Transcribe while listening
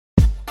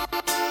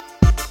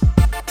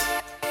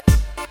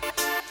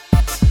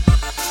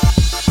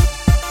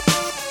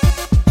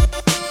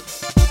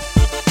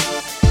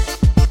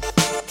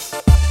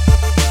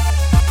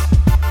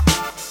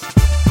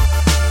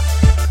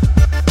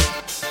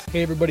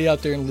everybody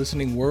out there in the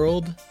listening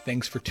world.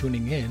 Thanks for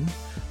tuning in.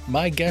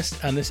 My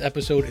guest on this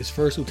episode is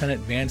First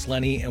Lieutenant Vance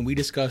Lenny, and we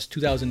discuss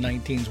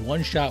 2019's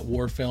one-shot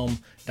war film,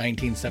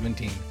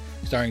 1917,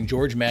 starring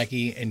George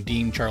Mackey and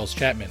Dean Charles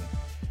Chapman.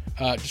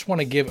 Just want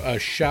to give a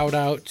shout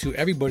out to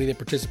everybody that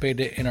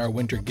participated in our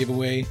winter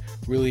giveaway.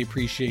 Really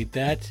appreciate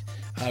that.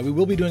 We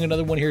will be doing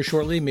another one here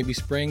shortly, maybe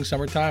spring,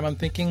 summertime, I'm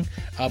thinking,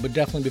 but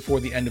definitely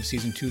before the end of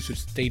season 2, so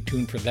stay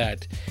tuned for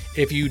that.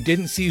 If you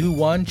didn't see who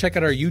won, check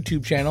out our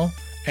YouTube channel,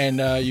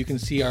 and you can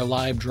see our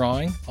live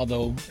drawing,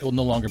 although it will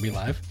no longer be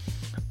live.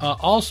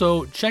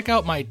 Also, check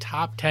out my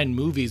top 10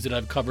 movies that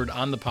I've covered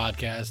on the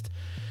podcast.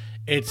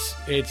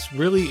 It's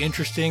really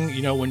interesting,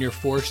 you know, when you're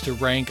forced to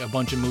rank a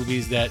bunch of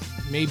movies that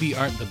maybe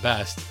aren't the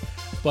best.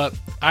 But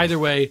either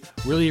way,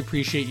 really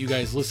appreciate you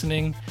guys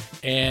listening,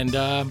 and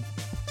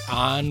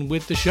on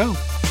with the show.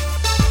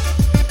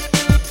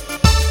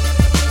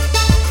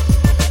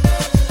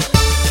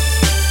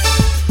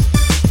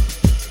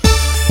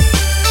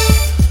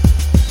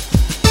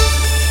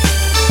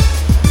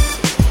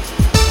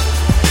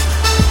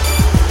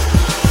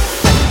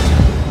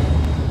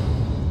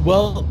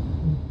 Well,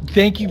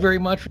 thank you very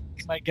much for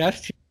being my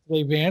guest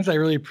today, Vance. I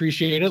really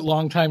appreciate it.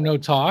 Long time no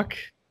talk.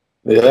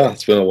 Yeah,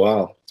 it's been a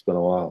while.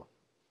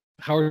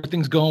 How are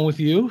things going with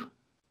you?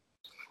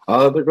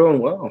 They're going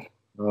well.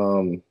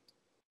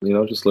 You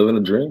know, just living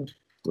the dream.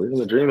 Living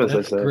the dream, as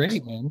I said. That's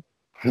great, man.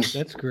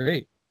 That's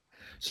great.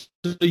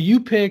 So you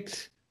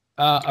picked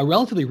a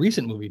relatively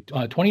recent movie,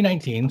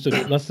 2019, so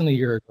less than a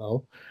year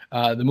ago.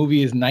 The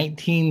movie is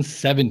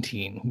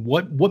 1917.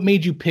 What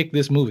made you pick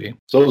this movie?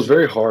 So it was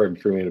very hard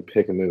for me to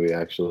pick a movie,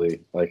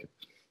 actually. Like,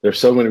 there's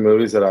so many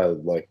movies that I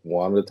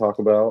wanted to talk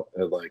about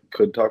and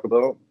could talk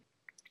about.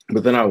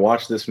 But then I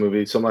watched this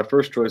movie. So my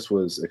first choice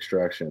was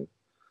Extraction.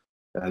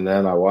 And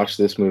then I watched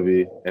this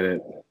movie, and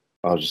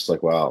I was just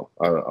like, wow,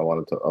 I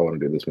want to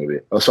do this movie.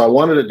 So I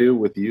wanted to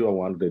do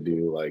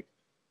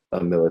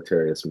a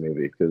militarist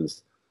movie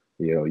because,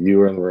 you know, you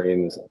were in the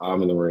Marines,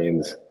 I'm in the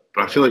Marines.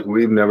 But I feel like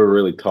we've never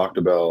really talked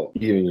about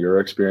even your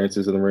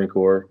experiences in the Marine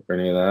Corps or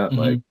any of that.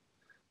 Mm-hmm.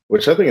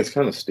 Which I think is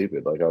kind of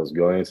stupid. I was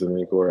going into the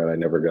Marine Corps and I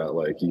never got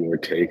your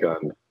take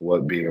on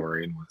what being a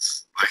Marine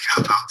was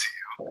about to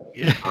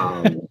you.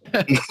 Yeah.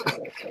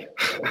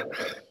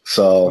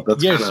 So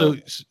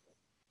that's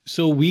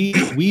So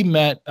we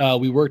met.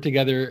 We worked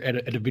together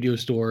at a video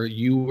store.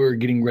 You were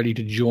getting ready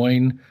to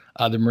join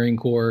the Marine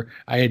Corps.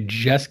 I had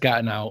just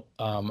gotten out.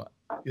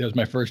 It was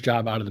my first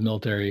job out of the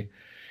military,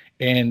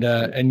 and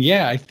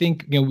yeah, I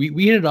think, you know,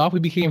 we hit it off. We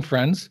became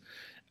friends.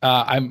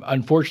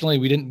 Unfortunately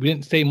we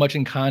didn't stay much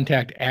in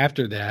contact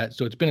after that.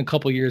 So it's been a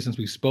couple of years since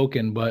we've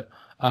spoken. But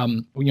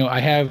you know, I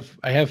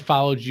have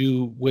followed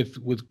you with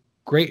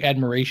great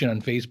admiration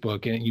on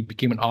Facebook, and you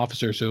became an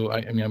officer. So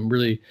I mean, I'm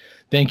really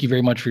thank you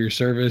very much for your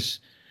service.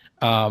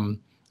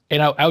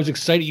 And I was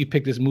excited you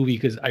picked this movie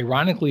because,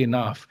 ironically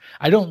enough,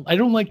 I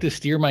don't like to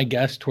steer my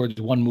guests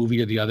towards one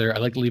movie or the other. I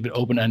like to leave it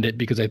open-ended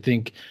because I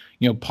think,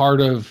 you know,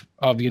 part of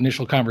the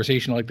initial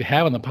conversation I like to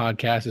have on the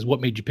podcast is what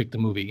made you pick the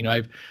movie. You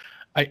know,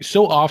 I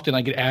so often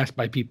I get asked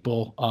by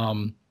people,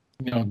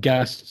 you know,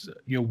 guests,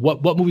 you know,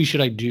 what movie should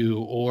I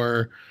do?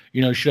 Or,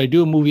 you know, should I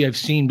do a movie I've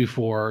seen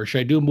before? Or should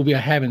I do a movie I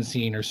haven't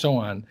seen, or so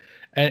on?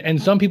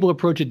 And some people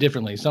approach it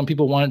differently. Some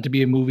people want it to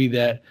be a movie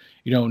that,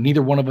 you know,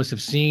 neither one of us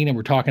have seen, and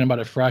we're talking about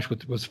it fresh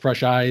with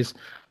fresh eyes.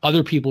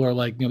 Other people are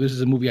like, you know, this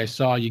is a movie I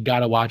saw. You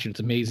got to watch it.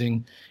 It's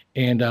amazing.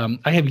 And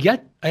I have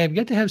yet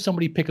to have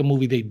somebody pick a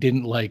movie they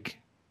didn't like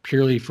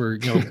purely for,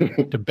 you know,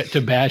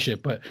 to bash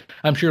it. But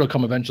I'm sure it'll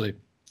come eventually.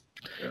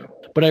 Yeah.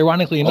 But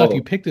ironically enough,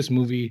 you picked this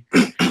movie,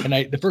 and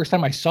the first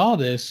time I saw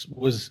this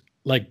was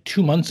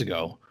 2 months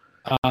ago.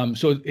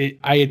 So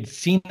I had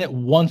seen it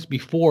once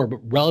before, but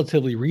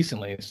relatively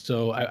recently.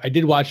 So I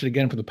did watch it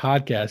again for the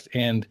podcast,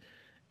 and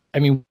I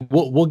mean,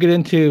 we'll get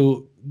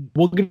into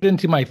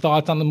my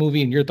thoughts on the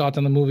movie and your thoughts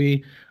on the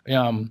movie.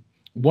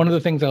 One of the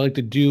things I like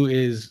to do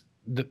is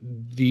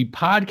the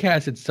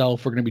podcast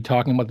itself. We're going to be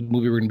talking about the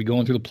movie. We're going to be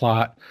going through the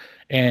plot,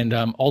 and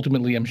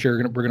ultimately, I'm sure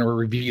we're going to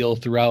reveal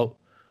throughout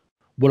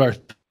what our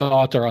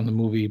thoughts are on the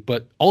movie.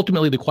 But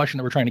ultimately, the question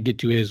that we're trying to get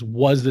to is,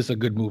 was this a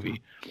good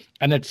movie?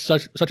 And that's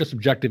such a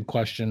subjective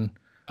question.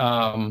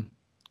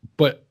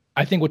 But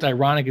I think what's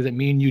ironic is that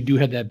me and you do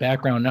have that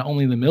background, not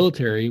only in the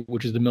military,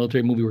 which is the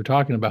military movie we're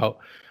talking about,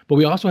 but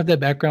we also have that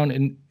background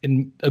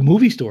in a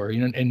movie store, you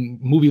know, and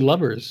movie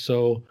lovers.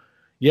 So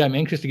yeah, I'm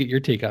anxious to get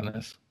your take on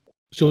this.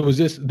 So was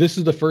this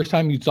is the first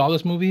time you saw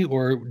this movie,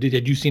 or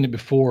had you seen it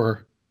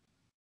before?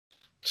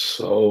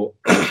 So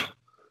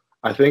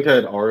I think I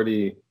had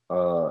already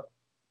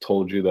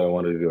told you that I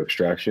wanted to do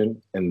Extraction,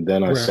 and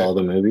then I saw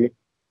the movie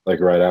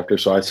right after.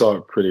 So I saw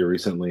it pretty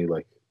recently,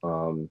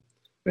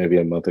 maybe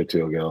a month or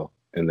two ago.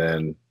 And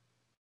then,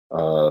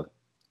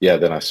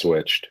 then I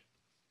switched.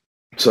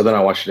 So then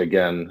I watched it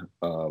again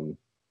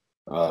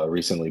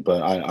recently,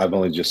 but I've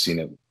only just seen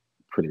it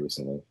pretty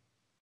recently.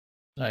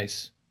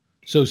 Nice.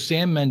 So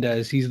Sam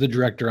Mendes, he's the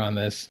director on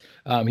this.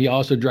 He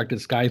also directed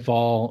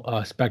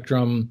Skyfall,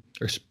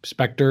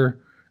 Spectre,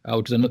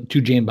 which is a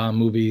 2 James Bond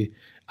movie.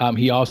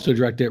 He also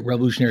directed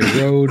Revolutionary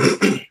Road,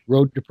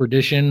 Road to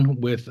Perdition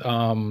with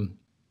Tom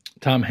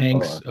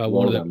Hanks,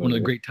 one of the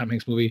great Tom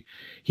Hanks movie.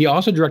 He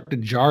also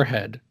directed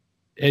Jarhead.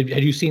 Have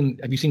you seen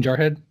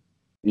Jarhead?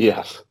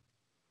 Yes.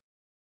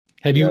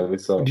 Did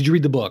you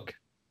read the book?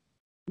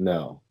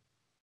 No.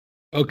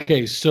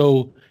 Okay,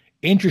 so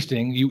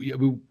interesting.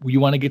 You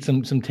want to get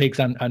some takes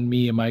on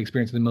me and my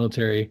experience in the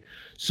military.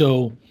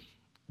 So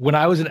when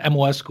I was in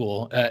MOS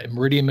school at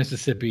Meridian,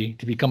 Mississippi,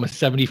 to become a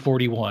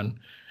 7041,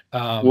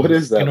 what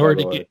is that? In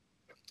order to get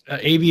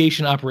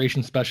aviation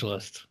operations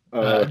specialist,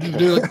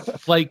 they're like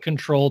flight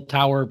control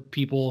tower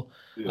people.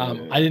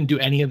 I didn't do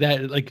any of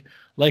that.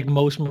 Like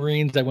most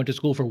Marines, I went to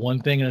school for one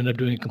thing and ended up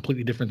doing a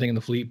completely different thing in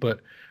the fleet.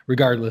 But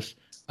regardless,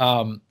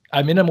 I'm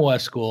in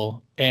MOS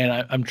school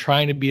and I'm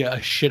trying to be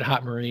a shit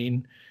hot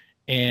Marine.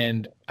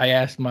 And I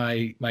asked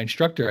my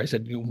instructor, I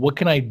said, what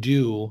can I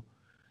do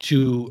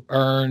to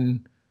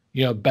earn,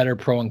 better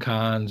pro and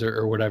cons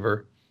or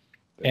whatever?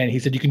 And he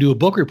said, you can do a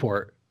book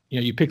report.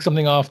 You pick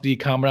something off the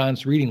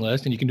commandant's reading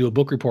list and you can do a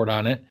book report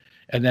on it,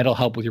 and that'll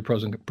help with your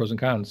pros and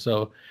cons.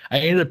 So I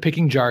ended up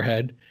picking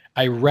Jarhead.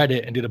 I read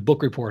it and did a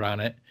book report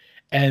on it.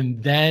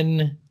 And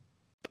then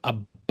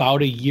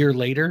about a year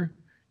later,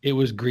 it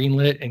was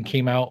greenlit and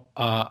came out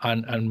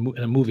on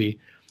a movie.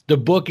 The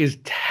book is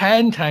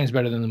 10 times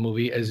better than the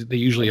movie, as they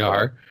usually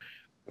are.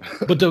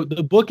 But the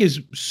book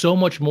is so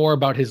much more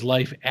about his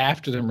life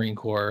after the Marine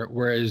Corps,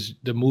 whereas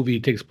the movie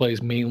takes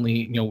place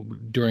mainly,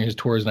 during his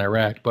tours in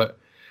Iraq. But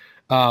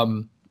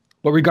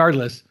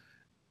regardless,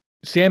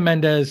 Sam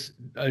Mendes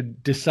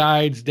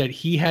decides that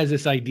he has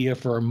this idea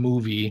for a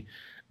movie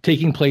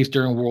taking place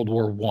during World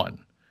War One.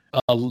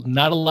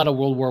 Not a lot of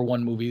World War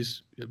One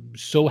movies.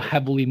 So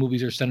heavily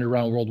movies are centered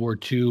around World War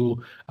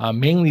Two,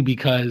 mainly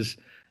because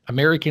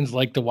Americans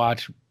like to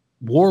watch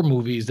war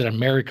movies that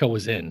America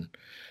was in.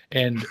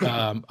 And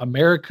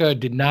America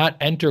did not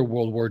enter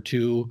World War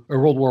II or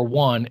World War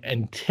One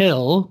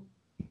until,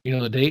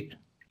 the date?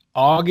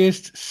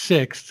 August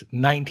 6th,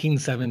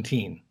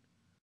 1917.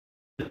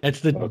 That's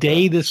the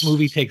day this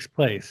movie takes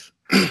place.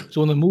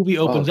 So when the movie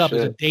opens up,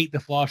 there's a date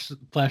that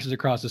flashes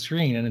across the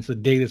screen, and it's the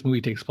day this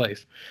movie takes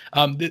place.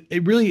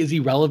 It really is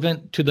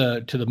irrelevant to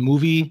the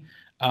movie.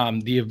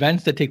 The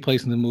events that take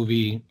place in the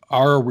movie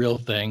are a real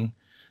thing.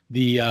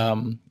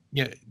 The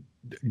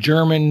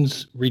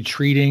Germans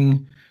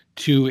retreating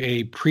to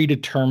a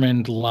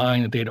predetermined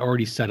line that they had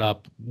already set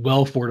up,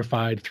 well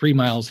fortified, 3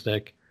 miles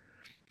thick.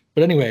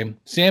 But anyway,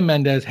 Sam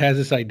Mendes has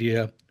this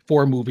idea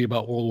for a movie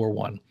about World War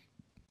One.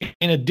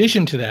 In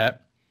addition to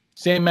that,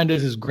 Sam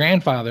Mendes'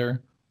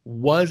 grandfather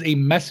was a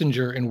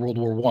messenger in World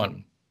War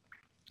One.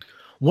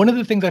 One of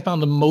the things I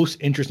found the most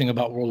interesting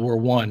about World War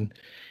One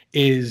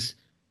is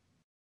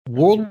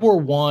World War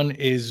One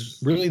is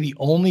really the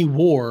only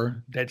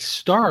war that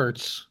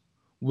starts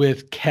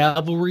with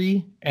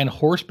cavalry and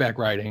horseback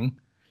riding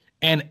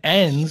and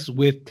ends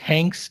with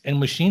tanks and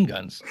machine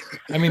guns.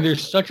 I mean,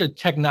 there's such a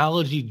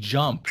technology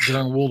jump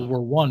during World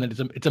War One that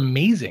it's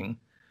amazing.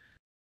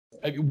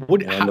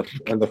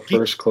 The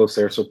first close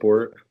air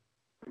support.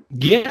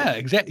 Yeah,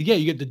 exactly. Yeah,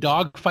 you get the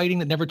dog fighting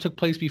that never took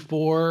place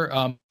before.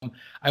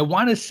 I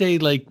want to say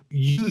like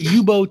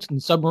U-boats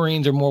and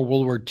submarines are more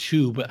World War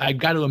II, but I've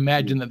got to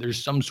imagine that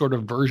there's some sort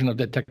of version of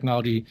that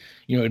technology,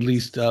 at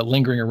least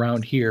lingering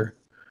around here.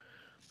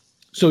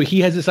 So he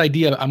has this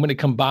idea. I'm going to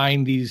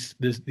combine these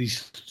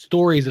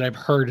stories that I've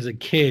heard as a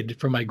kid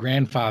from my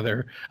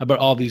grandfather about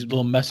all these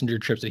little messenger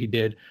trips that he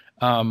did.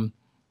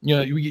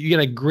 You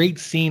get a great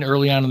scene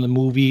early on in the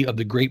movie of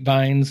the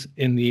grapevines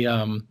in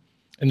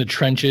the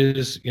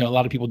trenches. A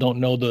lot of people don't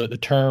know the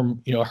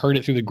term. Heard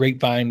it through the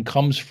grapevine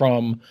comes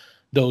from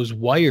those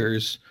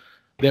wires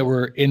that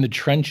were in the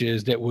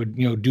trenches that would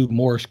do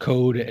Morse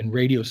code and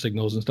radio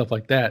signals and stuff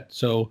like that.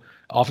 So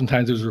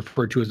oftentimes it was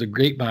referred to as the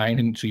grapevine,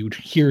 and so you would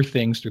hear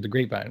things through the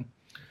grapevine.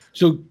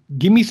 So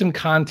give me some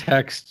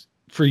context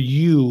for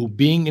you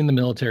being in the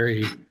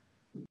military,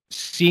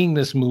 seeing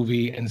this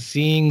movie and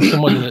seeing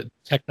some of the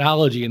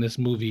technology in this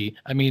movie.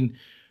 I mean,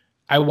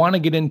 I want to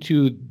get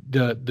into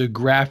the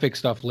graphic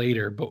stuff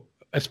later, but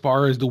as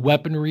far as the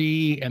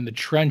weaponry and the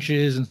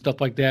trenches and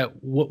stuff like that,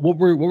 what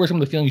were some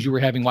of the feelings you were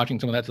having watching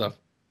some of that stuff?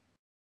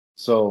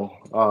 So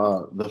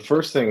the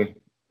first thing,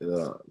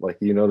 like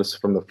you notice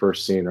from the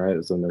first scene, right,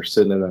 is when they're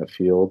sitting in that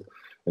field,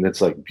 and it's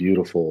like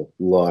beautiful,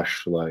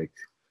 lush,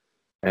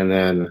 and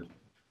then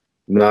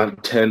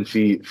not 10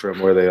 feet from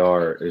where they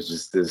are is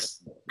just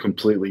this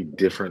completely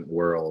different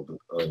world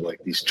of like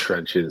these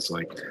trenches,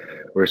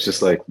 where it's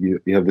just like you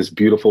have this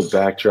beautiful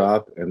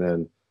backdrop, and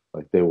then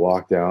like they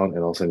walk down, and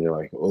all of a sudden you're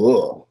like,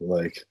 oh,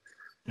 like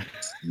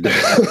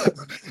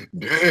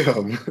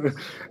damn.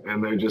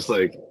 And they're just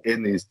like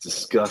in these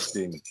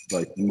disgusting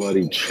like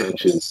muddy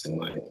trenches, and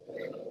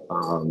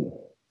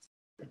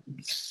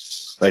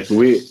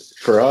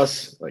for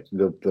us, like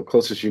the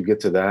closest you get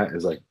to that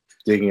is like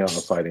digging out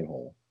a fighting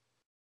hole.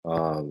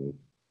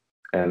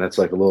 And that's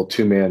like a little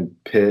 2-man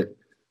pit.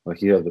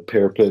 Like you have the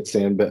parapet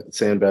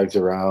sandbags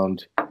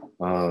around,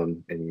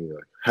 and you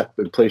have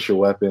to place your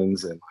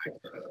weapons, and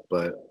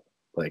but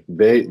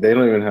they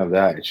don't even have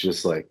that. It's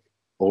just like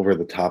over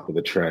the top of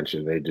the trench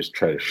and they just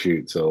try to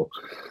shoot. So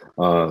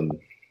um,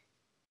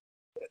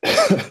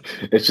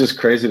 it's just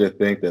crazy to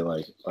think that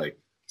like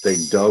they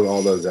dug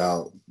all those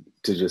out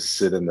to just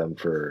sit in them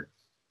for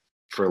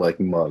like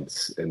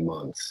months and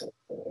months.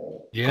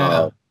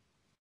 Yeah.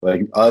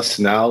 Like us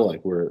now,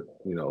 like we're,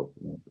 you know,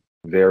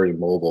 very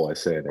mobile, I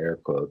say in air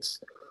quotes.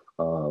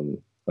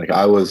 Like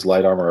I was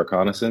light armor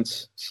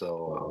reconnaissance,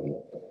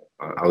 so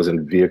I was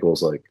in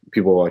vehicles like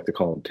people like to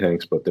call them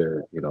tanks, but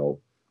they're, you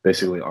know,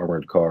 basically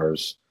armored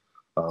cars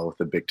with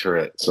a big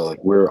turret. So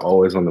like we're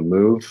always on the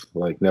move.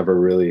 Like never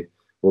really.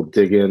 We'll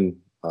dig in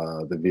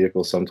the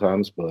vehicle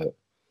sometimes, but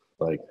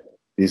like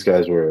these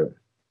guys were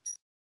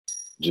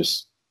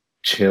just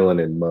chilling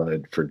in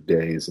mud for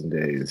days and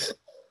days.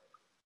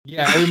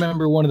 Yeah, I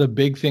remember one of the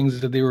big things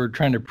that they were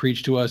trying to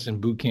preach to us in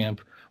boot camp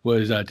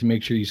was to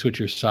make sure you switch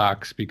your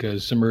socks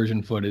because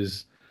submersion foot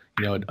is,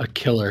 you know, a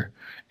killer,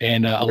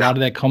 and a lot of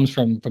that comes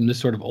from this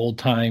sort of old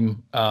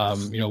time,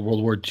 you know,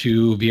 World War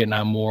II,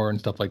 Vietnam War, and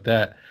stuff like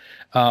that.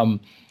 Um,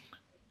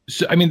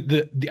 so, I mean,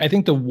 I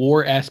think the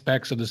war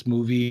aspects of this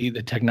movie,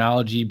 the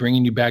technology,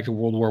 bringing you back to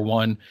World War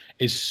One,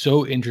 is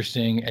so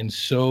interesting and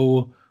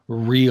so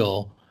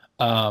real.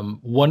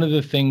 One of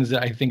the things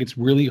that I think it's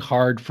really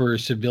hard for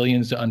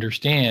civilians to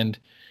understand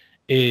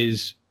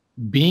is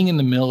being in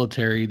the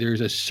military.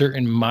 There's a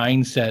certain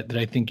mindset that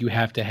I think you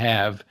have to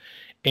have,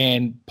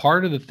 and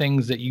part of the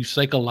things that you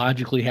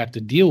psychologically have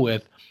to deal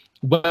with,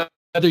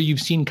 whether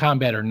you've seen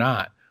combat or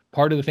not,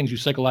 part of the things you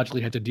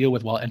psychologically have to deal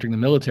with while entering the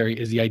military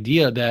is the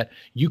idea that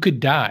you could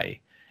die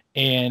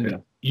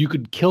and you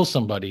could kill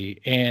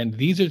somebody. And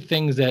these are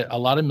things that a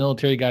lot of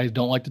military guys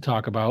don't like to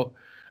talk about.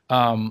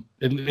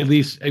 At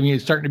least, I mean,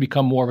 it's starting to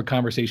become more of a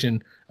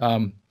conversation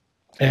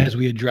as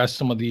we address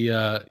some of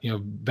the you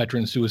know,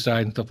 veteran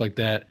suicide and stuff like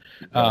that.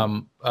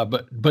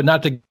 But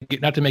not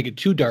to make it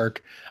too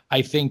dark,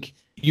 I think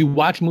you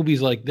watch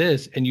movies like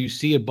this and you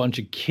see a bunch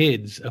of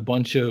kids, a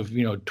bunch of,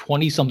 you know,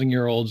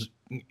 20-something-year-olds,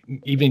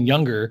 even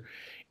younger,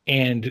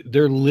 and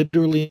they're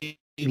literally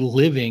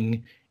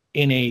living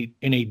in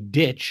a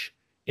ditch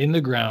in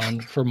the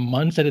ground for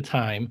months at a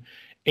time.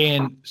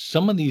 And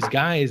some of these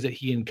guys that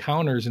he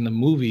encounters in the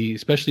movie,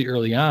 especially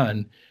early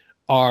on,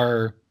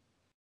 are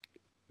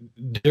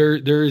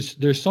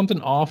there's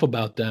something off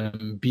about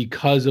them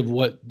because of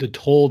what the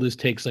toll this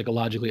takes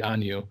psychologically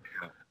on you.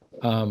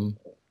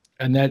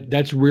 And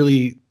that's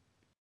really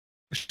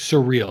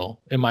surreal,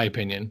 in my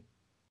opinion.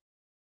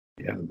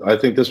 Yeah, I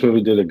think this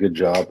movie did a good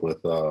job with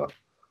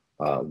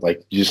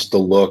like just the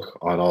look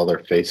on all their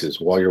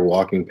faces while you're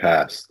walking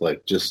past,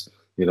 like just,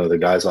 you know, the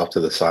guys off to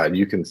the side,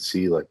 you can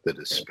see like the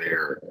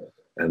despair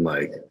and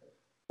like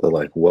the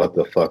like what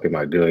the fuck am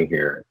I doing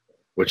here,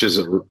 which is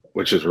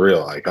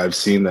real. Like I've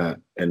seen that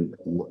in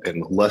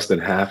less than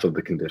half of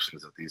the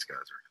conditions that these guys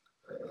are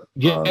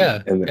in.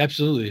 Yeah, And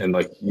absolutely. and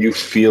like you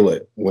feel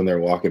it when they're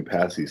walking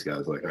past these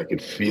guys. Like I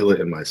could feel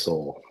it in my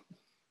soul.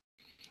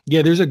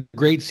 Yeah, there's a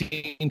great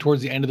scene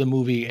towards the end of the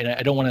movie, and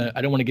I don't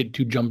want to get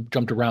too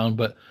jumped around,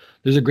 but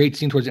there's a great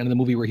scene towards the end of the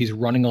movie where he's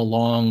running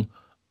along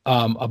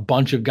a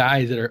bunch of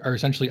guys that are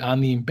essentially on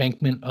the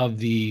embankment of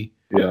the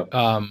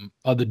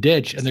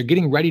ditch, and they're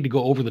getting ready to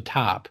go over the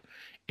top.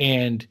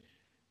 And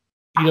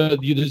you know,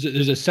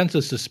 there's a sense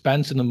of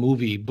suspense in the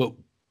movie, but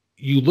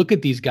you look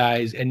at these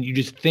guys and you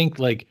just think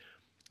like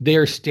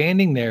they're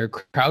standing there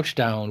crouched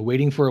down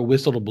waiting for a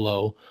whistle to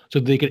blow so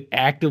they could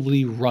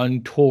actively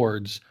run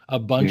towards a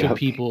bunch of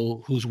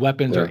people whose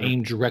weapons are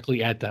aimed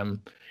directly at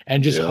them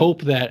and just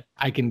hope that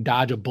I can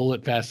dodge a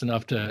bullet fast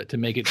enough to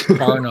make it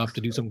far enough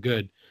to do some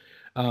good.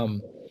 But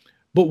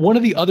one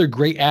of the other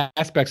great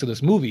aspects of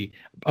this movie,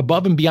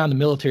 above and beyond the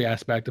military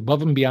aspect,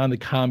 above and beyond the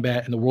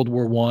combat and the World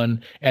War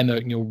One and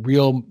the, you know,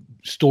 real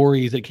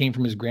stories that came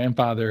from his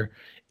grandfather,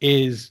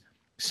 is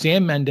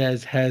Sam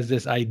Mendes has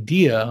this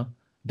idea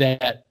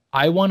that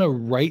I want to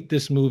write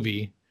this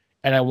movie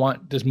and I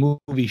want this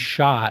movie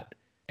shot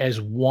as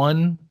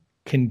one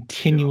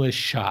continuous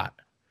shot,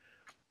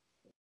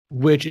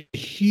 which is a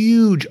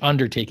huge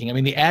undertaking. I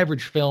mean, the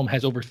average film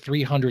has over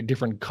 300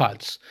 different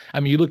cuts.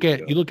 I mean, you look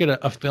at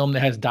a film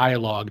that has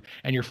dialogue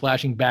and you're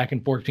flashing back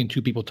and forth between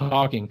two people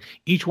talking.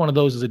 Each one of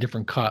those is a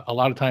different cut. A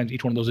lot of times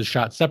each one of those is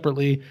shot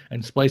separately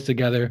and spliced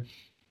together.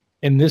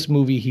 In this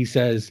movie, he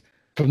says,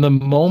 from the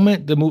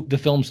moment the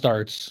film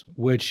starts,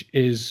 which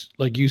is,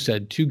 like you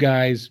said, two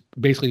guys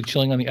basically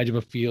chilling on the edge of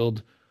a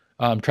field,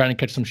 trying to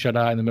catch some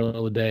shut-eye in the middle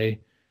of the day.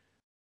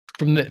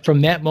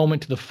 From that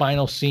moment to the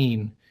final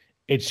scene,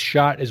 it's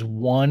shot as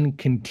one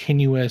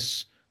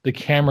continuous. The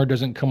camera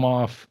doesn't come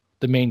off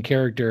the main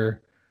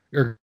character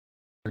or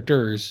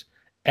characters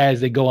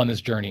as they go on this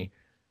journey.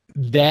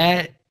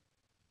 That,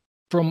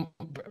 from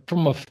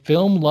a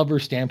film lover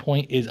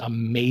standpoint, is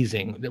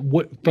amazing.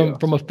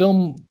 From a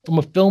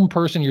film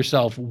person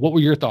yourself, what were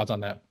your thoughts on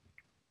that?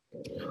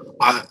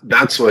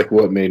 That's like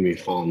what made me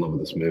fall in love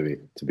with this movie,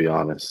 to be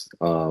honest.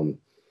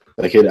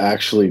 Like it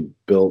actually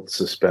built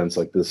suspense.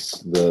 Like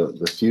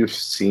the few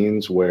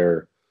scenes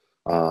where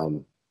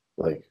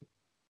like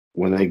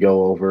when they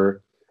go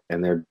over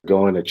and they're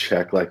going to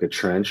check like a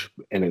trench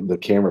and the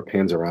camera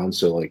pans around,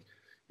 so like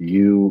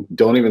you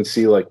don't even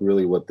see like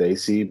really what they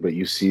see, but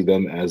you see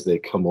them as they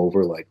come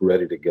over, like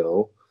ready to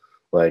go.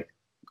 Like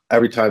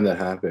every time that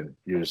happened,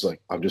 you're just like,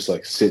 I'm just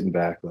like sitting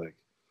back, like,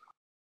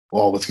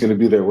 oh, what's gonna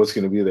be there? What's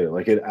gonna be there?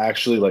 Like it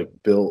actually like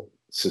built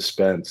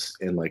suspense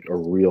in like a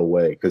real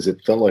way because it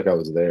felt like I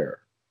was there.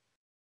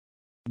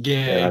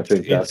 Yeah, And I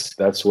think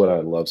that's what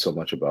I love so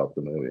much about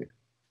the movie.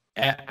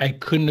 I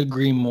couldn't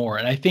agree more.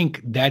 And I think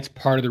that's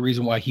part of the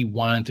reason why he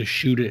wanted to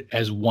shoot it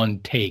as one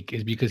take,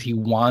 is because he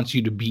wants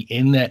you to be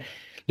in that.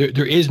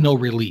 There is no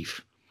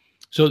relief.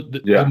 So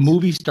the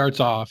movie starts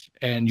off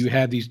and you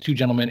have these two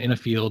gentlemen in a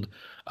field.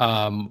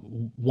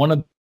 One of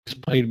them is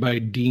played by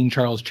Dean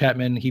Charles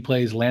Chapman. He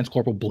plays Lance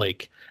Corporal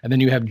Blake. And then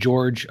you have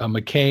George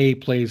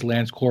McKay plays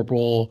Lance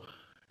Corporal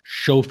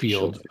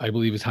Schofield, I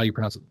believe is how you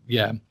pronounce it.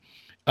 Yeah.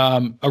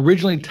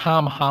 Originally,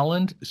 Tom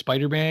Holland,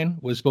 Spider-Man,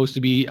 was supposed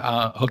to be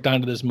hooked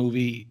onto this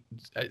movie.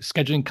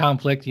 Scheduling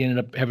conflict, he ended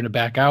up having to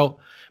back out.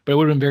 But it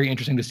would have been very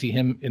interesting to see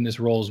him in this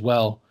role as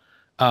well.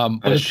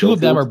 But the two of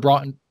them are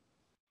brought in.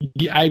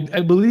 Yeah, I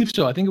believe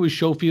so. I think it was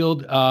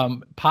Schofield,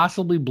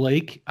 possibly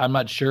Blake. I'm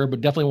not sure,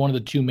 but definitely one of the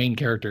two main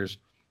characters.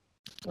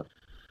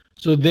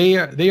 So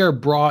they are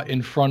brought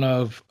in front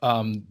of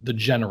the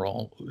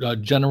general,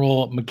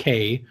 General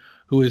McKay,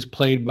 who is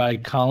played by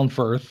Colin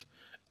Firth,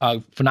 a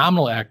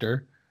phenomenal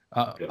actor.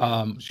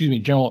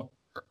 General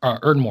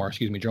Ernmore.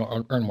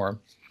 General Ernmore.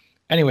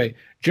 Anyway,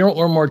 General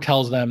Ernmore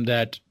tells them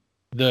that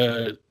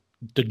the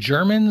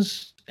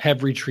Germans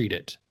have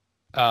retreated.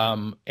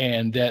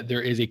 And that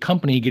there is a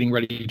company getting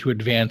ready to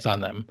advance on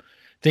them,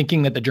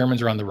 thinking that the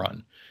Germans are on the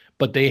run.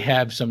 But they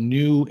have some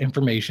new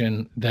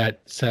information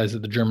that says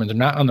that the Germans are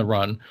not on the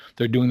run.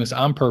 They're doing this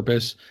on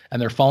purpose,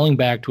 and they're falling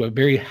back to a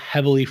very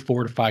heavily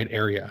fortified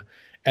area.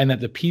 And that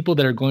the people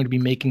that are going to be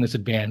making this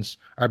advance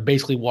are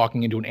basically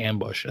walking into an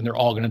ambush, and they're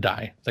all going to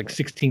die. It's like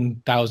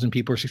 16,000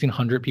 people or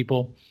 1,600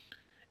 people.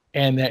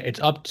 And that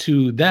it's up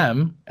to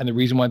them. And the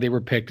reason why they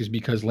were picked is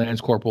because Lance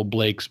Corporal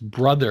Blake's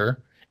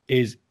brother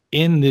is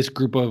in this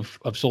group of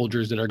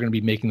soldiers that are going to be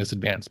making this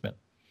advancement.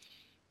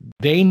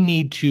 They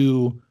need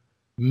to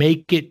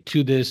make it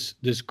to this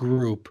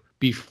group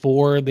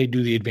before they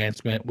do the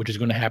advancement, which is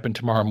going to happen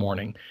tomorrow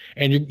morning.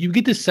 And you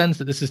get the sense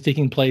that this is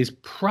taking place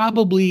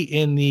probably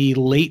in the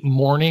late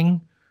morning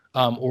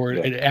or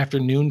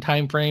afternoon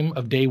time frame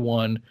of day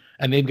one,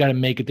 and they've got to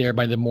make it there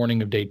by the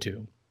morning of day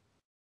two.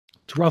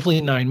 It's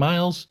roughly 9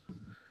 miles.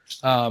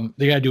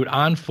 They got to do it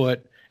on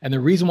foot. And the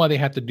reason why they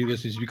have to do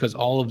this is because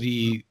all of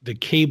the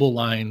cable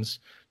lines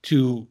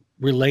to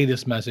relay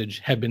this message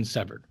have been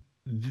severed.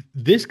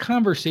 This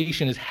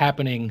conversation is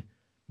happening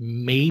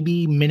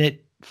maybe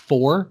minute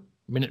 5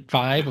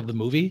 of the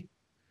movie,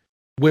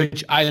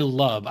 which I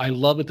love. I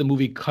love that the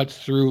movie cuts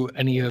through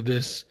any of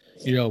this,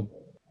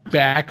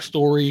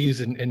 backstories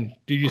and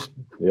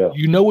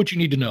you know what you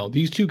need to know.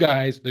 These two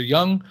guys, they're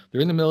young, they're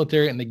in the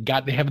military, and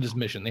they have this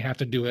mission. They have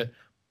to do it,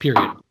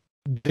 period.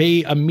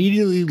 They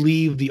immediately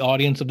leave the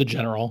audience of the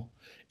general,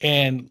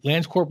 and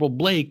Lance Corporal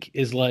Blake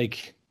is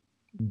like,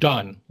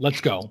 done,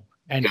 let's go.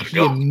 And he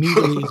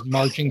immediately is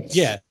marching.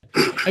 Yeah.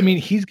 I mean,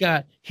 he's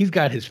got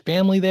his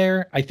family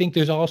there. I think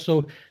there's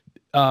also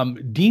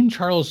Dean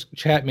Charles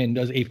Chapman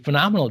does a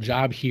phenomenal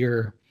job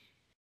here.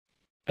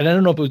 And I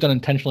don't know if it was done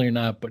intentionally or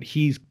not, but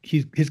his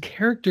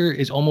character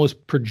is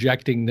almost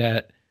projecting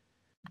that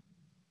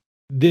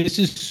this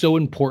is so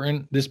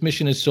important. This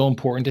mission is so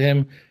important to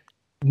him.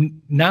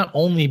 Not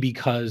only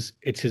because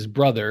it's his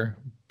brother,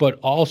 but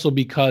also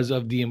because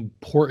of the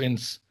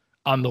importance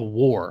on the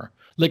war.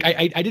 Like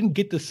I didn't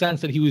get the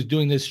sense that he was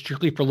doing this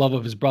strictly for love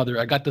of his brother.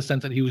 I got the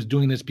sense that he was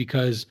doing this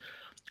because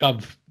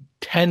of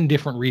 10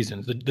 different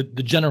reasons.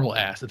 The general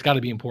asked, it's got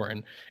to be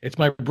important. It's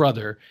my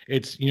brother.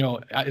 It's,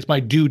 it's my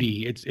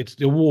duty. It's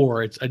the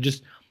war.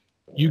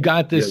 You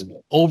got this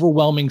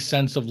overwhelming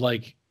sense of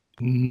like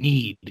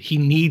need. He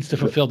needs to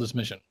fulfill this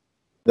mission.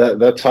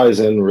 That ties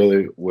in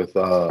really with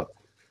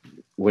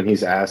when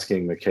he's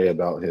asking McKay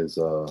about his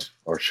or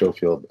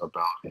Schofield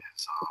about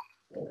his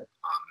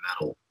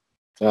medal.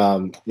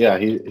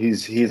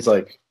 He's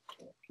like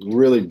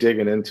really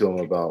digging into him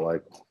about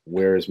like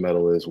where his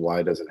medal is,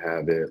 why doesn't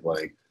have it,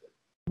 like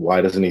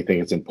why doesn't he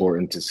think it's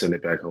important to send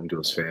it back home to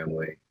his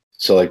family.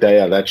 So like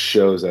that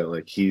shows that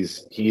like he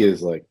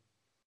is like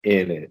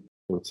in it.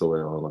 What's the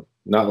word? Like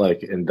not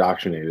like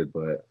indoctrinated,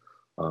 but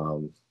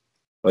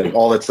like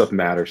all that stuff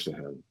matters to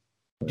him.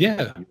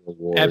 Yeah,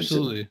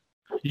 absolutely.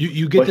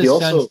 You get the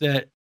sense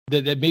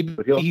that maybe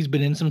he's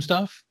been in some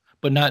stuff,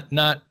 but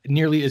not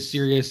nearly as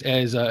serious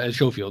as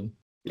Schofield.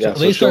 Yeah,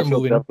 so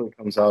Schofield definitely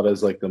comes out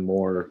as like the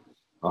more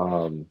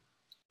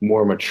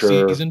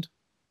mature, seasoned.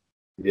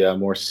 Yeah,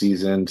 more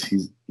seasoned.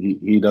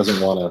 He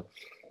doesn't want to,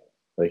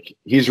 like,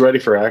 he's ready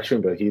for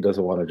action, but he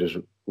doesn't want to just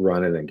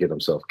run in and get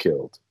himself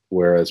killed.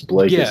 Whereas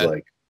Blake is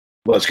like,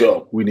 let's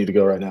go. We need to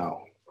go right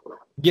now.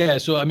 Yeah,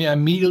 so I mean,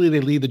 immediately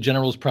they leave the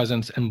general's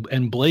presence,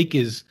 and Blake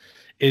is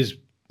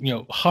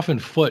huff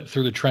and foot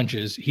through the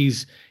trenches.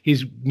 He's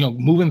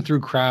moving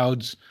through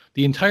crowds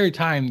the entire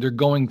time. They're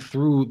going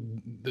through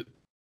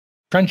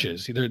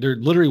trenches. They're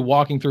literally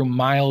walking through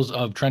miles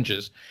of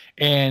trenches,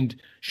 and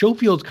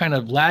Schofield's kind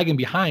of lagging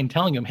behind,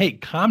 telling him, "Hey,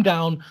 calm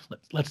down.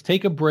 Let's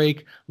take a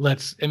break. I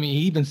mean,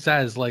 he even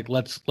says like,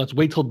 let's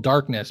wait till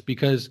darkness,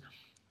 because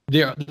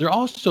they're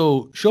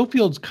also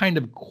Schofield's kind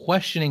of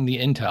questioning the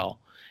intel.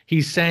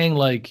 He's saying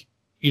like,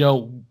 we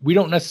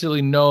don't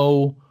necessarily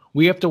know.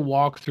 We have to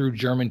walk through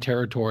German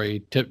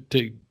territory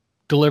to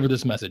deliver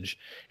this message,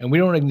 and we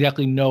don't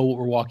exactly know what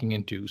we're walking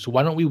into. So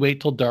why don't we wait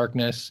till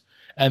darkness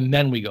and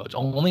then we go? It's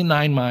only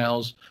 9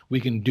 miles. We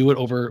can do it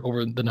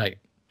over the night."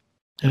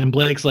 And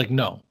Blake's like,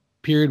 "No,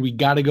 period. We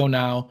got to go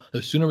now.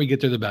 The sooner we get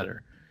there, the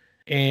better."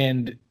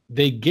 And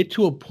they get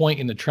to a point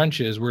in the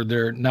trenches where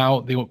they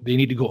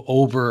need to go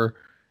over.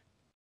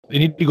 They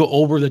need to go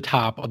over the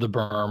top of the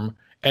berm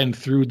and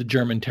through the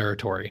German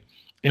territory.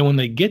 And when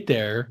they get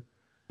there,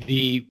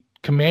 the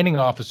commanding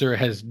officer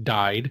has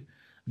died.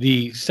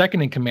 The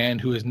second in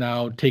command, who is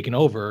now taken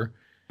over,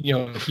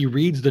 he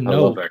reads the note. I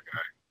love that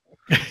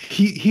guy.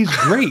 He's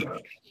great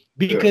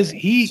because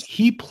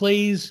he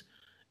plays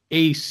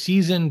a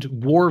seasoned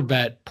war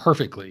vet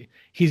perfectly.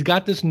 He's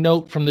got this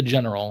note from the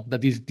general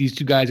that these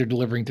two guys are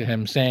delivering to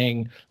him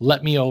saying,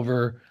 "Let me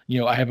over.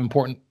 I have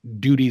important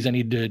duties I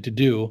need to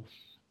do."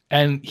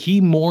 And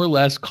he more or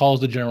less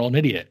calls the general an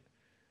idiot.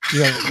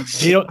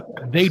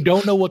 They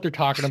don't know what they're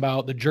talking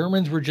about. The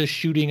Germans were just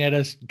shooting at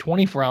us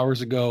 24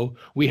 hours ago.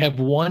 We have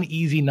one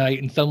easy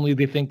night, and suddenly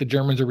they think the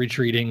Germans are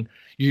retreating.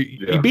 He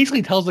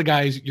basically tells the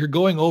guys, "You're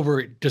going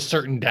over to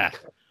certain death."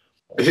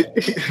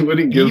 When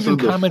he gives even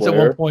them comments the at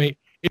flare. one point.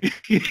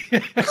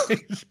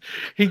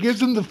 He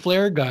gives him the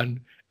flare gun,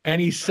 and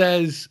he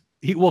says,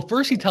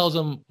 first he tells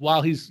him,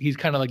 while he's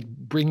kind of like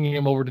bringing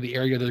him over to the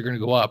area that they're going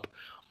to go up,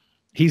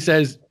 he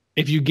says,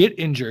 "If you get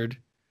injured,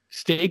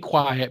 stay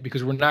quiet,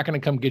 because we're not going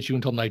to come get you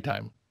until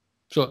nighttime."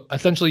 So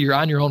essentially you're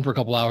on your own for a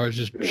couple hours.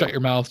 Just shut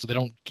your mouth so they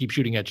don't keep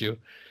shooting at you.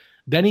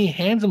 Then he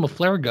hands him a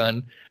flare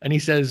gun, and he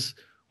says,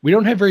 "We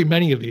don't have very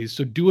many of these,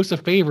 so do us a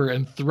favor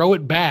and throw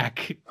it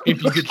back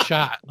if you get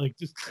shot. Like,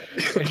 just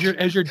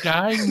as you're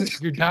dying,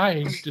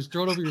 just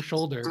throw it over your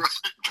shoulder."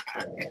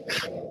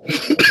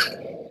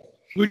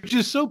 Which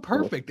is so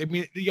perfect. I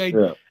mean, the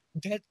idea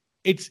that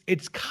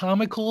it's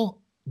comical,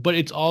 but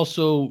it's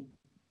also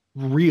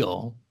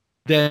real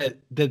that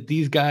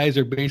these guys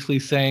are basically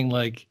saying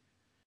like,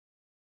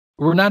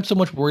 we're not so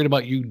much worried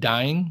about you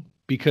dying,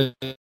 because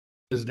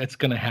that's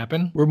going to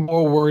happen. We're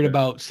more worried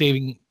about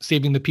saving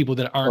the people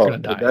that aren't going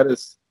to die.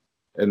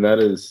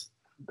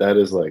 That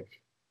is like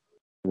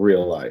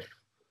real life,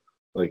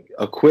 like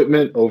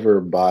equipment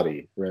over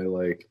body, right?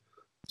 Like,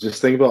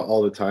 just think about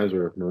all the times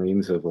where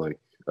Marines have like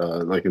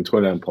in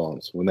 29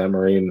 Palms, when that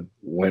Marine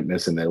went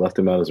missing, they left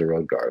him out as a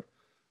road guard,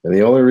 and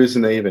the only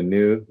reason they even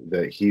knew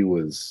that he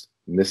was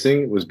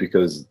missing was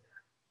because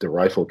the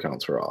rifle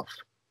counts were off.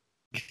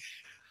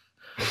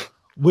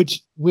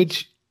 Which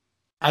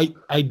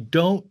I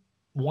don't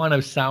want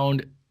to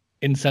sound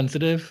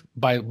insensitive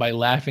by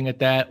laughing at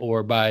that,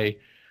 or I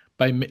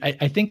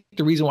think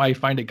the reason why I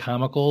find it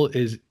comical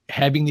is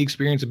having the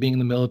experience of being in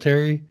the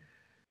military.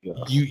 Yes.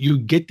 You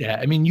get that.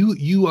 I mean, you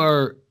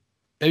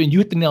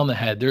hit the nail on the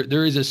head.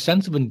 There is a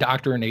sense of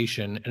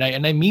indoctrination,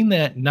 and I mean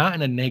that not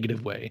in a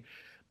negative way,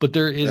 but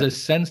there is a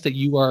sense that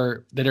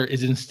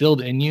is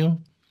instilled in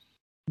you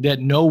that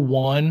no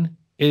one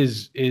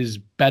is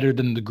better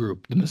than the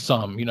group, than the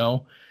sum.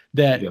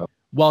 That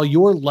while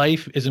your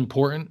life is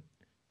important,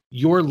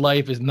 your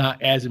life is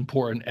not as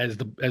important as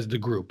the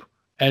group,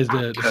 as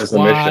the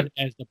squad,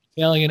 as the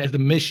battalion, as the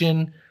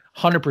mission,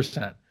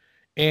 100%.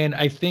 And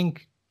I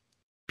think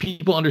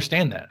people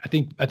understand that.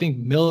 I think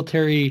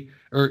military,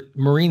 or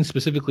Marines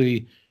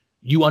specifically,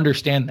 you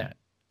understand that.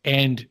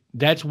 And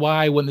that's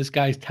why when this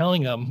guy's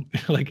telling them,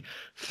 like,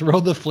 throw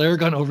the flare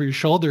gun over your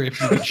shoulder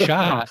if you get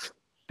shot,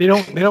 they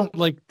don't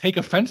like take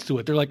offense to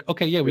it. They're like,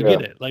 "Okay, yeah, we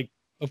get it. Like,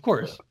 of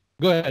course."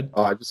 Go ahead.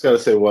 Oh, I just got to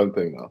say one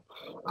thing though.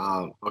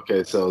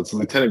 Okay, so it's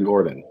Lieutenant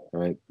Gordon,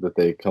 right, that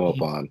they come up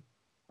on.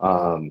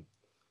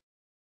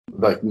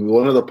 Like, this is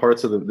one of the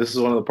parts of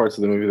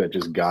the movie that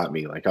just got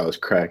me. Like, I was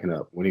cracking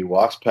up when he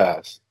walks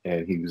past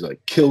and he was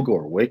like,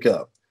 "Kilgore, wake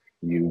up,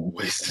 you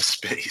waste of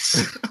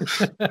space."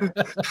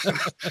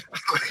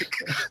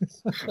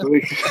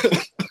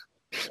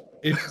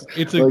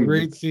 It's a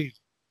great scene.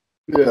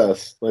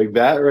 Yes, like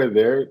that right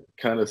there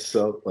kind of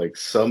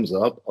sums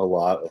up a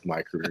lot of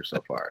my career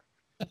so far.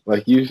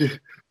 Like, you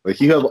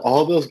have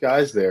all those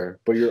guys there,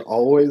 but you're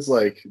always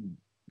like,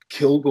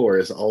 Kilgore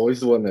is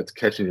always the one that's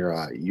catching your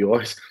eye.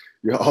 You're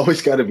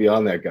always got to be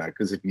on that guy,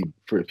 because if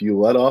you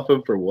let off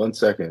him for 1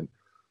 second,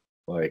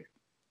 like,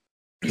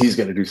 he's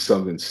gonna do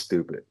something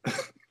stupid.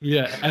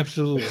 Yeah,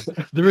 absolutely.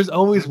 There is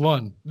always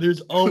one.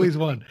 There's always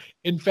one.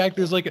 In fact,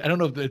 there's like, I don't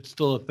know if it's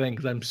still a thing,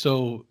 because I'm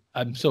so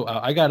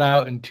out. I got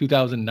out in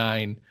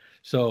 2009,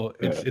 so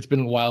it's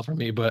been a while for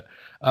me. But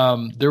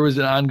there was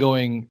an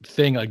ongoing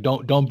thing, like,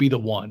 don't be the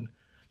one.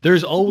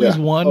 There's always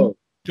one. Oh,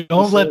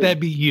 don't let that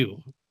be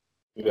you.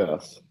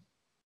 Yes.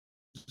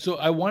 So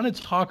I want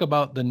to talk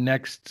about the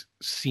next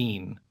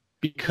scene,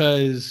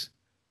 because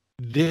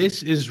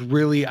this is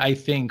really, I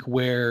think,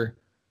 where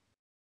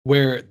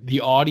where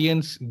the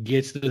audience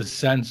gets the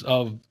sense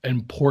of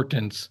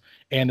importance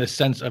and the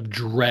sense of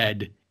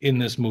dread in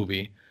this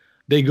movie.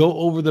 They go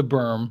over the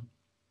berm,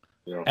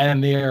 Yeah.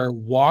 and they are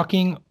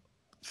walking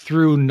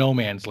through no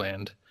man's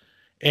land.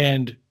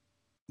 And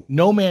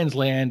no man's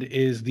land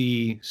is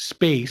the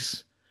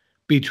space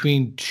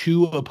between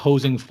two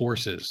opposing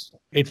forces.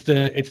 It's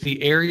the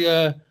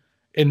area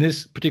in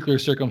this particular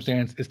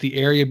circumstance, it's the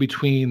area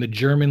between the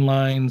German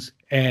lines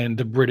and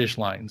the British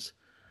lines.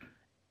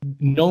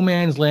 No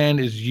man's land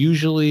is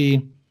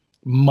usually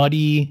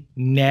muddy,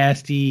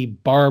 nasty,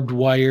 barbed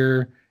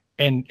wire,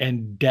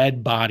 and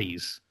dead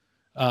bodies.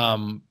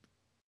 It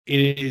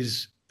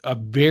is a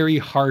very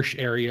harsh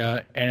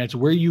area, and it's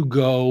where you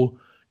go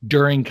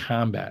during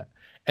combat.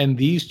 And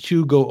these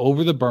two go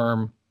over the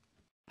berm,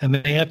 and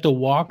they have to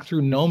walk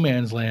through no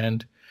man's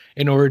land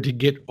in order to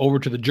get over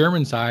to the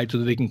German side so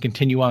that they can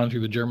continue on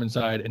through the German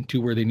side and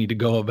to where they need to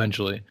go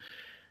eventually.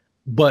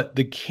 But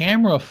the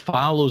camera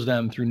follows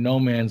them through no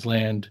man's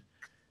land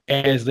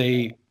as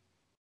they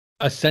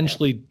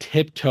essentially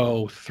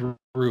tiptoe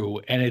through,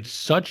 and it's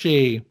such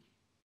a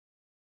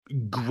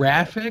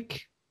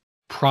graphic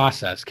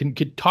process. Can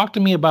talk to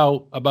me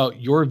about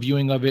your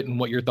viewing of it and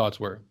what your thoughts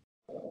were?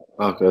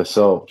 Okay,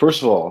 so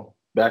first of all,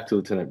 back to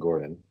Lieutenant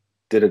Gordon.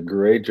 Did a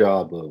great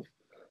job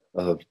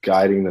of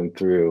guiding them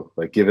through,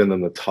 like giving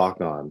them the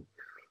talk on,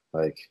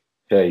 like,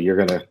 hey,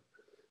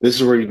 this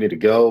is where you need to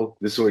go.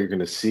 This is what you're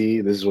gonna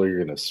see. This is what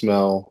you're gonna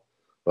smell.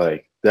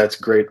 Like, that's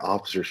great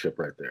officership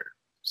right there.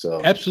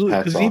 So absolutely,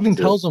 because he even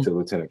tells them,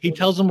 he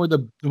tells them where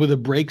the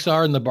breaks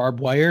are in the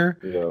barbed wire,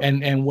 yeah.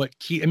 and what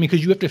key. I mean,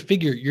 because you have to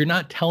figure, you're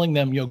not telling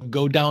them,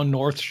 go down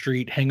North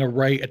Street, hang a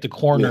right at the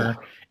corner.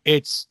 Yeah.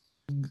 It's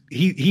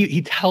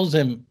he tells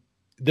him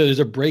there's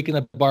a break in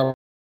the barbed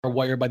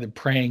wire by the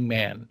praying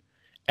man,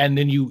 and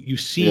then you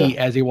see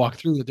as they walk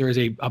through that there is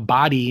a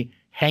body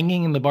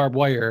hanging in the barbed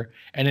wire,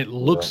 and it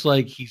looks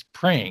like he's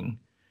praying,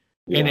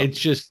 and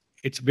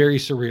it's very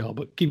surreal.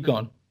 But keep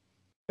going.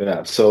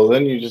 Yeah, so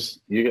then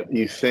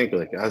you think,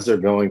 like, as they're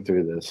going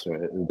through this,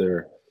 right,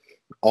 they're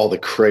all the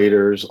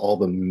craters, all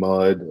the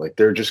mud, like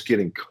they're just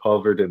getting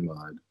covered in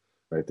mud,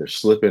 right? They're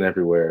slipping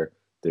everywhere.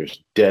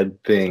 There's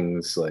dead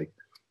things, like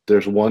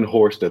there's one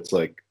horse that's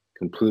like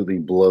completely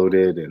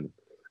bloated, and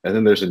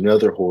then there's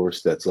another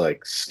horse that's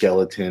like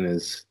skeleton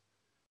is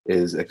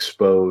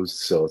exposed,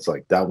 so it's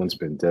like that one's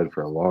been dead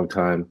for a long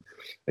time.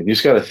 And you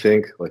just got to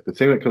think, like, the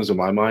thing that comes to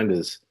my mind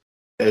is,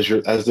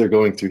 as they're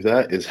going through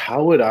that, is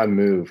how would I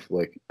move,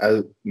 like,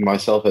 as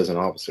myself as an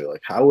officer,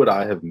 like how would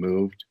I have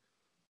moved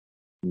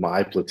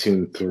my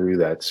platoon through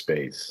that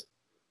space?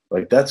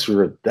 Like, that's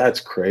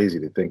crazy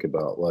to think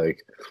about.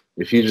 Like,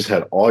 if you just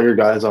had all your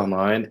guys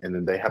online and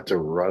then they have to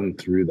run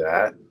through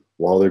that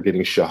while they're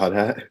getting shot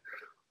at,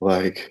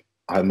 like,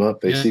 I'm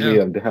up, they see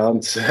me, I'm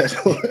down, set,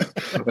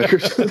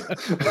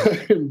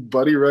 like,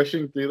 buddy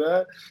rushing through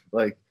that,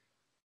 like,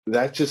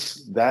 that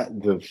just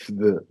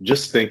the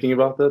just thinking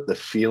about that, the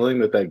feeling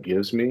that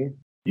gives me,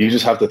 you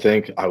just have to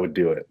think I would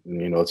do it.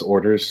 And, it's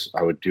orders,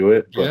 I would do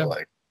it, but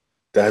like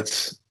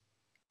that's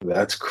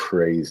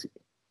crazy.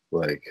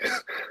 Like,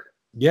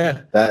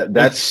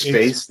 that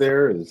space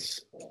there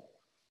is,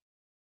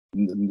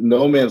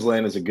 no man's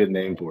land is a good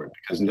name for it,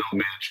 because no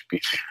man should be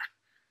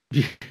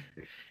there.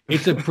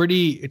 It's a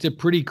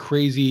pretty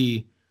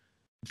crazy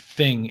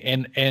thing,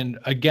 and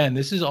again,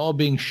 this is all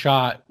being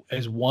shot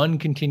as one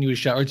continuous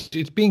shot, or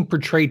it's being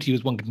portrayed to you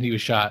as one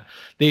continuous shot.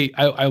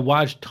 I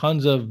watched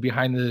tons of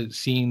behind the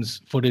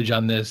scenes footage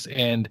on this,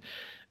 and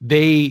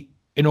they,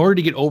 in order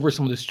to get over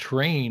some of this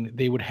terrain,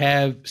 they would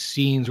have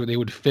scenes where they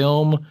would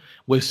film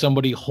with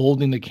somebody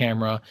holding the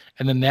camera,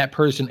 and then that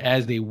person,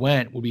 as they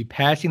went, would be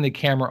passing the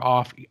camera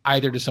off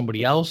either to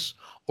somebody else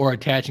or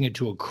attaching it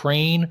to a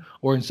crane,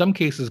 or in some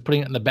cases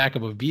putting it in the back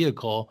of a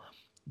vehicle.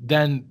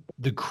 Then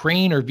the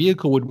crane or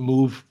vehicle would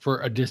move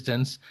for a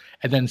distance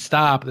and then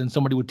stop. And then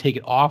somebody would take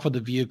it off of the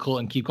vehicle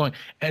and keep going.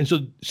 And so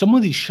some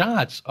of these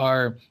shots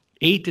are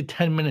 8 to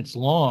 10 minutes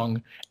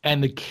long,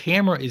 and the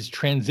camera is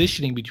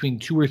transitioning between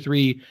 2 or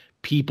 3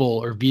 people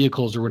or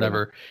vehicles or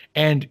whatever.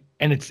 And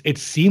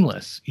it's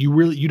seamless.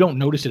 You don't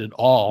notice it at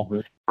all.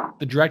 Mm-hmm.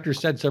 The director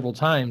said several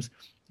times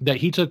that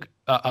he took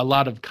a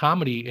lot of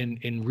comedy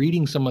in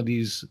reading some of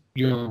these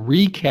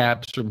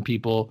recaps from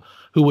people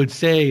who would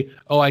say,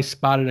 "Oh, I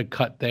spotted a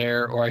cut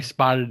there," or "I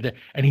spotted it,"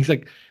 and he's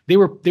like, they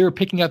were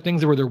picking out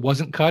things where there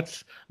wasn't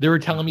cuts. They were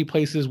telling me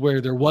places where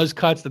there was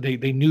cuts that they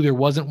knew there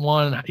wasn't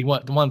one. He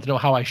wanted to know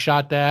how I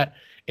shot that,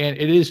 and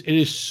it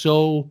is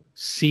so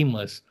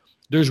seamless.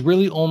 There's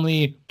really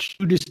only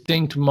 2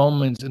 distinct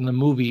moments in the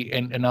movie,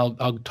 and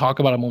I'll talk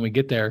about them when we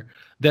get there,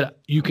 that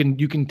you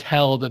can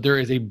tell that there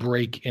is a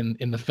break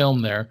in the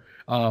film there.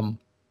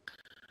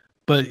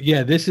 But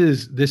yeah, this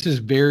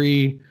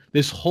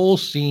whole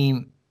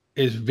scene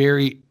is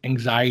very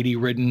anxiety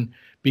ridden,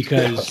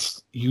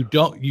 because you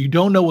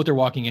don't know what they're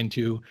walking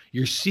into.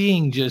 You're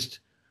seeing just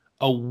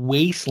a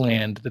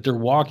wasteland that they're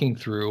walking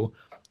through.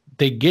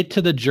 They get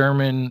to the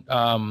German.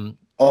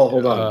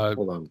 Hold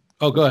on.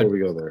 Oh, go ahead. Before we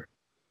go there,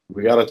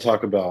 we got to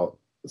talk about.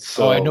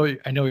 So, I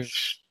know.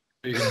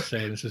 you're gonna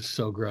say. This is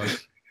so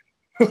gross.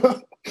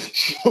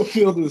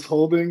 Schofield is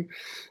holding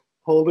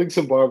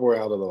some barbed wire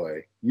out of the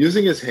way,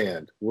 using his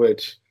hand,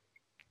 which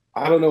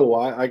I don't know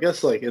why. I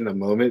guess like in the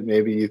moment,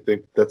 maybe you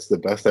think that's the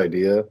best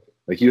idea.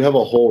 Like you have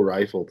a whole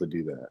rifle to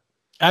do that.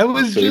 I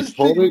was So just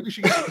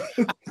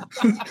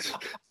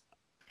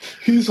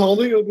he's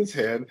holding up his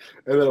hand,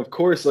 and then of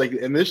course, like,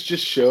 and this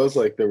just shows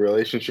like the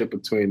relationship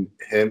between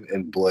him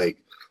and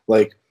Blake.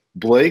 Like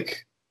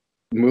Blake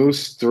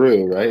moves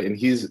through, right, and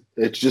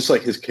it's just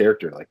like his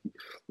character. Like,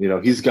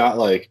 he's got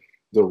like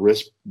the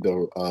wrist,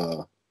 the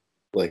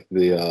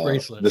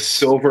bracelet. the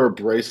silver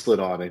bracelet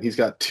on, and he's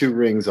got 2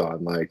 rings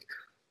on. Like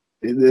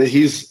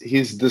he's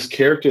this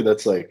character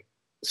that's like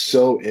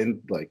so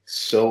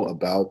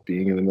about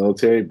being in the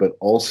military, but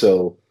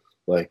also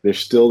like there's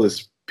still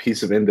this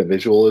piece of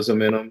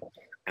individualism in him,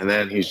 and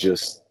then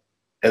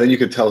you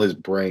can tell his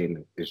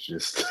brain is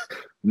just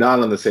not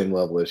on the same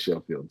level as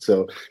Schofield.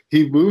 So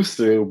he moves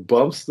through,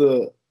 bumps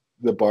the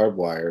barbed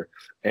wire,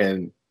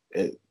 and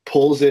it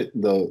pulls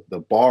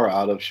the bar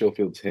out of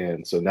Schofield's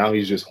hand. So now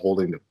he's just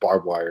holding the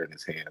barbed wire in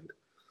his hand.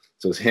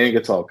 So his hand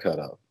gets all cut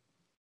up.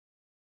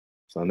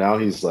 So now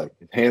he's like,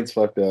 his hand's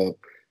fucked up,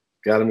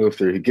 got to move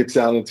through. He gets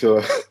down into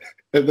a,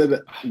 and then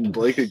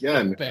Blake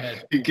again,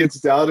 he gets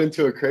down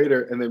into a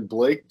crater, and then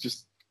Blake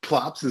just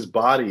plops his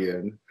body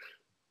in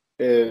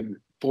and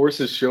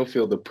forces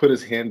Schofield to put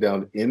his hand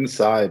down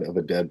inside of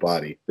a dead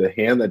body. The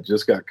hand that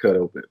just got cut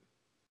open.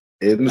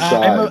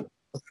 Inside.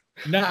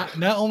 Not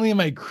only am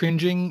I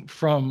cringing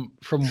from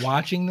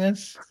watching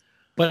this,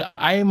 but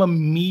I am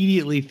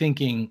immediately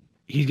thinking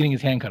he's getting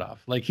his hand cut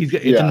off. Like it's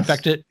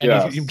infected,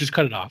 and he just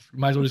cut it off.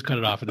 Might as well just cut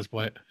it off at this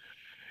point.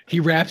 He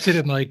wraps it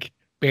in like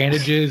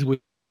bandages, which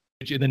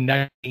in the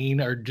neck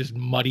are just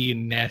muddy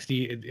and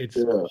nasty. It's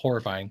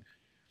horrifying.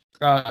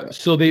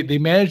 So they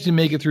managed to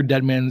make it through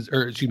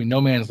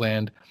no man's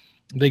land.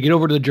 They get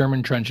over to the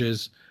German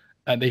trenches.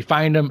 They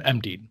find them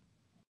emptied,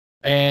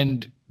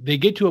 and they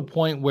get to a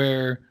point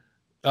where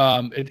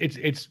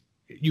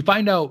you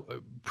find out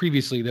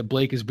previously that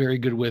Blake is very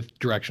good with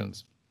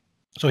directions.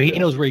 So he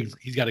knows where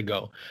he's got to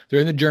go.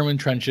 They're in the German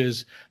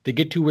trenches. They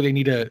get to where they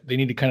need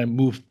to kind of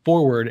move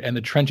forward, and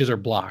the trenches are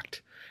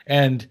blocked.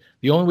 And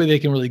the only way they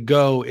can really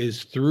go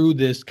is through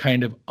this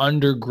kind of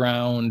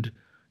underground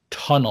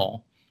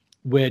tunnel,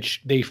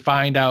 which they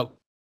find out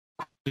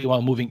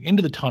while moving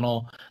into the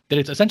tunnel that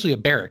it's essentially a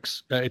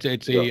barracks.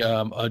 It's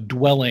a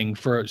dwelling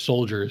for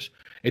soldiers.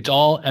 It's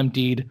all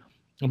emptied,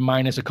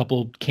 minus a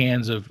couple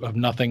cans of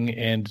nothing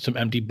and some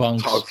empty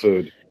bunks. Dog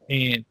food.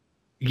 And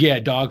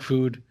dog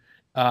food.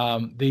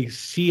 They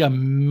see a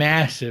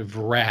massive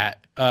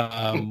rat,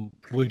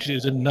 which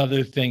is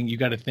another thing you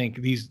got to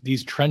think.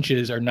 These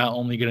trenches are not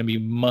only going to be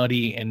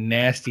muddy and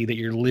nasty that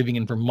you're living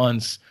in for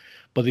months,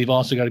 but they've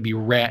also got to be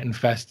rat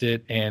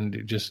infested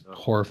and just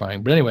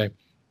horrifying. But anyway,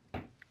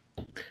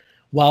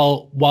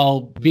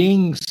 while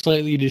being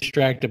slightly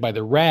distracted by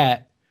the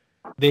rat,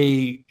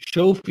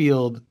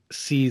 Schofield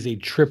sees a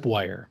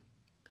tripwire,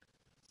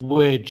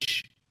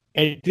 which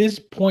at this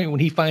point when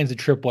he finds the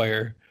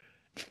tripwire,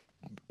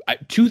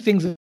 2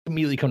 things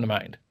immediately come to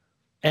mind.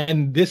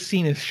 And this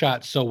scene is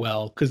shot so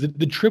well because the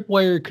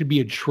tripwire could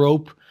be a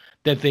trope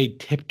that they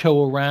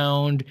tiptoe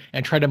around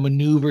and try to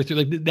maneuver through.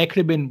 Like that could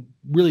have been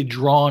really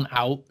drawn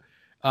out,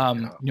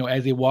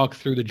 as they walk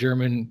through the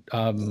German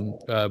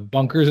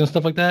bunkers and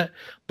stuff like that.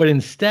 But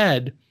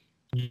instead,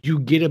 you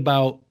get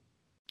about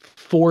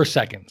 4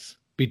 seconds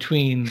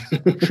between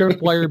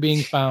tripwire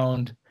being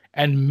found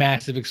and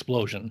massive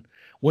explosion.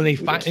 When they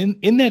find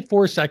in that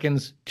 4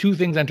 seconds, 2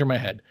 things enter my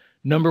head.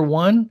 Number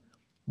one,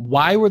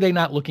 why were they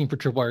not looking for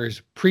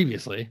tripwires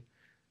previously?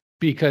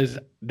 Because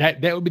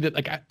that would be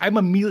I'm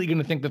immediately going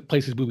to think the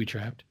place is booby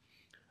trapped.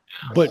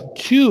 But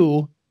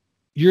 2,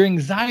 your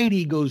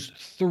anxiety goes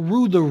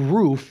through the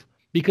roof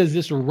because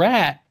this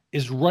rat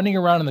is running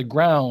around on the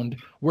ground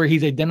where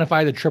he's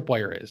identified the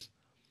tripwire is.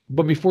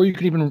 But before you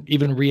can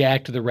even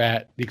react to the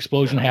rat, the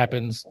explosion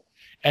happens,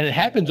 and it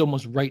happens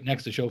almost right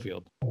next to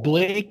Schofield.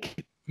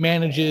 Blake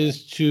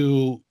manages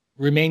to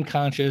remain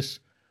conscious,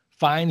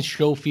 finds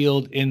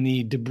Schofield in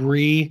the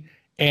debris,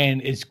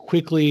 and is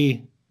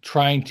quickly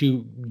trying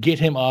to get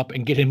him up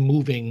and get him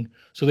moving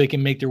so they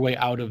can make their way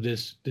out of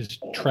this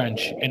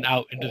trench and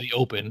out into the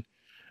open.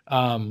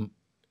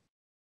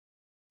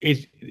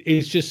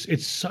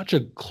 It's such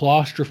a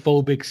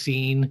claustrophobic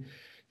scene.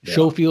 Yeah.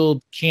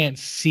 Schofield can't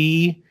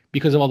see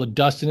because of all the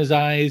dust in his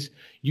eyes.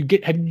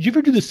 Have you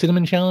ever do the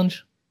cinnamon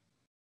challenge?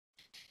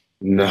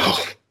 No.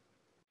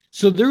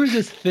 So there was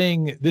this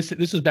thing, this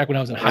was back when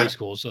I was in high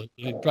school, so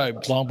probably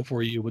long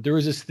before you, but there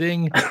was this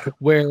thing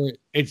where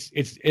it's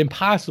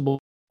impossible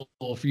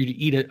for you to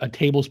eat a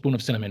tablespoon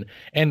of cinnamon.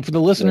 And for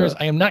the listeners,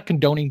 I am not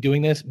condoning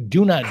doing this.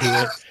 Do not do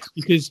it,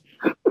 because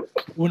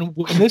when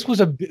this was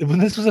a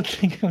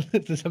thing,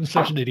 I'm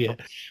such an idiot.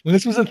 When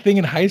this was a thing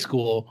in high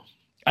school,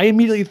 I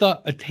immediately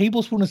thought a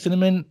tablespoon of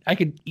cinnamon, I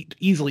could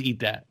easily eat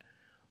that.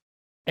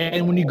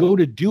 And when you go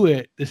to do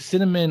it, the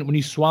cinnamon, when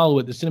you swallow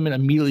it, the cinnamon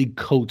immediately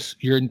coats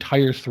your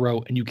entire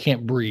throat and you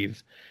can't breathe.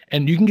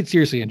 And you can get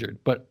seriously injured.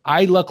 But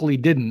I luckily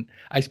didn't.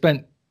 I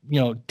spent,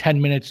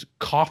 10 minutes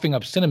coughing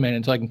up cinnamon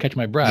until I can catch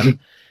my breath.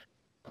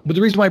 But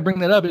the reason why I bring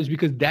that up is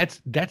because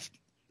that's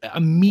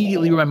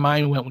immediately where my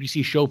mind went when you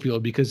see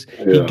Schofield, because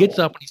he gets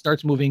up and he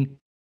starts moving.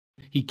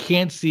 He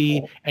can't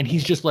see, and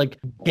he's just like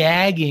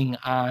gagging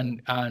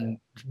on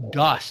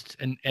dust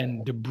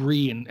and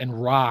debris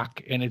and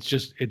rock, and it's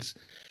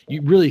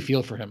you really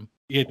feel for him.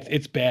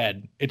 It's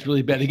bad. It's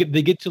really bad.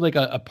 They get to like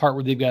a part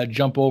where they've got to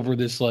jump over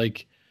this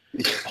like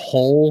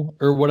hole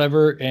or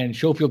whatever, and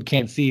Schofield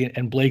can't see,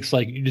 and Blake's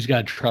like, "You just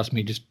gotta trust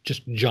me.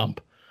 Just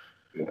jump."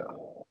 Yeah.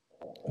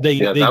 They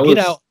get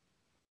out.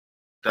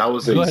 That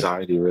was an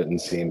anxiety-ridden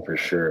scene for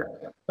sure.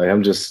 Like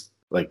I'm just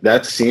like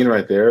that scene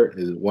right there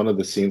is one of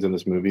the scenes in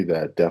this movie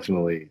that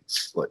definitely,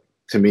 like,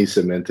 to me,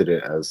 cemented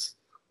it as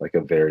like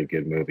a very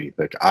good movie.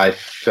 Like I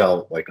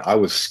felt like I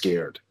was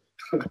scared.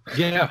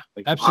 Yeah,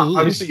 like, absolutely.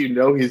 Obviously,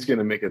 he's going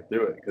to make it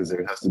through it because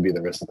there has to be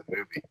the rest of the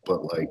movie.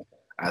 But like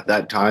at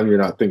that time, you're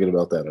not thinking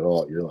about that at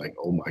all. You're like,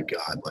 oh my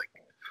god, like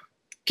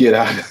get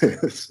out of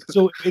this.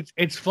 So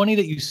it's funny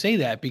that you say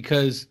that,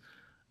 because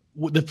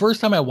the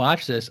first time I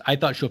watched this, I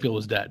thought Schofield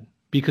was dead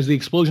because the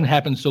explosion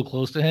happened so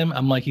close to him.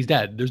 I'm like, he's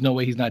dead. There's no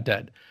way he's not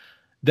dead.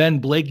 Then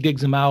Blake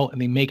digs him out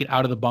and they make it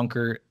out of the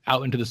bunker,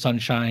 out into the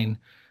sunshine.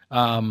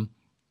 And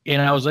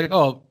I was like,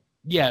 oh,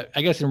 yeah,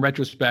 I guess in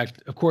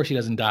retrospect, of course he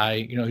doesn't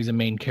die. He's a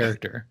main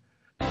character.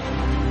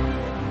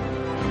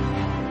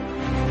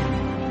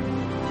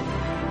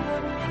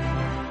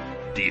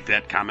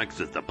 DFAT Comics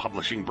is the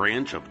publishing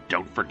branch of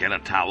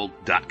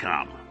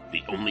Don'tForgetATowel.com,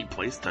 the only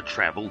place to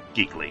travel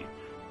geekly.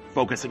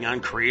 Focusing on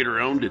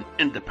creator-owned and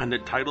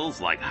independent titles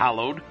like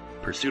Hollowed,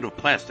 Pursuit of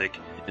Plastic,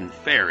 and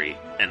Fairy,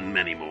 and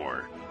many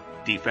more.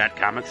 DFAT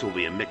Comics will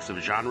be a mix of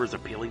genres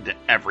appealing to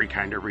every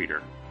kind of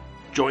reader.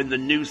 Join the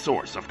new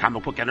source of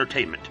comic book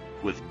entertainment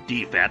with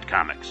DFAT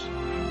Comics.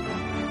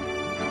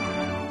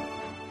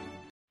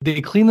 They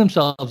clean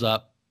themselves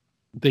up.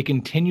 They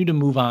continue to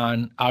move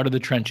on out of the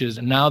trenches,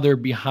 and now they're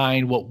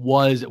behind what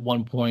was at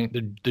one point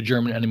the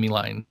German enemy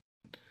line.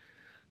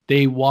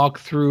 They walk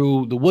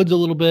through the woods a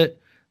little bit.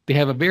 They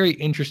have a very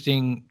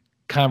interesting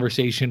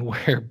conversation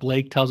where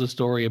Blake tells a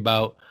story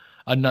about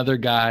another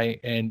guy,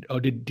 and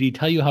did he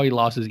tell you how he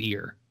lost his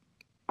ear?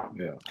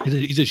 Yeah,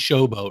 he's a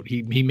showboat.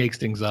 He makes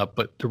things up,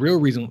 but the real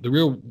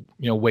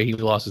way he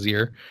lost his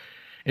ear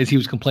is he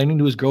was complaining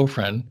to his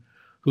girlfriend,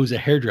 who's a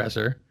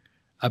hairdresser,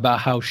 about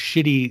how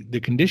shitty the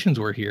conditions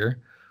were here.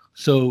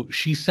 So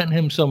she sent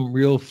him some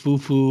real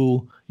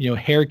foo-foo,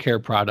 hair care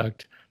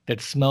product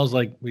that smells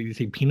like, what do you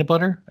say, peanut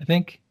butter, I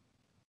think?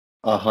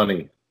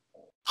 Honey.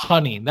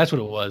 Honey, that's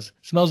what it was.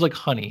 It smells like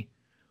honey.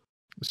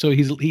 So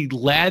he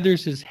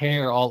lathers his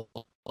hair all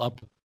up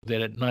with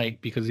it at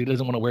night because he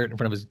doesn't want to wear it in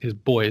front of his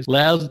boys.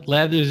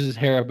 Lathers his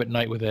hair up at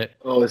night with it.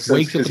 Oh, it's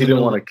because he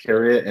didn't want to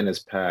carry it in his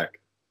pack.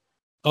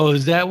 Oh,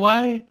 is that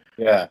why?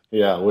 Yeah,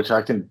 which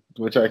I could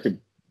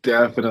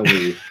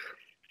definitely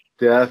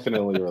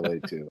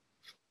relate to.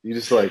 You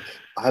just like,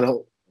 I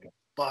don't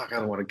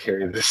want to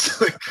carry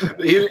this.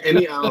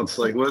 Any ounce,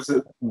 like, what's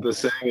it? The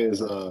saying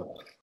is,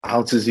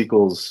 ounces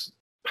equals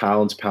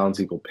pounds,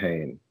 pounds equal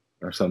pain,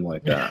 or something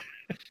like that.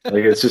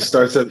 Like it just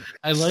starts at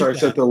at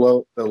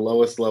the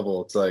lowest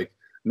level. It's like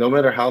no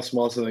matter how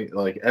small something,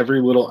 like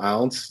every little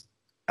ounce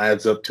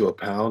adds up to a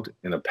pound,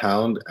 and a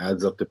pound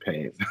adds up to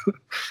pain.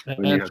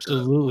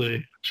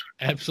 Absolutely.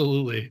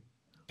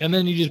 And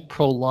then you just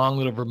prolong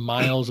it over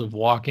miles of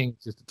walking.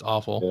 It's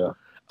awful.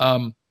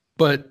 Yeah.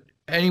 But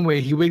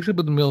anyway, he wakes up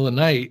in the middle of the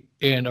night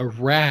and a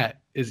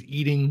rat is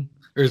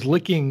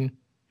licking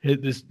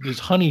this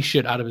honey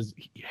shit out of his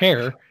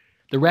hair.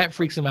 The rat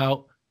freaks him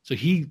out. So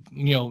he,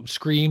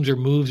 screams or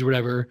moves or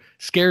whatever,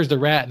 scares the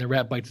rat, and the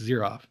rat bites his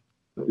ear off.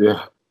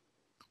 Yeah.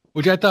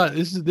 Which I thought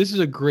this is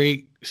a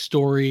great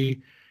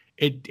story.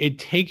 It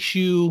takes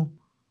you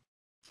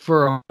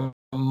for a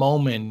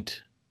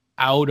moment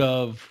out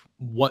of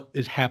what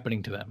is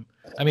happening to them.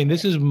 I mean,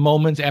 this is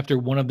moments after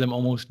one of them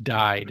almost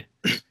died.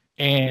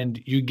 And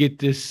you get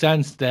this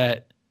sense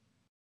that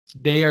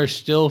they are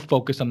still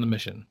focused on the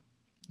mission.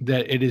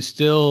 That it is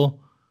still,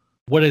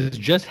 what has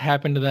just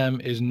happened to them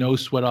is no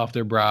sweat off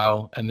their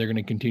brow, and they're going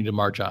to continue to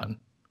march on.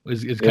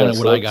 Is kind of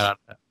what I got out of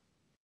that.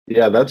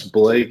 Yeah, that's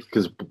Blake,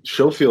 because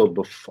Schofield,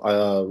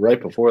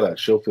 right before that,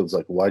 Schofield's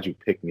like, why'd you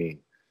pick me?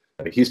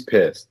 Like, he's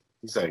pissed.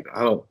 He's like,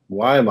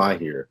 why am I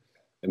here?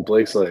 And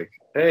Blake's like,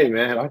 hey,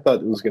 man, I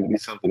thought it was going to be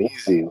something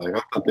easy. Like,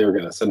 I thought they were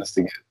going to send us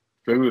to get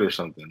food or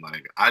something.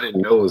 Like, I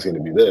didn't know it was going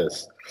to be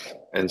this.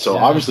 And so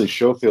obviously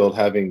Schofield,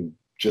 having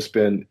just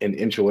been an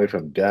inch away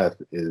from death,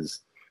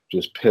 is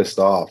just pissed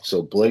off.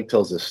 So Blake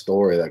tells this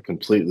story that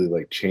completely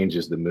like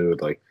changes the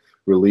mood, like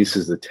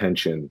releases the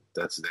tension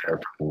that's there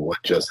from what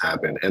just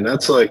happened. And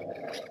that's like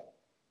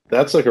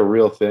a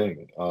real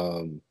thing.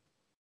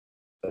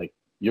 Like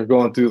you're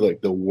going through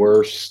like the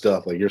worst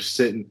stuff. Like you're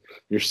sitting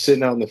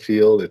out in the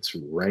field. It's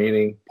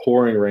raining,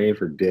 pouring rain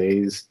for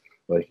days.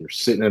 Like you're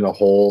sitting in a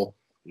hole.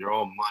 You're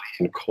all muddy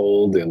and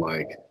cold, and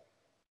like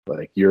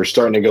Like you're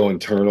starting to go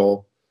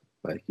internal,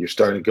 like you're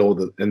starting to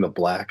go in the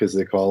black as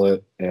they call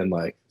it, and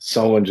like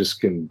someone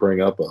just can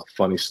bring up a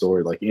funny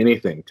story, like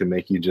anything to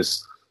make you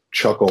just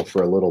chuckle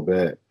for a little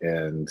bit,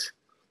 and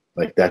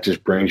like that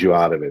just brings you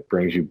out of it,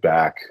 brings you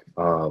back,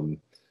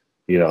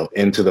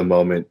 into the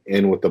moment,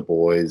 in with the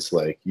boys.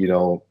 Like,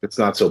 it's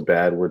not so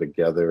bad, we're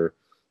together.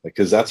 Like,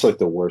 because that's like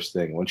the worst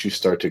thing. Once you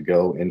start to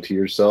go into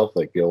yourself,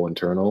 like go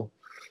internal,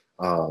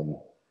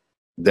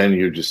 then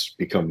you just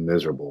become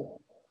miserable,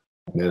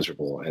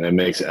 and it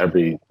makes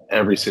every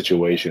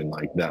situation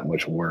like that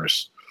much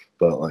worse.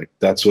 But like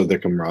that's where the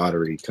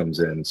camaraderie comes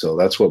in. So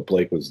that's what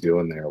Blake was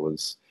doing there,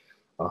 was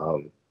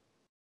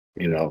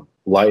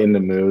lighten the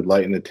mood,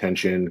 lighten the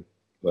tension.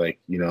 Like,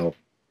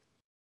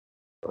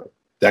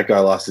 that guy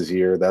lost his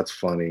ear, that's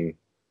funny.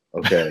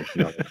 Okay,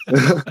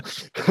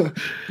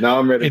 now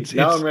I'm ready.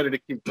 I'm ready to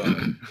keep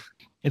going.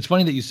 It's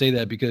funny that you say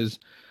that, because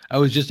I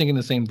was just thinking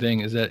the same thing,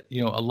 is that,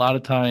 a lot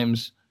of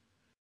times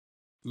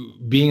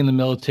being in the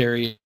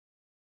military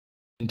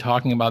and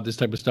talking about this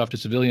type of stuff to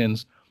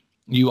civilians,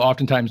 you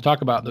oftentimes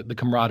talk about the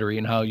camaraderie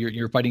and how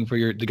you're fighting for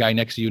the guy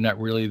next to you, not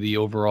really the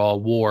overall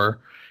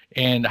war,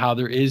 and how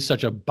there is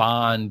such a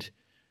bond,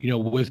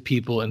 with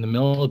people in the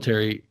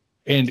military.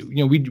 And,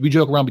 we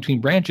joke around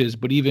between branches,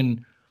 but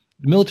even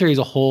the military as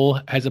a whole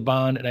has a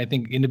bond. And I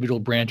think individual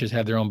branches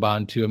have their own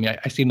bond too. I mean,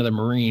 I see another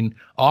Marine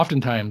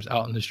oftentimes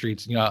out in the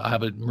streets, I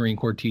have a Marine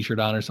Corps t-shirt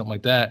on or something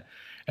like that.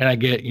 And I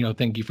get,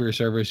 thank you for your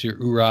service, your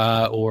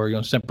URA,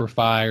 or, Semper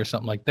Fi or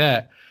something like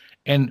that.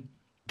 And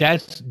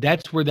that's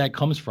where that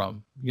comes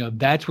from.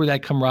 That's where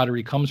that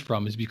camaraderie comes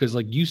from, is because,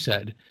 like you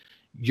said,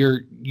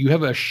 you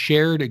have a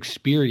shared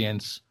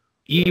experience,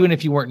 even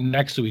if you weren't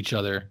next to each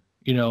other,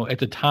 at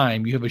the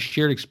time. You have a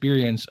shared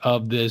experience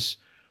of this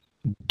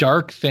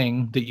dark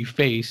thing that you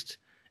faced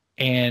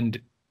and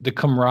the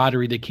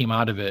camaraderie that came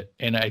out of it.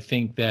 And I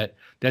think that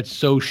that's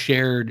so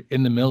shared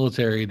in the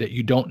military that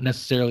you don't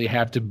necessarily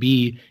have to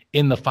be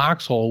in the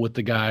foxhole with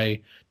the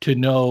guy to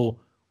know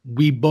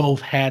we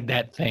both had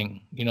that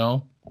thing,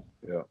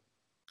 Yeah.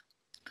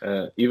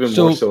 Even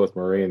more so with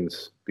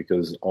Marines,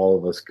 because all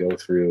of us go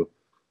through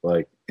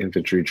like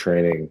infantry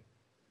training.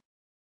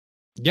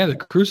 Yeah, the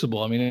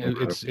crucible. I mean,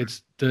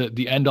 it's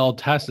the end all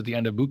test at the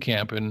end of boot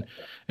camp.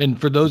 And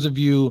for those of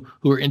you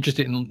who are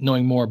interested in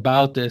knowing more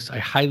about this, I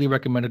highly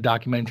recommend a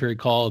documentary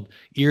called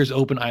Ears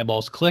Open,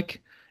 Eyeballs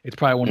Click. It's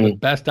probably one of the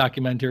best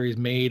documentaries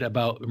made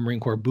about Marine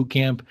Corps boot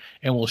camp,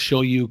 and will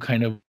show you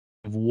kind of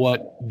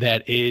what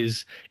that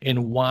is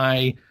and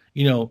why,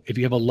 if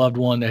you have a loved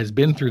one that has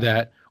been through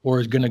that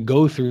or is going to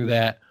go through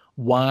that,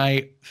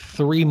 why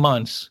 3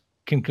 months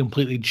can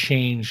completely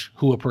change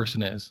who a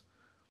person is.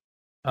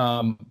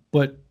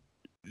 But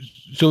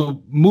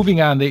so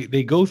moving on,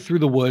 they go through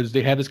the woods,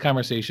 they have this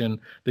conversation,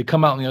 they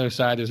come out on the other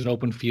side, there's an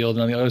open field,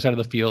 and on the other side of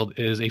the field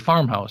is a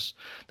farmhouse.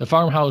 The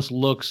farmhouse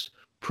looks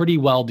pretty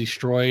well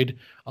destroyed,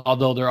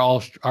 although there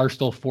are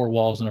still 4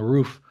 walls and a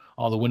roof.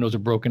 All the windows are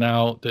broken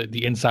out.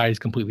 The inside is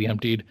completely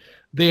emptied.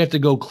 They have to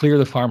go clear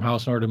the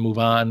farmhouse in order to move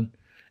on.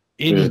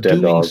 In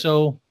doing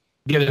so,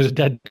 there's a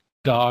dead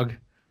dog,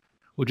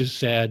 which is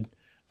sad.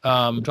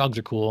 Dogs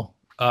are cool.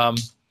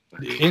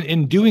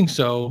 In doing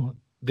so,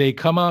 they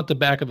come out the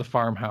back of the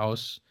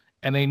farmhouse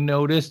and they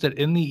notice that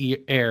in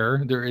the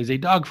air there is a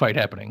dogfight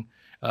happening.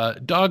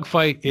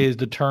 Dogfight is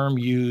the term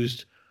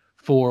used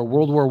for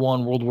World War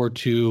I, World War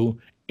II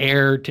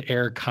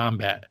air-to-air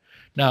combat.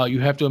 Now, you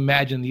have to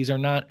imagine these are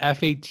not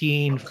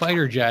F-18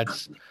 fighter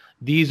jets.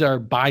 These are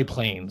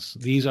biplanes.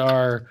 These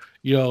are,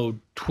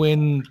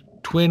 twin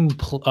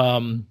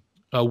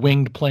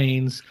winged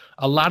planes.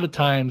 A lot of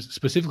times,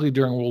 specifically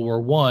during World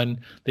War I,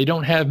 they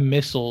don't have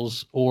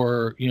missiles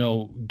or,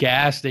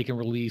 gas they can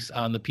release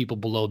on the people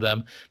below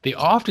them. They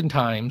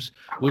oftentimes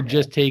would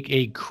just take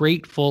a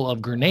crate full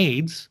of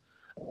grenades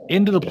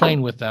into the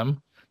plane with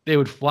them. They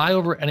would fly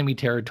over enemy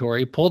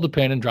territory, pull the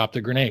pin, and drop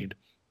the grenade.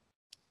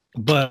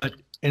 But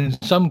in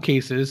some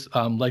cases,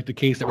 like the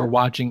case that we're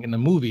watching in the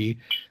movie,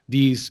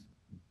 these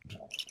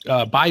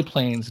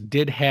biplanes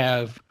did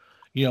have,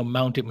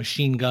 mounted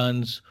machine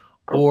guns,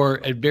 or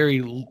at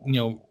very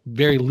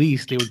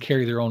least they would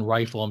carry their own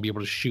rifle and be able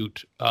to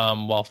shoot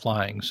while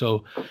flying.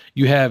 So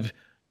you have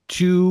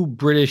 2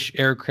 British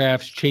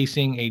aircrafts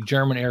chasing a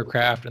German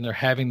aircraft, and they're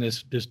having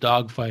this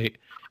dogfight.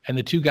 And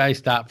the 2 guys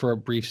stop for a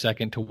brief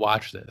second to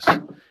watch this,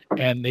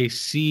 and they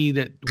see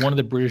that one of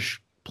the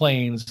British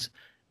planes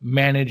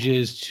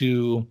manages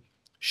to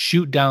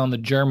shoot down the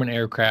German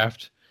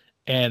aircraft,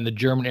 and the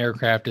German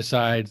aircraft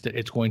decides that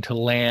it's going to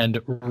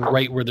land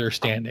right where they're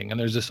standing. And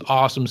there's this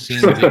awesome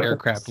scene of the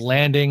aircraft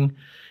landing,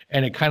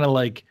 and it kind of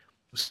like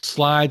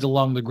slides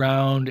along the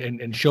ground,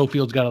 and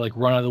Schofield's got to like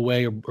run out of the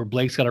way, or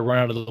Blake's got to run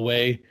out of the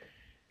way.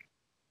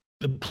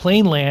 The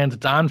plane lands,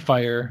 it's on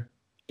fire,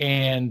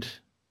 and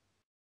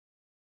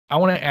I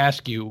want to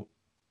ask you,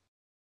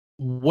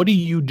 what do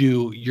you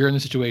do? You're in the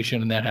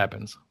situation and that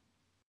happens.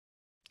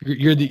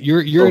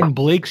 You're in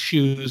Blake's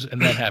shoes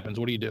and that happens.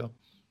 What do you do?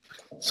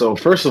 So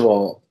first of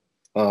all,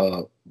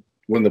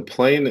 when the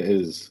plane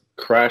is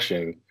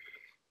crashing,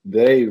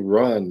 they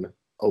run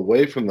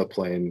away from the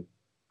plane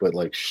but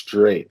like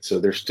straight. So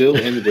they're still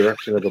in the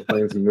direction of the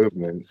plane's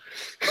movement.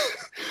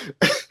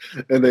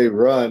 And they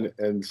run,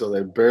 and so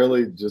they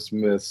barely just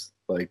miss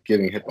like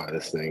getting hit by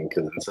this thing,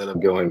 because instead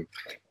of going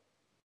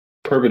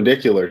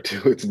perpendicular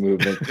to its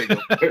movement, they go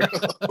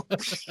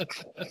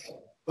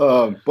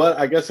parallel. But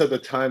I guess at the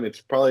time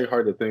it's probably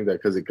hard to think that,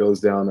 because it goes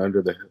down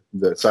under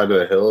the side of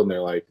the hill, and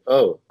they're like,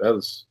 oh, that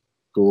was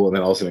cool, and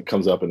then all of a sudden it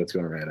comes up and it's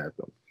going to run at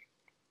them.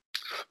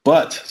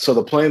 But so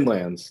the plane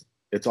lands,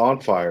 it's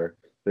on fire.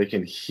 They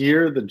can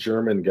hear the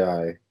German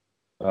guy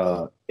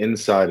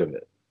inside of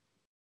it.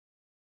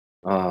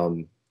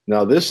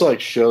 Now this like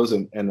shows,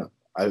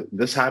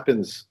 this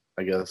happens,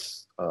 I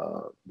guess,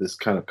 this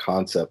kind of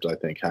concept, I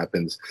think,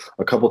 happens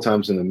a couple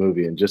times in the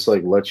movie, and just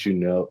like lets you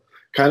know,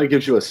 kind of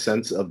gives you a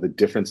sense of the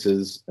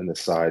differences in the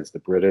sides, the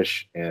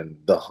British and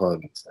the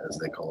Huns, as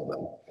they call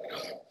them.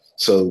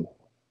 So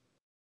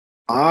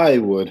I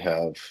would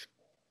have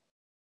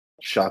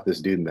shot this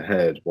dude in the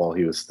head while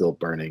he was still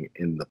burning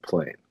in the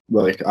plane.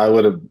 Like, I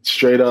would have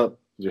straight up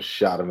just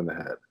shot him in the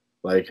head.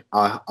 Like,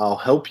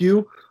 I'll help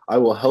you. I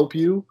will help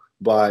you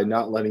by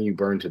not letting you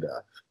burn to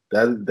death.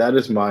 That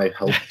is my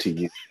help to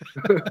you.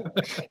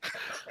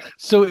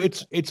 So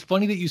it's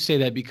funny that you say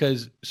that,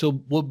 because so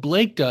what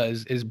Blake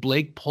does is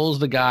Blake pulls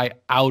the guy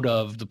out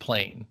of the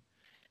plane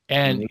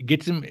and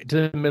gets him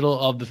to the middle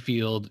of the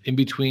field, in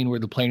between where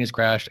the plane has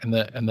crashed and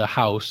the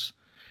house.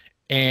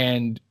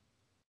 And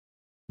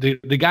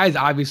the guy's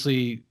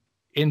obviously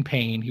in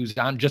pain. He was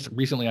just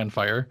recently on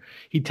fire.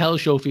 He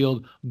tells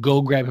Schofield,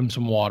 go grab him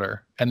some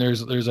water. And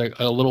there's like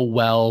a little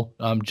well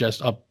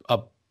just up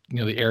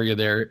the area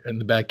there in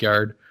the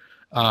backyard.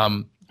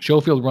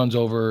 Schofield runs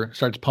over,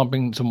 starts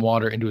pumping some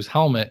water into his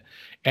helmet,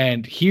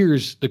 and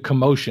hears the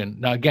commotion.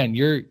 Now again,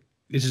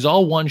 this is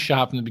all one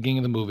shot from the beginning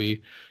of the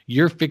movie.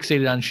 You're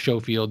fixated on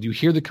Schofield. You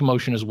hear the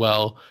commotion as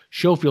well.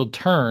 Schofield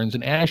turns,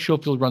 and as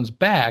Schofield runs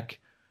back,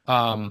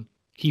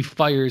 he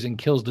fires and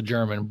kills the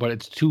German, but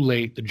it's too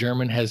late. The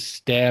German has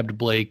stabbed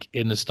Blake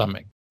in the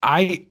stomach.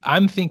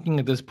 I'm thinking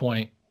at this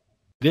point,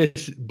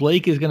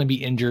 Blake is going to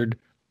be injured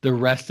the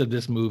rest of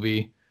this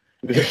movie.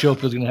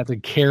 Schofield's going to have to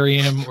carry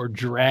him or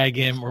drag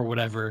him or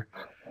whatever.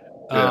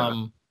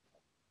 Yeah.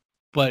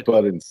 But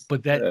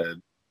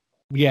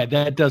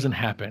that doesn't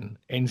happen.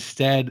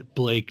 Instead,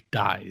 Blake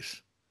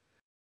dies.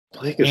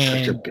 Blake is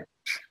such a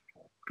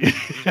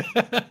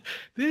bitch.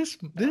 This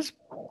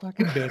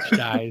fucking bitch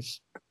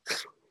dies.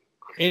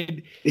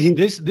 And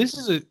this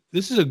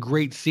is a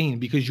great scene,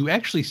 because you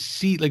actually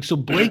see, like, so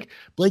Blake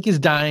is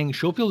dying.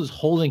 Schofield is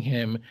holding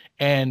him,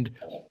 and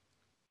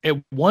at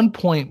one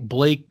point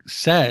Blake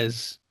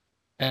says,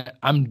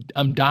 I'm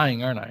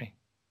dying, aren't I?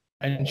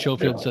 And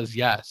Schofield says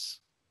yes.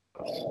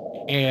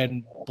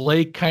 And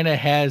Blake kind of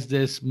has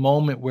this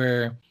moment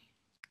where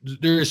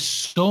there's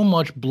so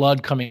much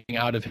blood coming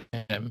out of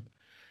him.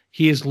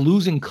 He is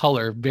losing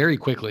color very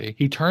quickly.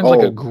 He turns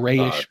like a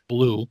grayish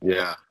blue.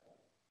 Yeah.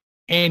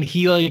 And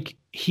he I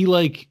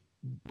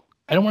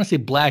don't want to say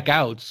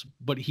blackouts,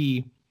 but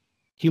he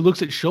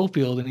looks at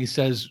Schofield and he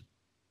says,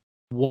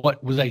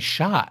 "What was I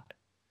shot?"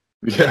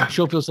 Yeah. And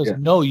Schofield says,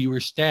 "No, you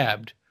were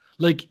stabbed."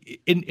 Like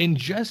in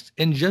just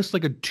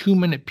like a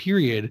 2-minute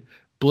period,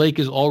 Blake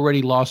has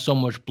already lost so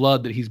much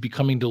blood that he's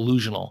becoming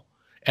delusional,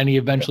 and he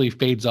eventually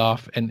fades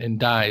off and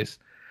dies.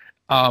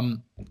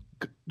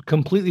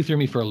 Completely threw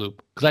me for a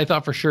loop, because I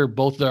thought for sure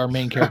both of our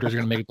main characters are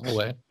going to make it the whole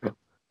way.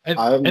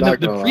 And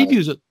the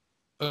previews.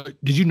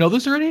 Did you know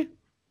this already?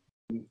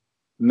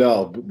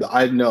 No,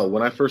 I know.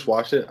 When I first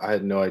watched it, I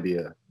had no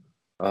idea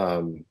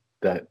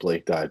that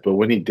Blake died. But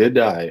when he did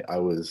die, I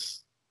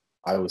was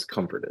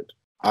comforted.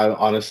 I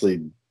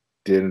honestly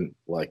didn't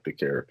like the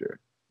character.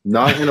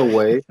 Not in a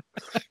way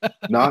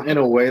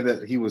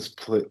that he was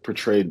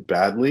portrayed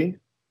badly,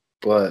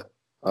 but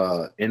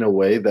in a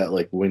way that,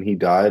 like, when he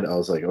died, I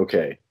was like,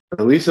 okay,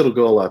 at least it'll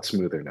go a lot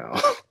smoother now.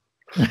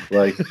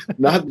 Like,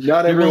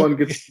 not everyone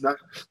gets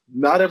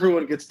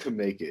to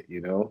make it,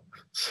 you know.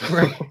 So,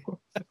 right.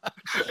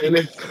 and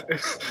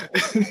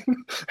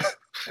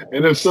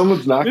if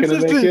someone's not going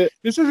to make it,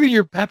 this isn't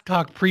your pep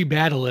talk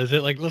pre-battle, is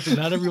it? Like, listen,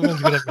 not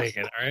everyone's going to make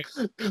it. All right.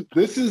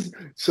 This is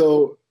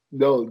so.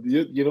 No,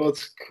 you know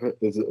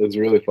it's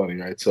really funny,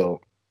 right?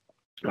 So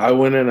I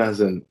went in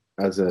as an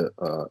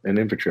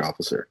infantry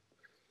officer.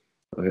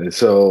 Okay,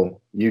 so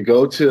you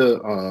go to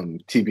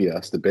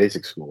TBS, the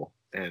basic school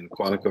in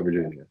Quantico,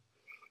 Virginia,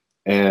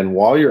 and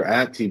while you're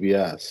at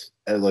TBS,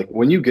 and like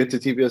when you get to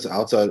TBS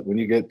outside, when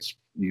you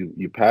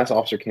pass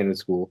officer candidate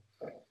school,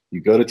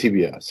 you go to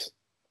TBS.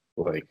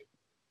 Like,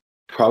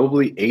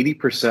 probably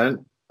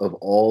 80% of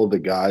all the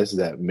guys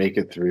that make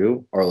it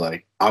through are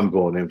like, I'm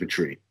going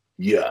infantry.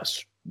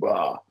 Yes.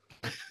 Blah,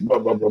 blah,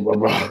 blah, blah, blah,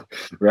 blah.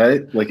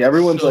 Right? Like,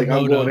 everyone's like,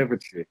 I'm going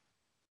infantry.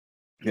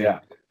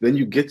 Yeah. Then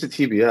you get to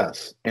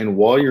TBS, and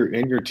while you're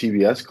in your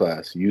TBS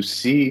class, you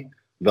see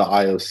the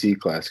IOC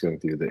class going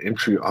through, the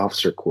infantry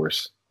officer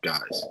course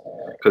guys,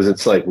 because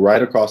it's like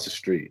right across the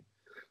street.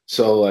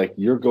 So like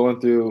you're going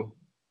through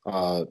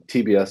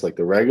TBS, like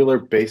the regular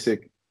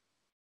basic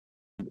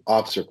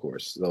officer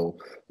course. So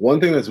one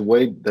thing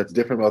that's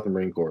different about the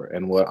Marine Corps,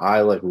 and what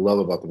I like love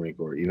about the Marine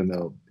Corps, even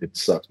though it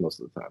sucks most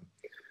of the time,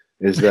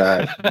 is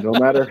that no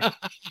matter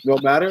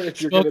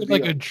if you're going to be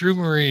like a true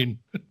Marine,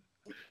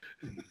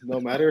 no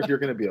matter if you're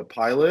going to be a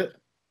pilot,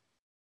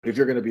 if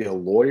you're going to be a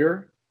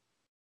lawyer,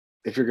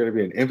 if you're going to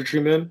be an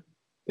infantryman,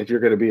 if you're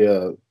going to be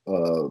a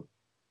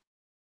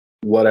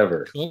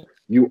whatever,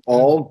 you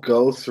all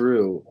go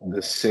through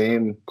the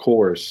same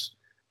course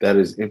that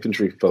is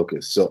infantry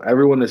focused. So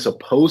everyone is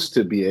supposed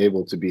to be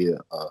able to be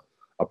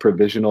a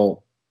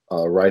provisional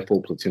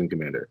rifle platoon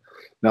commander.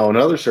 Now, in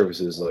other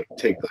services, like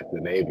take like the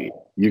Navy,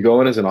 you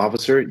go in as an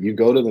officer, you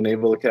go to the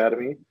Naval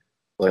Academy,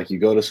 like you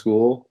go to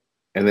school,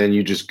 and then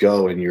you just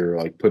go and you're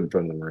like put in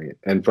front of the Marine,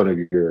 in front of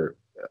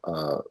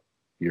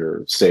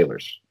your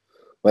sailors.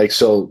 Like,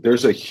 so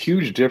there's a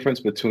huge difference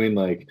between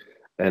like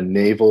a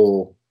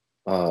naval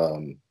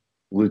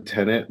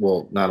lieutenant,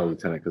 well, not a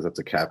lieutenant because that's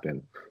a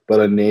captain, but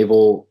a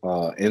naval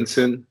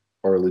ensign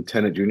or a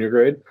lieutenant junior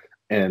grade,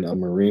 and a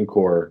Marine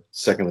Corps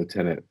second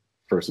lieutenant,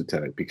 first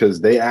lieutenant,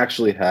 because they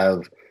actually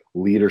have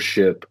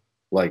leadership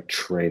like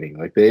training.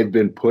 Like they've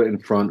been put in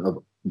front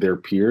of their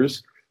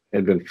peers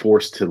and been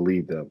forced to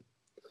lead them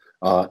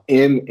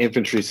in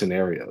infantry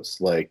scenarios,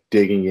 like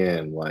digging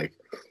in, like,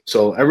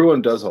 so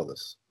everyone does all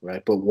this,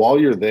 right? But while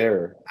you're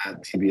there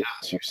at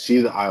TBS, you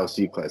see the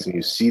ILC class and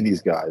you see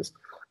these guys,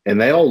 and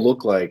they all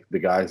look like the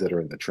guys that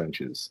are in the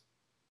trenches.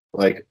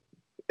 Like,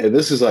 and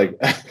this is like,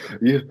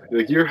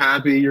 you're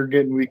happy, you're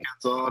getting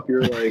weekends off,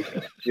 you're like,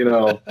 you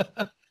know,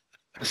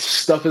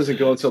 stuff isn't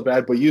going so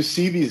bad, but you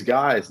see these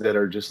guys that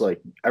are just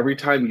like, every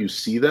time you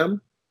see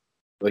them,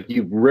 like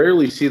you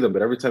rarely see them,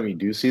 but every time you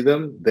do see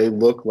them, they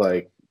look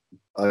like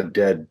a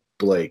dead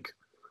Blake.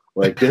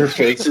 Like their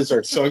faces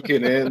are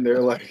sunken in. They're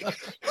like,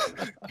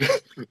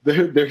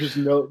 there's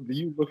no,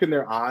 you look in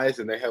their eyes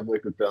and they have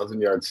like a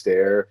 1,000-yard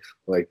stare.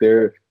 Like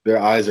their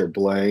eyes are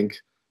blank,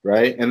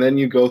 right? And then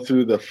you go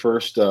through the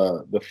first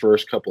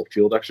couple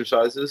field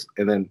exercises,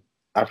 and then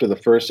after the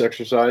first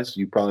exercise,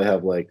 you probably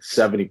have like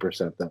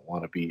 70% that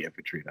want to be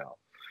infantry now.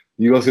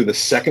 You go through the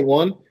second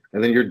one,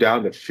 and then you're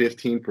down to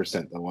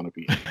 15% that want to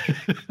be.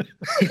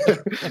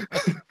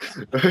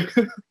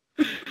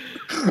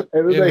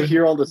 And then they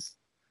hear all this.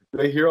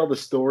 They hear all the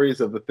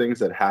stories of the things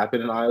that happen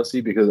in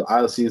ILC, because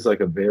ILC is like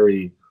a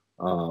very,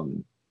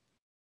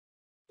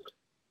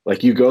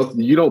 like you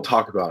don't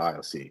talk about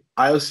ILC.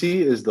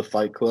 ILC is the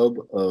Fight Club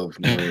of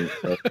Marine,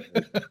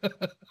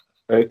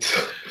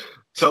 right?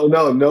 So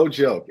no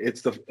joke.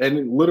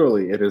 And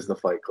literally it is the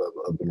Fight Club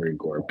of the Marine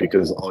Corps,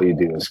 because all you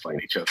do is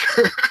fight each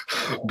other.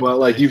 But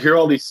like you hear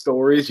all these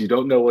stories, you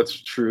don't know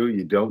what's true,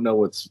 you don't know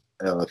what's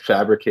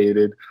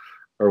fabricated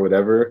or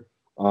whatever.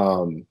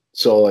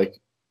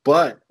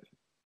 But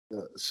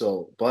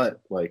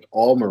like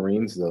all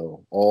Marines,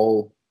 though,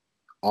 all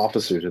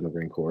officers in the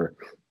Marine Corps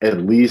at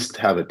least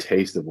have a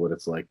taste of what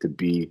it's like to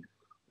be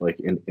like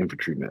an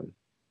infantryman,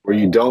 where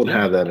you don't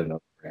have that in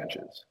other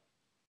branches.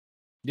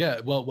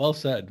 Yeah, well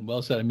said.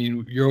 Well said. I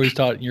mean, you're always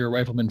taught you're a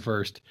rifleman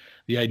first.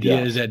 The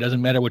idea is that it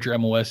doesn't matter what your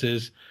MOS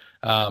is.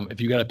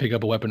 If you got to pick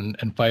up a weapon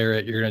and fire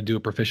it, you're going to do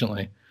it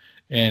proficiently.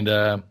 And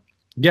I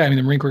mean,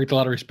 the Marine Corps gets a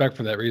lot of respect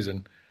for that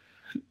reason.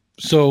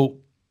 So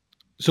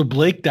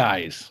Blake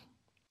dies.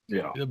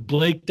 Yeah,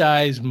 Blake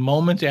dies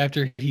moments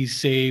after he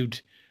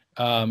saved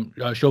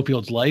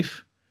Schofield's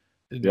life.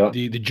 Yeah.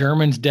 The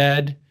German's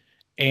dead,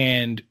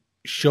 and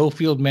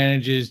Schofield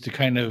manages to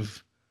kind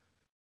of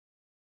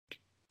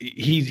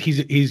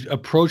he's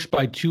approached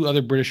by two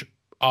other British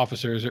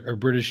officers or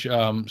British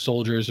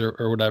soldiers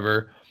or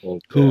whatever,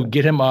 who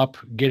get him up,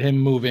 get him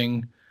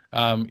moving.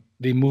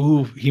 He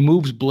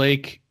moves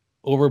Blake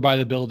over by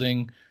the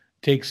building,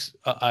 takes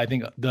I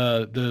think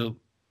the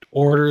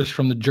orders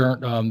from the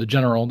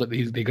general that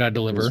they got to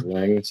deliver. His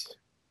rings.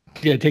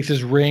 Yeah, takes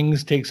his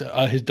rings, takes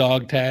his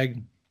dog tag,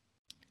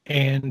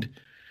 and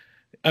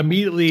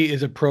immediately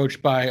is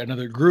approached by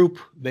another group.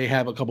 They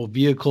have a couple of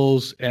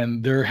vehicles,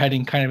 and they're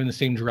heading kind of in the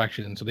same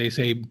direction. So they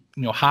say,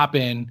 hop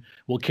in,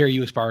 we'll carry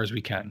you as far as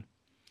we can.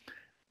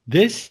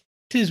 This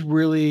is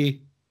where the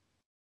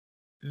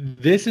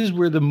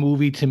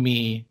movie to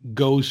me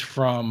goes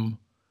from,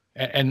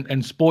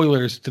 and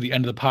spoilers to the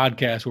end of the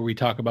podcast where we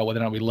talk about whether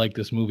or not we like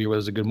this movie or whether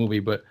it's a good movie,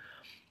 but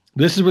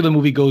this is where the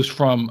movie goes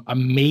from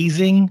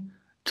amazing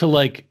to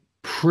like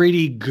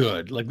pretty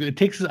good. Like it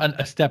takes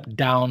a step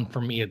down for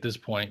me at this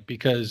point,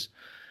 because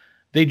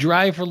they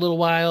drive for a little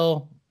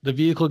while, the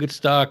vehicle gets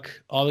stuck,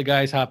 all the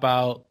guys hop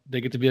out, they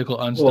get the vehicle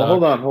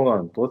unstuck. Well, hold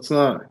on. Let's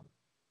not.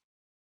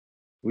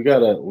 We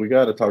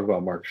gotta talk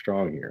about Mark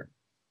Strong here.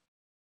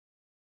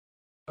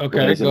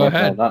 Okay, go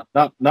ahead.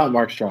 Not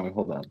Mark Strong.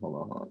 Hold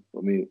on.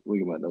 Let me look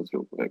at my notes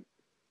real quick.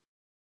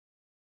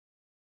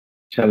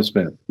 Kevin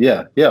Smith.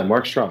 Yeah,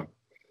 Mark Strong.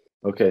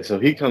 Okay, so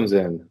he comes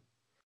in.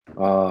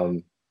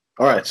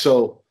 All right,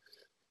 so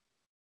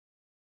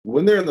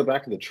when they're in the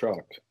back of the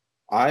truck,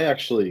 I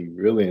actually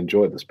really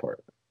enjoyed this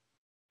part.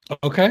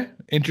 Okay,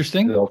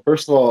 interesting.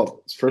 First of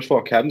all,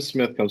 Captain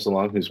Smith comes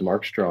along, who's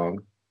Mark Strong,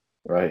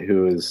 right?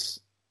 Who is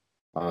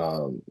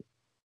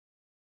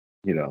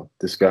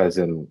this guy's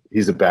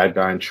he's a bad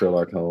guy in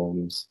Sherlock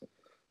Holmes.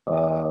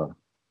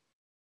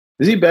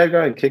 Is he a bad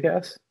guy in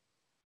Kick-Ass?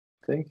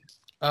 I think.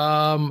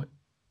 I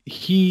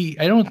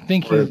don't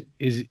think he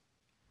is.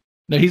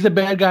 No, he's a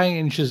bad guy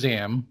in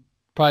Shazam.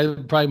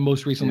 Probably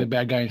most recently,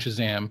 bad guy in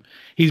Shazam.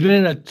 He's been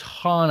in a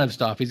ton of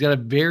stuff. He's got a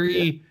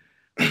very,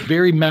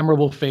 very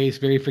memorable face,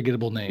 very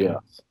forgettable name. Yeah.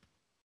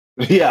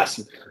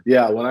 Yes.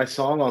 Yeah. When I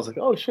saw him, I was like,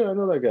 "Oh shit, I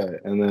know that guy,"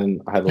 and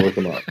then I had to look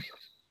him up.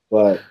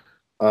 But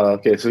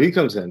okay, so he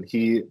comes in.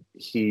 He's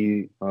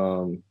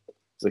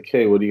like,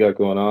 "Hey, what do you got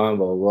going on?"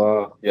 Blah blah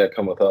blah. Yeah,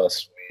 come with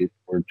us.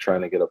 We're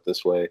trying to get up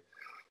this way.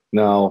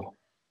 Now,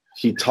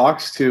 he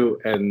talks to,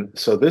 and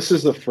so this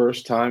is the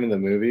first time in the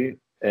movie,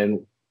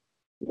 and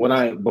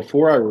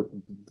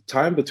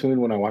time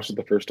between when I watched it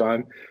the first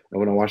time and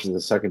when I watched it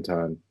the second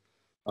time,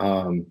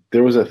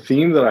 there was a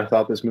theme that I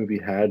thought this movie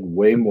had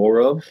way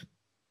more of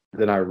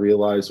than I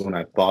realized when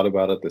I thought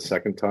about it the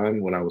second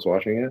time when I was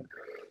watching it,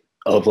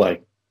 of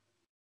like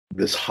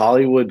this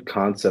Hollywood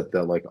concept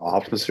that like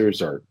officers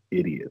are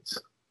idiots.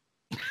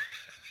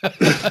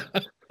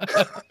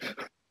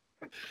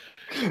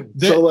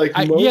 So like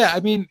I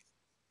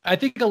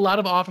think a lot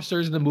of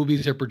officers in the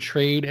movies are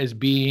portrayed as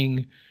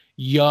being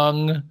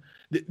young.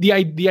 The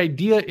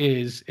idea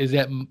is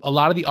that a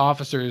lot of the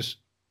officers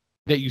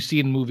that you see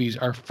in movies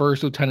are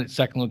first lieutenant,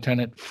 second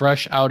lieutenant,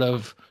 fresh out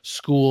of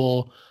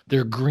school.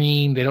 They're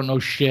green. They don't know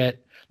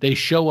shit. They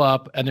show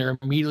up and they're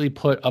immediately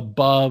put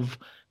above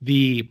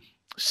the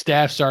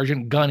staff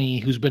sergeant Gunny,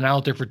 who's been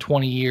out there for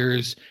 20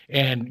 years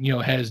and,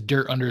 has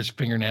dirt under his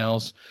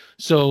fingernails.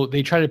 So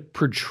they try to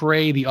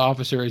portray the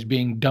officer as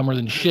being dumber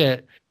than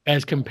shit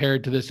as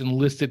compared to this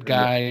enlisted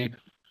guy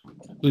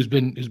who's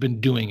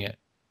been doing it.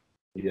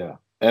 Yeah.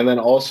 And then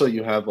also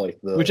you have like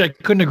which I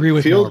couldn't agree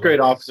with. Field grade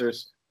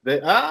officers. They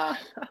also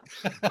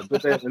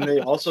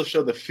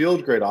show the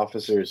field grade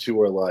officers who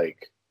are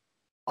like,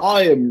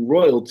 I am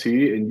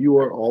royalty and you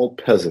are all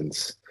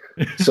peasants.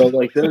 So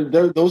like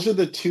those are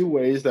the two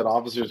ways that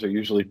officers are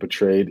usually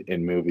portrayed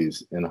in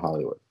movies in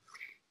Hollywood.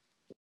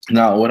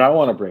 Now, what I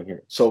want to bring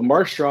here. So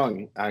Mark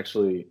Strong,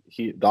 actually,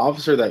 the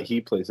officer that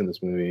he plays in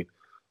this movie,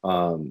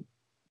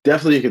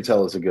 definitely you can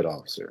tell is a good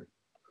officer.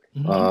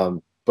 Mm-hmm.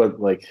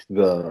 But like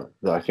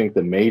I think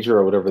the major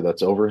or whatever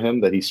that's over him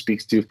that he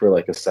speaks to for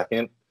like a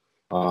second,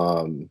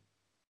 in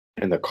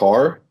the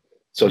car.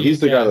 So he's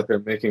the guy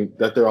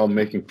that they're all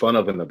making fun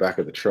of in the back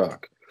of the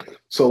truck.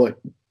 So like,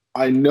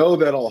 I know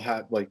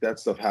that that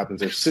stuff happens.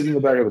 They're sitting in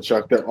the back of the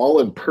truck. They're all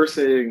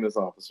impersonating this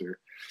officer,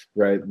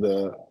 right?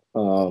 The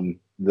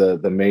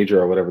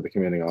major or whatever, the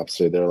commanding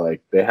officer. They're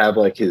like, they have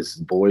like his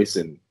voice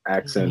and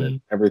accent and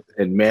everything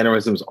and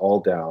mannerisms all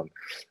down.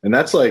 And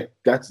that's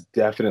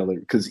definitely,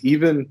 because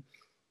even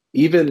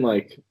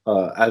like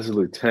as a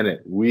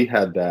lieutenant, we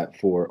had that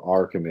for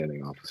our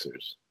commanding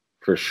officers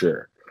for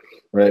sure.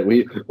 Right,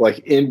 we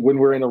like when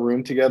we're in a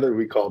room together,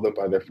 we call them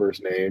by their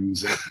first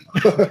names,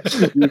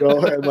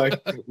 and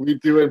like we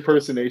do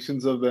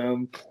impersonations of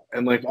them,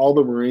 and like all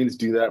the Marines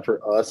do that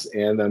for us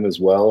and them as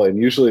well. And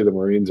usually the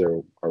Marines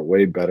are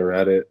way better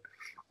at it.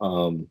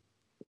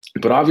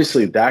 But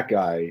obviously that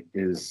guy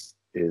is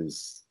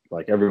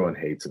like everyone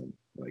hates him.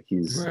 Like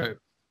he's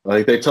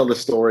like they tell the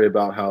story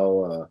about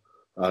how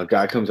a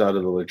guy comes out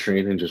of the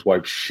latrine and just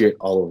wipes shit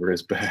all over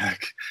his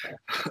back.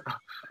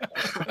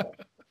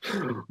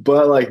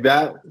 But like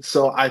that,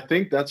 so I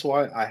think that's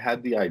why I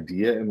had the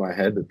idea in my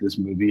head that this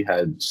movie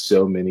had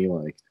so many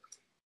like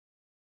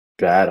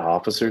bad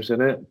officers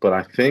in it. But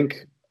I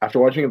think after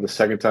watching it the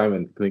second time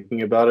and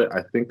thinking about it,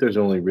 I think there's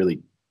only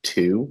really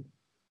two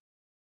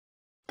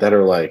that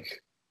are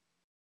like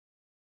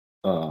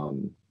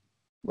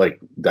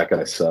that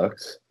guy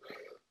sucks.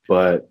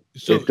 But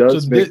it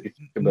does make me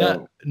think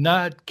about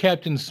not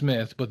Captain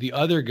Smith, but the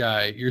other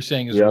guy you're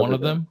saying is one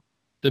of them,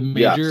 the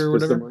major or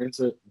whatever.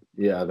 The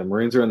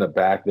Marines are in the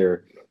back.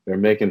 They're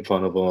making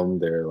fun of them.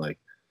 They're like,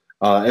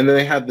 and then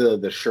they have the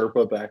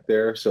Sherpa back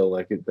there. So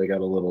like they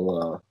got a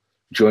little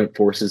joint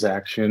forces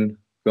action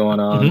going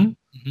on.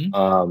 Mm-hmm.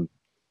 Mm-hmm.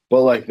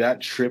 But like that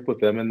trip with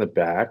them in the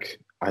back,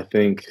 I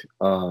think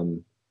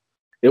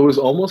it was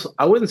almost.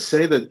 I wouldn't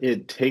say that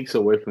it takes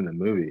away from the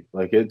movie.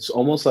 Like it's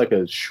almost like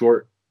a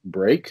short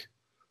break,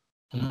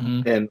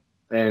 and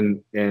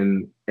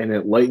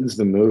it lightens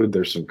the mood.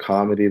 There's some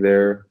comedy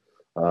there.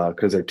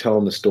 Because they're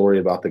telling the story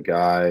about the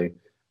guy,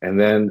 and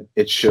then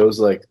it shows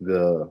like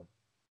them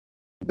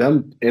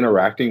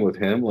interacting with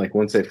him, like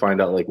once they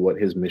find out like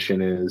what his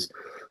mission is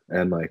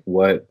and like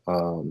what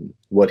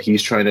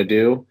he's trying to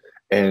do,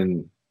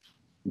 and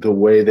the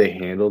way they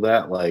handle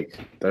that, like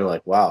they're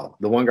like, wow.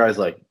 The one guy's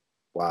like,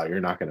 wow, you're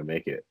not gonna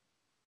make it,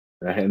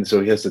 and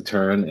so he has to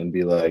turn and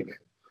be like,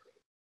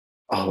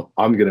 oh,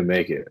 I'm gonna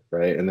make it,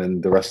 right? And then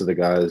the rest of the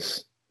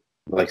guys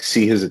like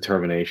see his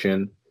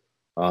determination.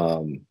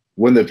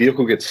 When the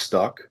vehicle gets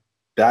stuck,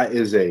 that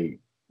is a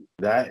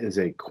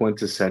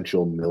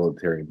quintessential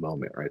military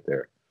moment right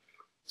there.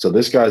 So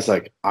this guy's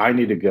like, I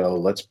need to go.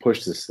 Let's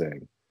push this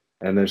thing.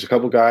 And there's a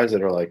couple guys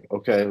that are like,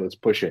 okay, let's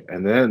push it.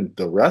 And then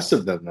the rest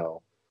of them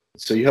know.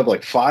 So you have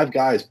like 5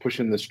 guys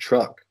pushing this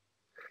truck.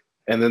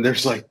 and then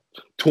there's like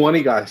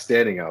 20 guys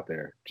standing out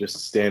there,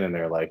 just standing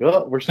there like,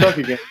 oh, we're stuck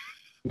again.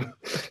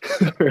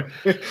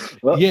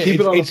 Well, yeah, keep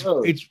it on the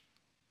road.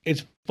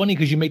 It's funny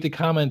because you make the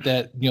comment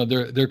that, you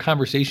know, their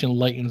conversation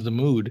lightens the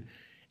mood,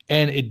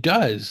 and it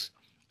does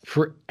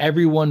for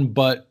everyone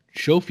but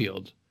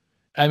Schofield.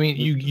 I mean,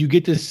 you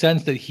get this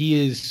sense that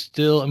he is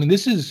still. I mean,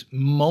 this is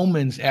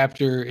moments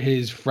after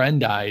his friend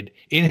died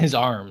in his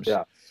arms,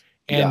 Yeah.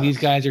 and these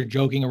guys are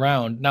joking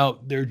around. Now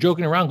they're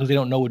joking around because they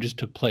don't know what just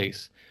took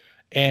place,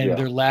 and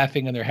they're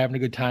laughing and they're having a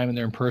good time and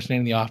they're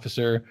impersonating the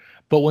officer.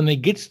 But when they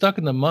get stuck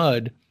in the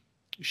mud,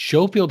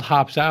 Schofield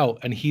hops out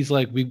and he's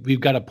like,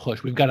 "We've got to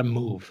push, we've got to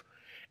move,"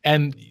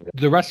 and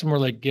the rest of them are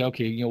like, "Yeah,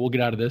 okay, you know, we'll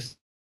get out of this."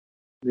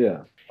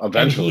 Yeah,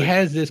 eventually. And he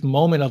has this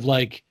moment of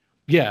like,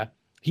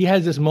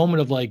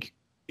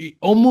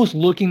 almost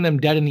looking them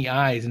dead in the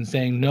eyes and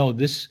saying, "No,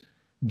 this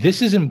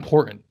is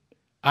important.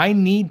 I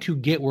need to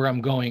get where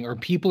I'm going, or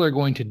people are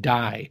going to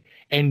die,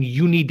 and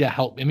you need to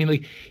help." I mean,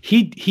 like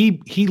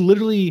he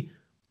literally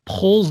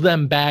pulls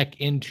them back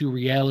into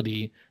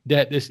reality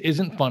that this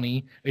isn't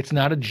funny. It's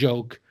not a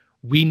joke.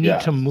 We need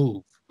to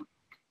move.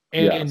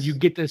 And you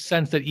get this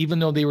sense that even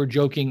though they were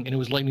joking and it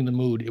was lightening the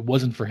mood, it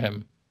wasn't for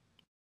him.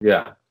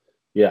 Yeah.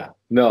 Yeah.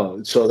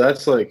 No, so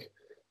that's like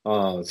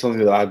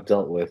something that I've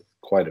dealt with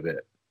quite a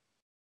bit.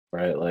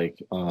 Right?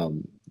 Like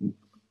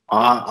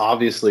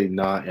obviously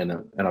not in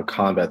a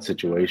combat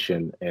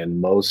situation, and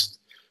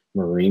most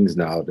Marines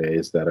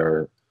nowadays that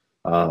are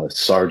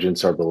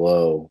sergeants or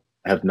below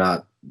have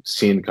not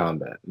seen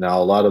combat.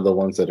 Now a lot of the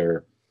ones that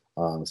are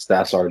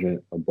staff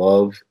sergeant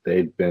above,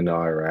 they've been to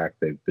Iraq,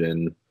 they've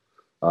been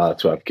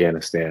to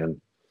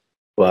Afghanistan.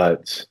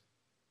 But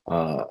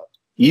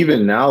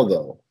even now,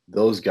 though,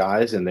 those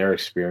guys and their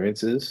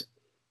experiences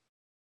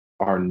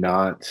are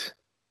not,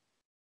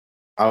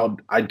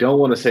 I don't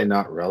want to say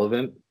not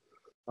relevant,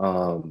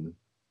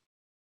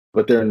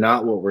 but they're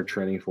not what we're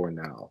training for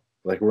now.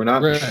 Like we're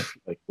not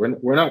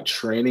we're not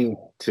training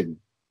to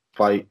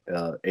fight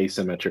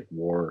asymmetric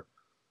war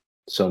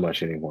so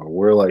much anymore.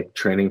 We're like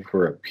training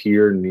for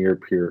a near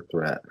peer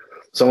threat,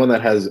 someone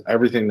that has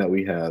everything that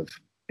we have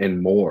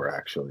and more,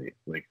 actually,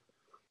 like,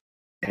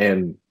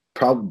 and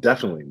probably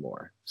definitely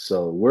more.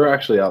 So we're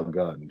actually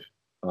outgunned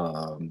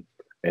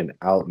and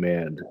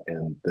outmanned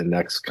in the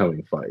next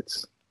coming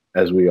fights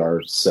as we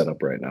are set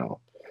up right now.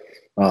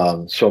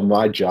 So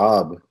my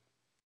job,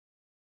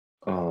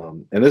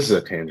 and this is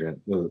a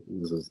tangent.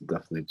 This is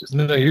definitely just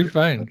no, you're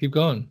fine. Keep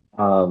going.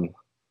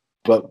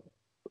 But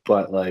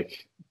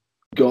like,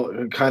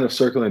 go kind of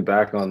circling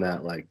back on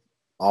that, like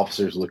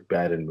officers look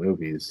bad in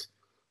movies.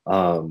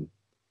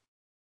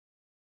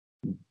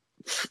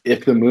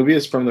 If the movie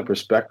is from the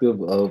perspective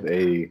of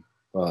a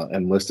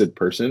enlisted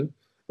person,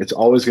 it's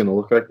always going to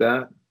look like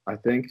that, I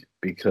think,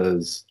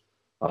 because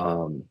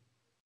our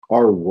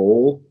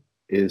role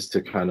is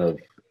to kind of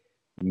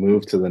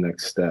move to the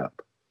next step.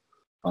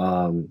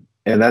 And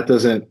that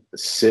doesn't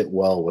sit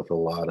well with a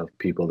lot of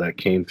people that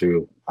came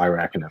through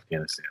Iraq and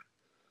Afghanistan.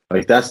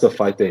 Like, that's the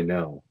fight they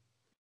know,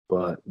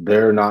 but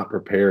they're not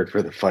prepared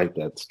for the fight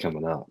that's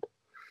coming up.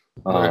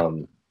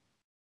 Right.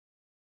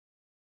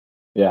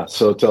 Yeah,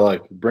 so to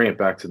like bring it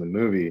back to the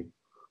movie,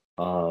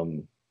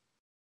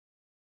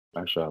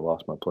 actually I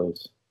lost my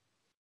place.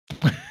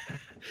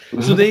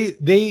 So they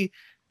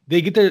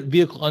get their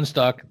vehicle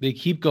unstuck, they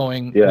keep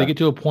going, they get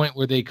to a point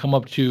where they come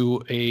up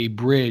to a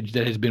bridge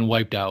that has been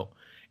wiped out,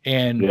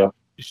 and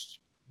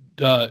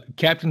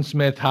Captain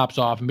Smith hops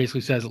off and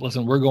basically says,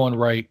 "Listen, we're going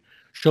right."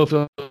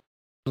 Schofield's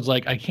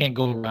like, "I can't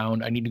go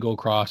around, I need to go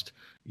across,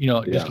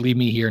 just leave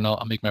me here and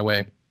I'll make my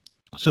way."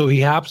 So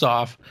he hops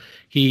off.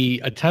 He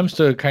attempts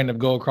to kind of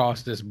go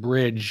across this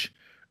bridge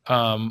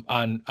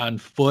on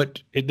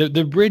foot.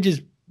 The bridge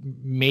is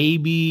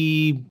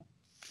maybe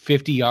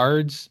 50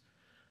 yards.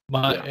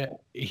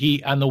 But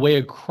he, on the way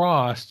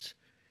across,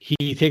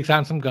 he takes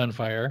on some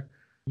gunfire,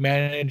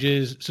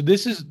 manages. So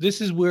this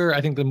is where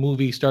I think the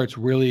movie starts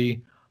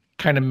really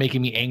kind of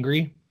making me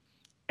angry.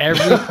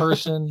 Every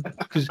person,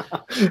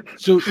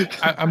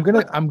 I'm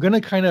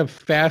gonna kind of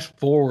fast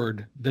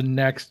forward the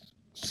next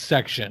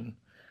section,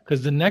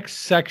 because the next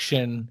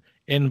section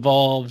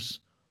involves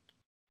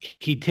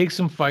he takes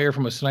some fire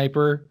from a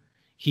sniper,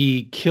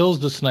 he kills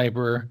the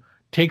sniper,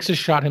 takes a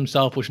shot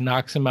himself, which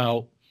knocks him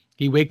out.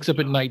 He wakes up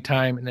at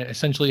nighttime and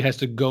essentially has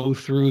to go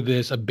through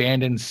this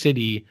abandoned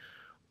city,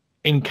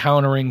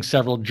 encountering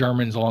several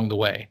Germans along the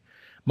way.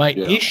 My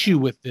issue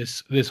with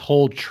this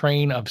whole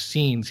train of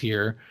scenes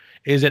here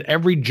is that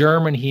every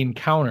German he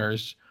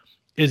encounters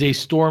is a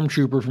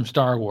stormtrooper from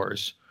Star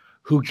Wars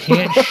who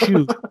can't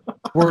shoot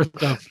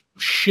worth of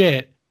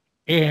shit,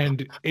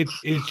 and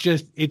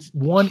it's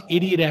one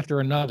idiot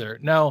after another.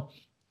 Now,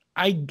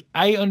 I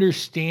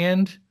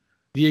understand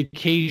the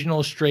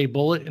occasional stray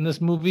bullet in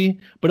this movie,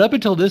 but up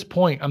until this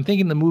point, I'm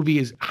thinking the movie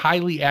is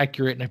highly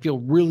accurate, and I feel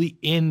really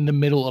in the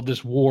middle of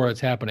this war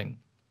that's happening.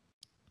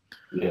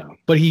 Yeah.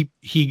 But he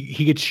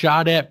gets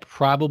shot at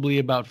probably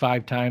about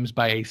 5 times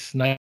by a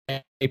sniper.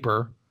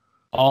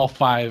 All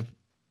 5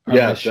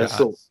 are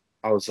shots.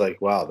 I was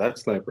like, wow, that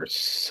sniper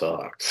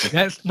sucks.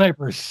 That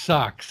sniper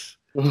sucks.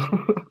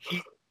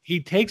 He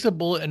takes a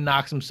bullet and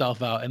knocks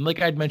himself out. And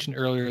like I'd mentioned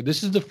earlier,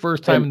 this is the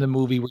first time in the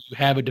movie where you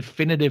have a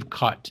definitive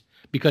cut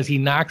because he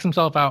knocks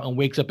himself out and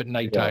wakes up at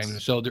nighttime.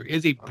 Yes. So there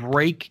is a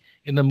break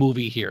in the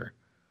movie here.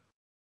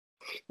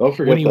 Don't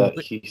forget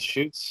that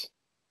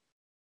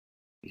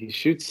he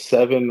shoots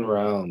 7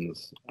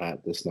 rounds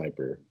at the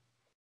sniper.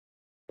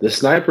 The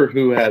sniper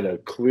who had a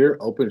clear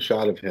open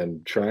shot of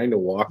him trying to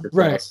walk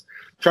across,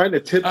 trying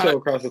to tiptoe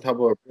across the top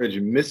of a bridge,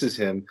 misses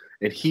him,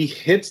 and he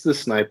hits the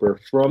sniper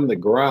from the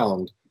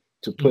ground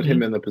to put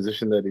him in the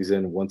position that he's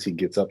in once he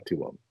gets up to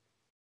him.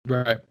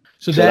 Right.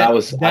 So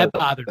that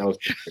bothered me.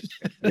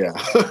 Yeah.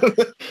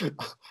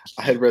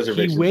 I had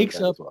reservations. He wakes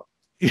up. Well.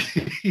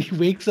 He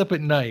wakes up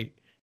at night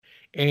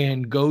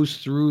and goes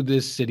through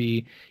this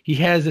city. He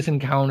has this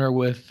encounter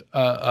with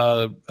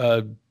a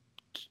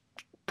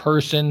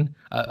person,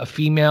 a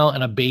female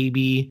and a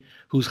baby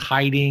who's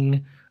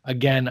hiding.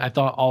 Again, I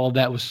thought all of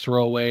that was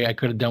throwaway. I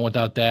could have done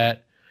without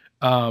that.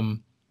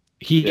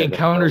 He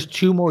encounters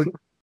two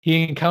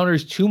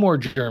more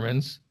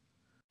Germans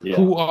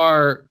who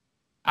are,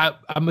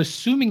 I'm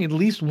assuming at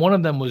least one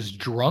of them was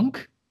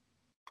drunk.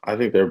 I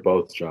think they're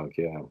both drunk.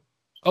 Yeah.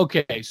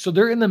 Okay. So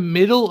they're in the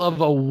middle of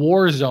a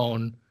war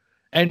zone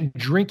and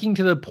drinking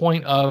to the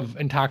point of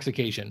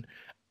intoxication.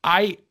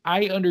 I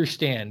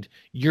understand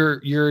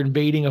you're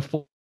invading a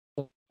full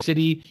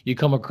city, you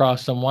come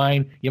across some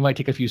wine, you might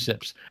take a few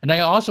sips. And I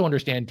also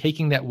understand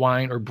taking that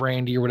wine or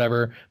brandy or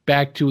whatever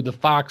back to the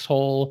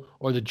foxhole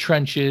or the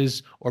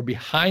trenches or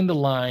behind the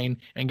line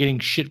and getting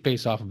shit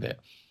face off of it.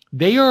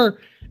 They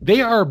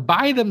are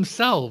by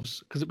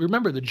themselves because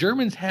remember the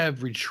Germans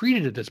have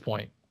retreated at this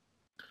point.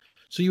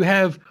 So you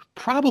have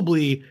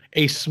probably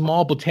a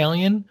small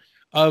battalion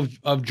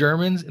of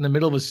Germans in the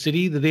middle of a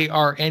city that they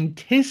are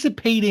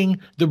anticipating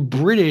the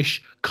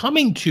British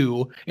coming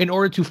to in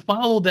order to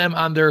follow them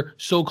on their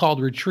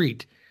so-called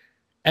retreat.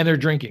 And they're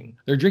drinking.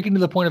 They're drinking to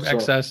the point of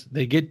excess.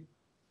 They get.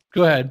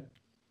 Go ahead.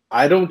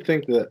 I don't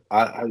think that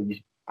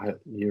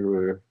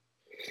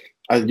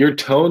your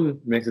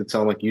tone makes it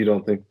sound like you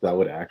don't think that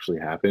would actually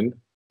happen.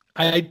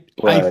 I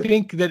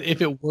think that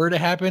if it were to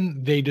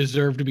happen, they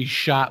deserve to be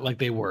shot like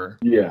they were.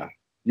 Yeah.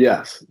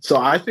 Yes. So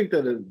I think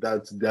that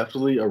that's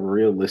definitely a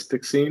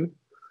realistic scene.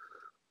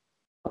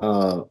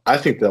 I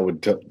think that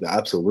would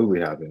absolutely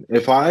happen.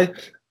 If I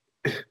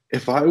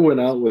went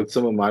out with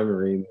some of my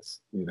Marines,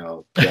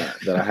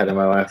 that I had in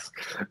my last,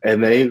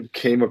 and they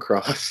came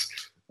across,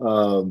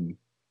 some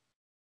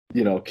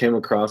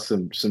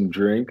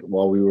drink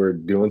while we were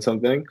doing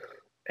something,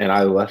 and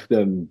I left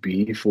them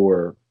be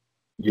for,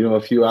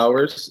 a few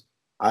hours,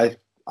 I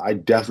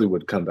definitely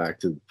would come back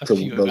to those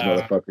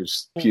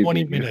motherfuckers.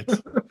 20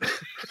 minutes.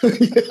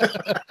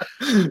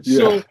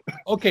 Yeah.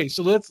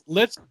 So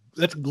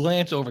let's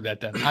glance over that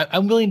then.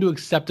 I'm willing to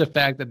accept the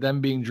fact that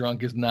them being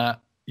drunk is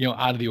not,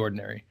 out of the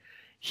ordinary.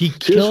 He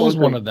kills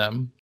one of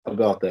them.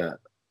 About that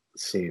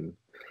scene.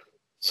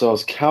 So I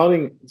was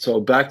counting. So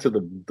back to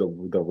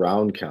the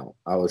round count.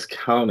 I was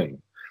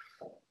counting,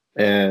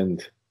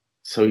 and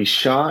so he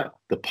shot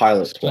the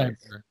pilot twice.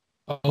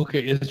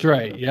 Okay, that's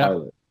right.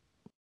 Yeah.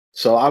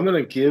 So I'm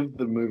going to give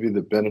the movie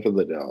the benefit of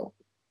the doubt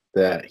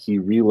that he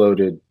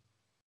reloaded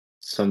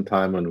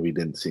sometime when we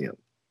didn't see him.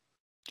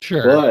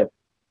 Sure. But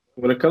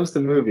when it comes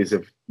to movies,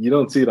 if you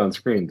don't see it on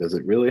screen, does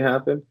it really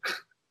happen?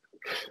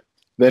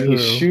 Then True.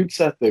 He shoots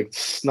at the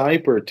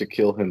sniper to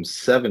kill him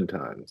 7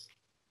 times.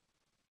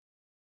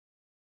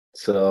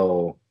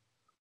 So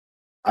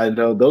I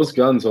know those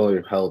guns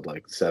only held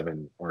like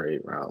 7 or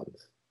 8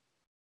 rounds.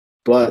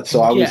 But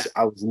so I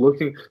was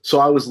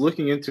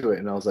looking into it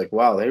and I was like,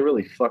 wow, they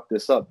really fucked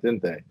this up,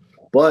 didn't they?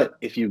 But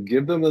if you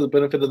give them the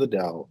benefit of the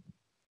doubt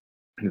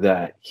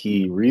that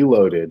he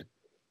reloaded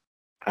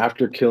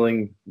after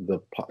killing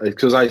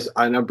because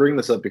I bring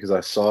this up because I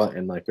saw it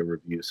in like a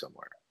review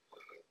somewhere,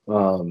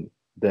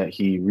 that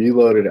he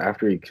reloaded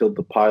after he killed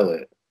the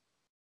pilot.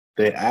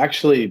 They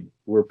actually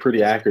were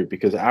pretty accurate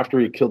because after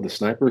he killed the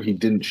sniper, he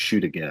didn't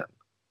shoot again.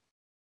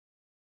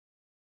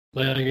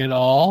 Like at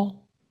all?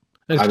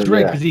 That's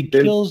right, because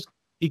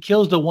he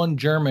kills the one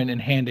German in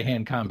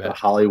hand-to-hand combat. The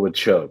Hollywood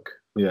choke.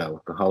 Yeah,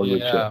 with the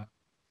Hollywood choke.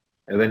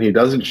 And then he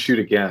doesn't shoot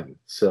again.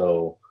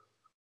 So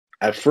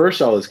at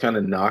first I was kind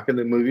of knocking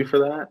the movie for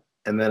that.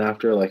 And then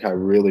after I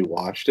really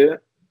watched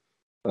it,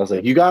 I was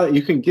like, you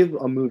can give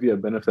a movie a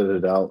benefit of the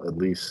doubt at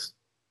least,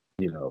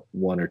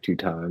 1 or 2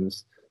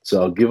 times.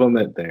 So I'll give them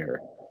it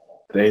there.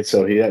 They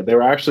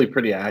were actually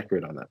pretty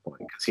accurate on that point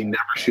because he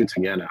never shoots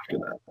again after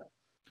that.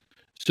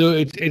 So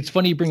it's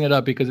funny you bring it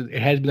up because it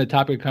has been a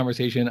topic of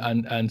conversation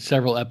on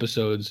several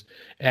episodes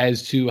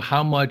as to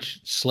how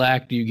much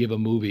slack do you give a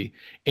movie.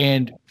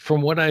 And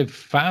from what I've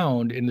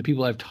found and the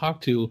people I've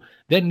talked to,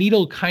 that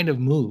needle kind of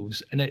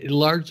moves. And it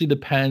largely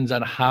depends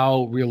on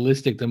how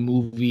realistic the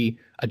movie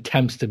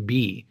attempts to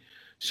be.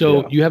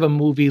 So you have a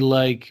movie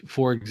like,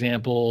 for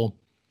example,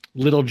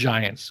 Little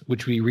Giants,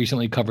 which we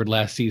recently covered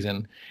last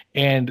season.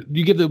 And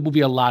you give the movie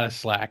a lot of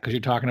slack because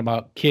you're talking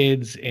about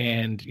kids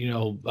and,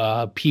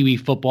 Pee Wee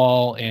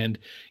football and,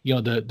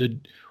 the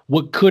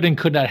what could and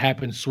could not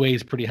happen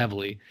sways pretty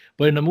heavily.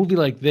 But in a movie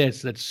like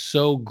this, that's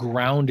so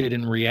grounded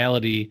in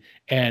reality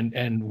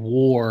and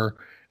war,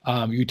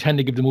 you tend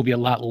to give the movie a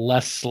lot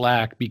less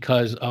slack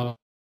because of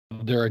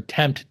their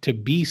attempt to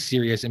be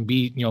serious and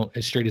be,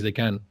 as straight as they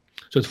can.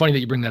 So it's funny that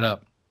you bring that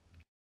up.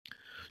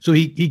 So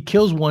he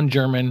kills one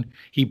German,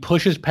 he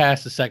pushes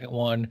past the second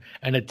one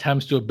and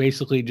attempts to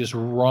basically just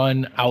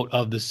run out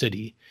of the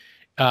city.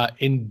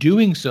 In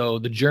doing so,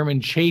 the German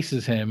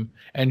chases him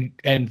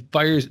and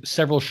fires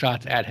several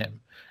shots at him.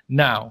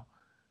 Now,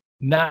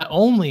 not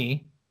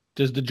only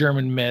does the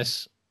German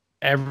miss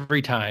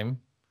every time,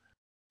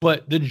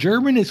 but the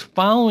German is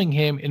following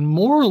him in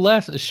more or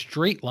less a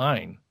straight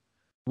line,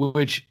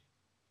 which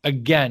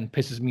again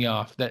pisses me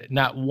off. That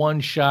not one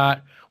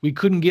shot, we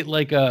couldn't get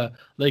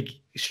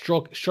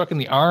struck in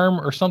the arm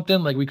or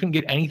something. Like we couldn't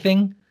get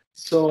anything.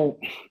 So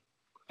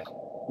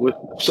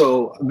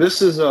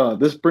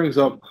this brings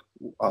up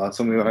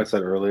something that I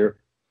said earlier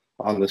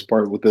on this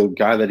part with the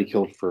guy that he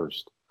killed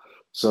first.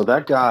 So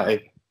that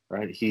guy,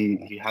 right?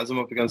 He has him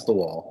up against the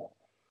wall,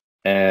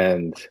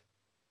 and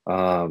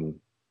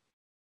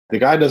the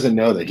guy doesn't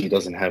know that he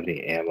doesn't have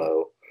any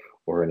ammo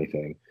or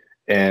anything,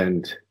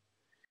 and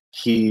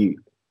he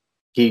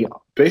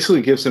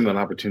basically gives him an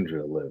opportunity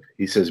to live.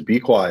 He says, "Be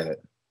quiet."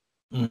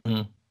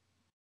 Mm-hmm.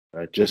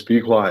 Right, just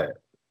be quiet.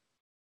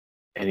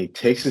 And he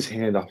takes his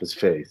hand off his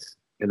face.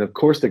 And of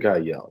course the guy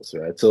yells,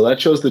 right? So that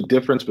shows the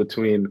difference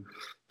between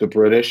the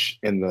British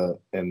and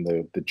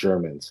the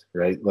Germans,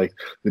 right? Like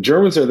the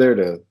Germans are there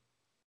to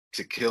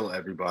kill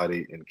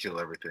everybody and kill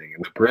everything.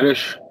 And the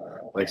British,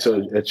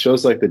 so it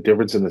shows like the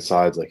difference in the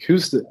sides, like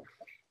who's the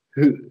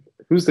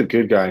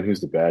good guy and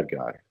who's the bad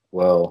guy?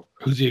 Well,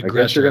 who's the aggressor?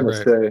 I guess you're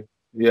gonna say,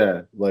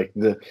 yeah, like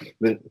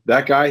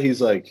that guy,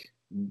 he's like,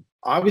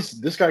 obviously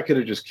this guy could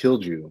have just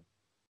killed you.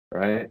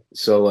 Right.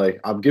 So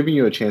like I'm giving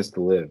you a chance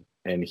to live,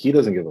 and he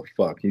doesn't give a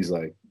fuck. He's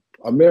like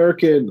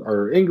American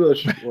or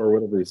English or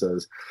whatever he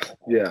says.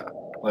 Yeah.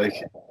 Like,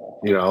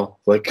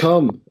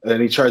 come.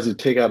 And he tries to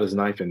take out his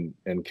knife and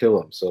kill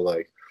him. So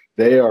like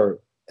they are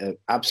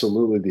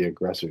absolutely the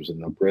aggressors,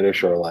 and the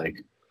British are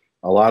like,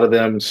 a lot of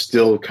them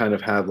still kind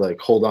of have like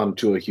hold on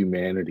to a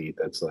humanity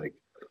that's like,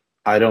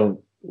 I don't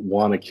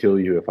want to kill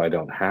you if I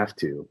don't have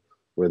to,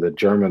 where the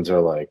Germans are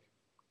like,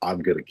 I'm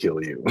gonna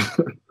kill you.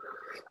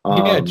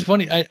 Yeah, it's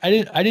funny. I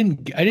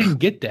didn't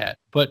get that,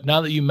 but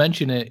now that you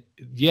mention it,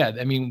 yeah,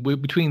 I mean,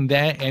 between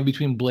that and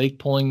between Blake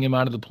pulling him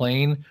out of the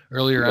plane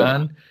earlier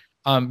on,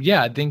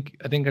 I think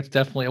that's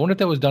definitely. I wonder if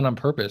that was done on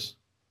purpose.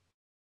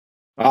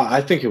 I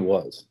think it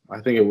was.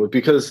 I think it was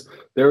because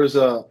there was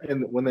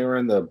when they were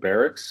in the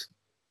barracks,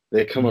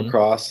 they come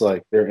across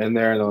like they're in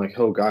there and they're like,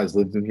 "Oh, guys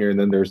lived in here," and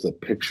then there's the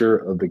picture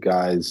of the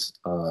guy's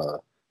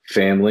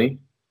family,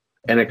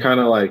 and it kind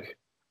of like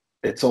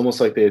it's almost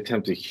like they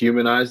attempt to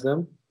humanize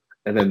them.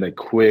 And then they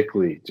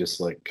quickly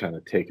just like kind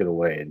of take it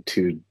away in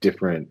two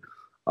different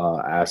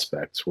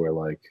aspects where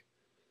like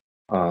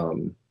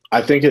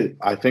I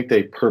think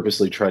they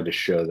purposely tried to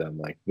show them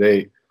like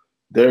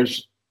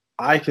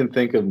I can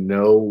think of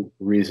no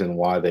reason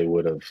why they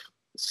would have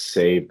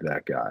saved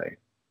that guy.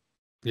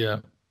 Yeah.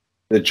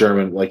 The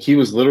German, like he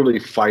was literally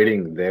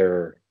fighting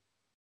their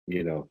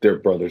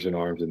brothers in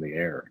arms in the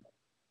air.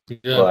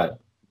 Yeah. But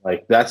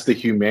like that's the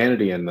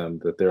humanity in them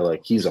that they're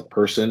like, he's a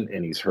person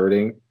and he's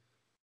hurting.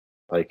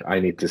 Like, I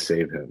need to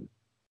save him.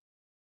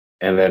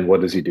 And then what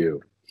does he do?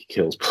 He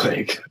kills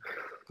Blake.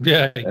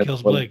 Yeah, he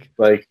kills Blake.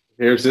 Like,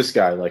 here's this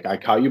guy. Like, I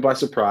caught you by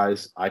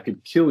surprise. I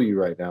could kill you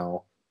right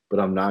now, but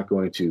I'm not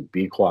going to.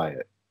 Be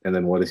quiet. And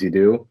then what does he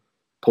do?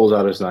 Pulls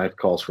out his knife,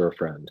 calls for a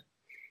friend.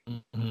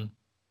 Mm-hmm.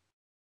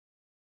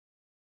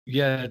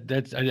 Yeah,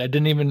 I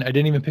didn't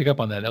even pick up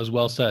on that. That was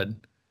well said.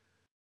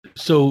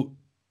 So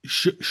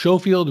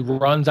Schofield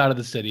runs out of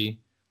the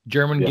city.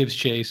 German gives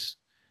chase.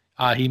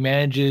 He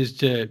manages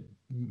to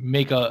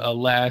make a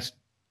last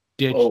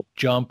ditch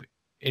jump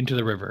into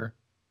the river.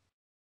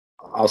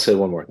 I'll say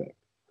one more thing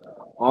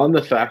on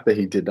the fact that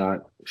he did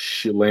not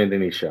land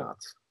any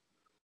shots.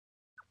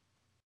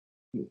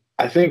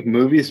 I think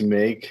movies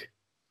make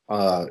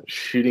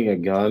shooting a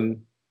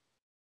gun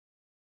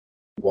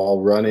while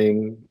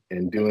running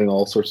and doing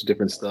all sorts of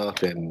different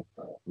stuff and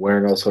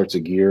wearing all sorts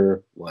of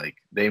gear, like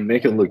they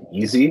make it look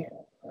easy,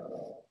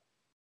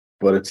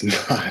 but it's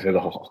not at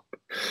all.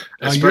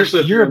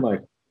 Especially if you're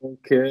like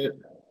kid.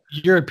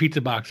 You're a pizza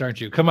box,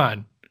 aren't you? Come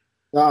on.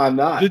 No, I'm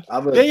not.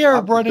 They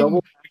are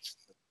running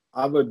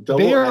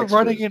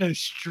expert. in a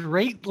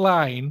straight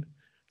line.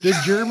 The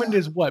German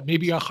is what,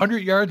 maybe 100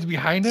 yards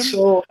behind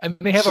him, and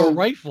they have a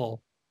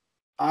rifle.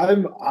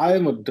 I'm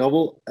a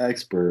double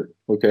expert.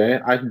 Okay,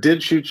 I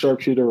did shoot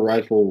sharpshooter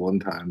rifle one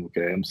time.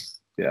 Okay,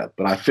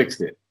 but I fixed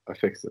it.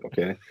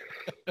 Okay,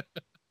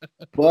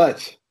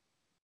 but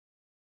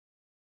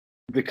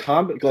the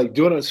combat, like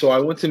doing it. So I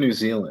went to New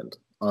Zealand.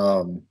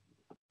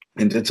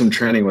 and did some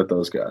training with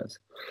those guys.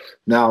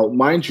 Now,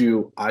 mind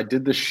you, I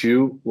did the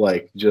shoot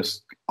like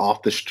just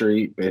off the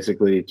street,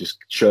 basically just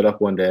showed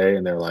up one day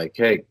and they're like,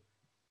 hey,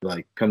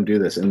 like come do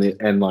this.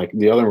 And like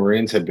the other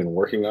Marines had been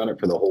working on it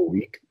for the whole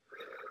week.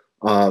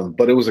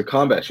 But it was a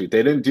combat shoot.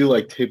 They didn't do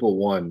like table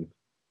one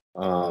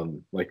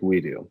like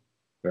we do,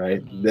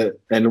 right?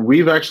 And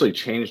we've actually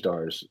changed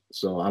ours.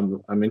 So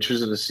I'm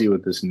interested to see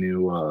what this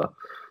new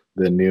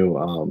the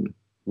new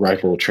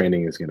rifle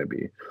training is going to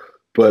be.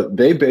 But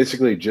they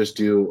basically just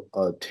do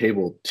a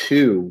table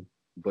 2,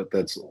 but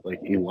that's like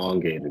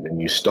elongated, and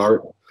you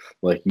start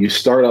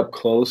up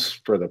close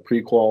for the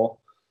prequal,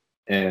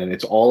 and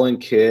it's all in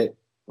kit.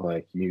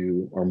 Like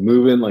you are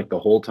moving like the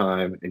whole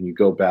time, and you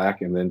go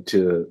back, and then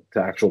to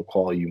actual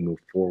call you move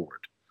forward.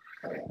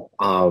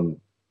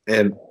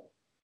 And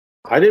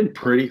I did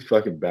pretty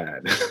fucking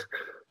bad.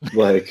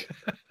 Like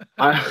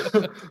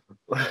I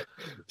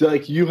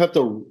like you have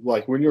to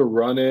like when you're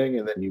running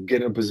and then you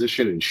get in a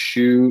position and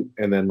shoot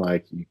and then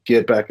like you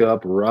get back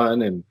up,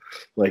 run, and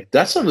like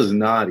that stuff is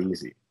not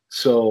easy.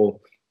 So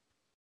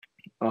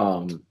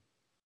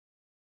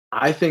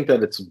I think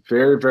that it's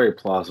very, very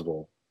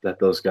plausible that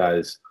those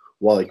guys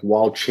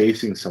while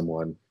chasing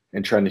someone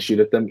and trying to shoot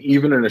at them,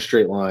 even in a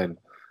straight line.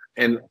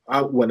 And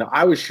when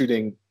I was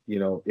shooting, you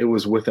know, it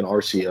was with an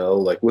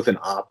RCO, like with an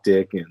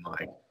optic, and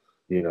like,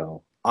 you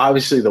know,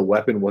 obviously the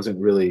weapon wasn't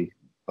really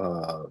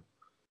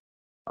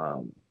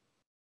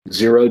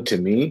zeroed to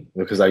me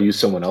because I used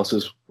someone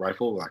else's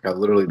rifle. Like they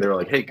were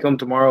like, hey, come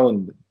tomorrow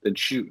and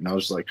shoot. And I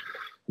was like,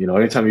 you know,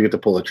 anytime you get to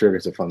pull a trigger,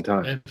 it's a fun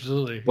time.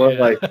 Absolutely. But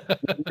like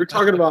you're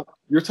talking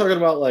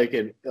about like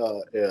an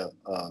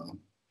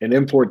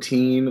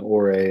M14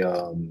 or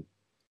a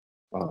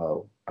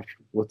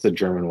what's the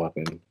German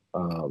weapon?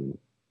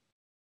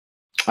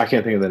 I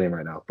can't think of the name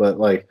right now, but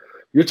like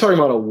you're talking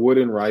about a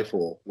wooden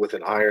rifle with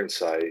an iron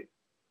sight,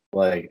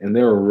 like, and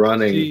they're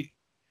running,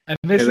 and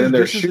then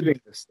they're shooting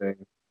this thing.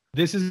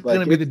 This is like,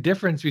 going to be the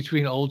difference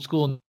between old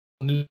school and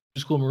new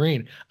school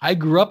Marine. I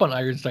grew up on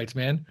iron sights,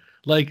 man.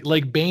 Like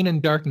Bane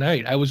and Dark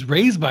Knight. I was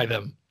raised by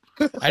them.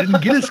 I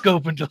didn't get a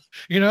scope until,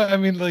 you know, I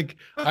mean, like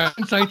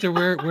iron sights are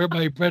where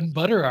my bread and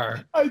butter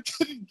are. I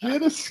didn't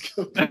get a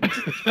scope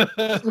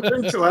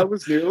until I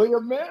was nearly a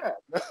man.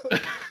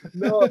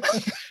 No.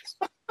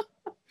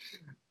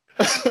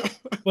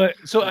 But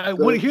so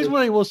here's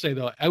what I will say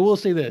though. I will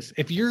say this: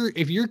 if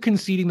you're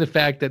conceding the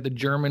fact that the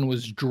German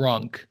was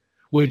drunk,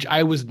 which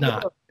I was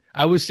not,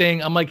 I was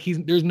saying I'm like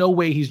there's no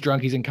way he's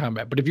drunk. He's in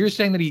combat. But if you're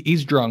saying that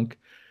he's drunk,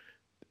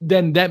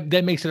 then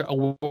that makes it a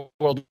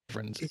world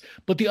difference.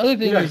 But the other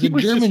thing is the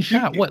German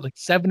shot like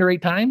 7 or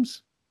 8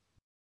 times.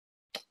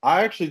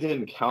 I actually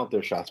didn't count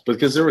their shots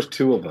because there was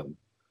 2 of them.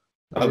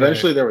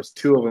 Eventually, there was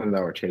 2 of them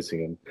that were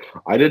chasing him.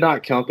 I did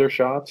not count their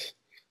shots,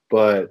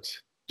 but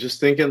just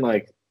thinking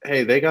like,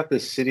 hey, they got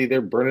this city,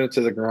 they're burning it to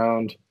the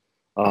ground.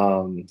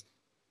 You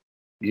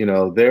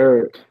know,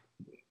 they're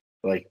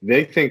like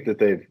they think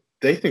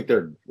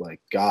they're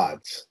like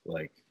gods,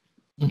 like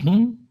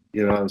you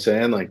know what I'm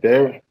saying? Like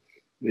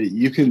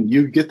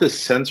you get the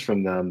sense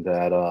from them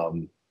that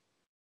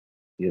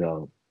you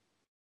know,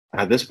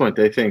 at this point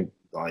they think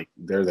like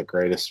they're the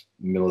greatest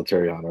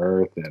military on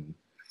earth, and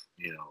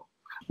you know,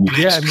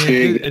 yeah, I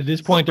mean at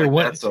this point they're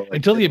winning. So, like,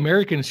 until the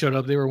Americans showed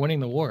up, they were winning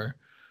the war.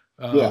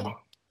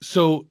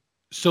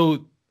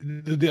 So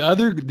the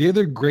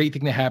other great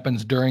thing that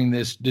happens during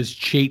this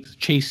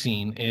chase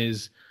scene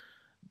is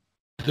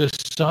the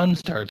sun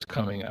starts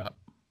coming up,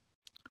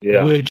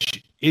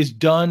 which is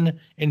done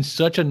in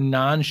such a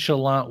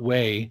nonchalant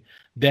way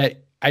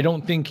that I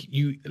don't think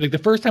like the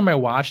first time I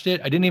watched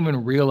it, I didn't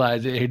even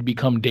realize it had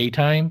become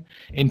daytime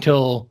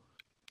until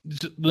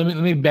let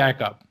me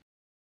back up.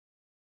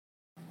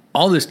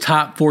 All this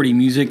top 40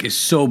 music is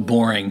so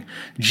boring.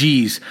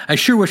 Geez, I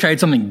sure wish I had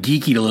something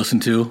geeky to listen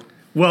to.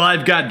 Well,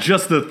 I've got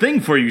just the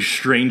thing for you,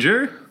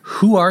 stranger.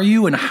 Who are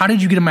you and how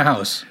did you get in my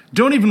house?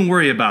 Don't even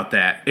worry about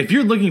that. If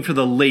you're looking for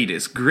the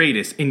latest,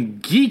 greatest,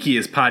 and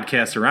geekiest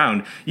podcast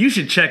around, you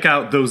should check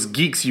out Those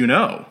Geeks You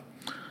Know.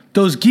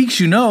 Those Geeks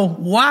You Know?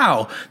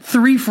 Wow.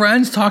 3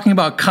 friends talking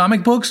about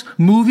comic books,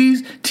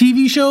 movies,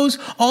 TV shows,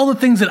 all the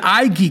things that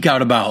I geek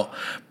out about.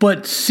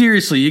 But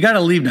seriously, you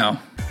gotta leave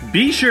now.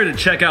 Be sure to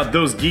check out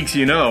Those Geeks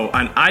You Know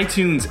on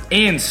iTunes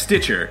and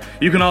Stitcher.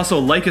 You can also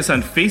like us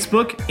on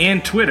Facebook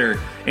and Twitter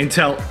and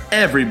tell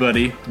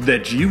everybody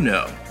that you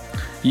know.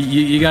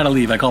 You gotta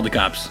leave. I called the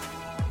cops.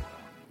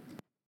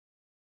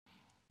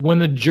 When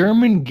the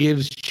German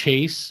gives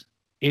chase,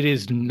 it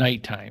is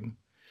nighttime.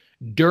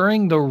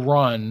 During the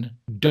run,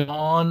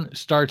 dawn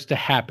starts to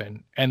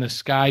happen and the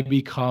sky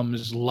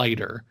becomes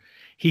lighter.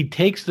 He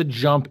takes the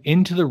jump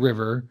into the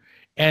river,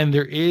 and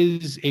there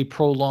is a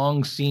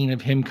prolonged scene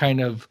of him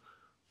kind of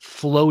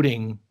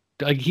floating.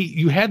 Like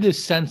you had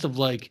this sense of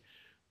like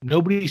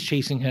nobody's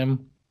chasing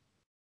him.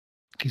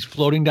 He's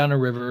floating down a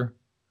river,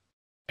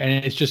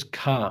 and it's just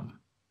calm,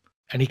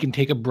 and he can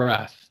take a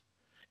breath.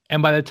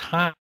 And by the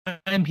time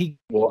he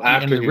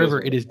in the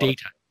river, it is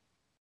daytime.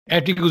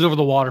 After he goes over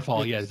the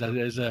waterfall, yes, that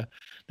is a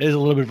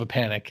little bit of a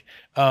panic.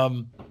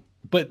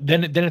 but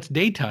then it's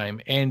daytime,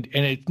 and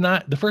it's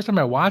not the first time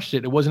I watched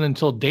it. It wasn't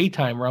until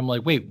daytime where I'm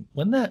like, wait,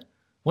 when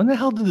the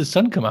hell did the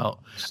sun come out?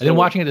 And then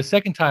watching it the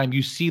second time,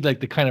 you see like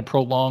the kind of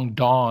prolonged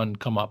dawn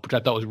come up, which I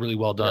thought was really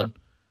well done.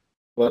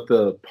 But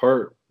the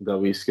part that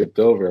we skipped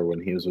over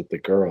when he was with the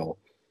girl,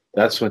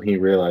 that's when he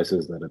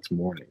realizes that it's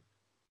morning.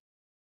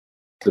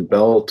 The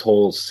bell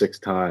tolls 6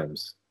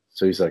 times.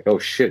 So he's like, oh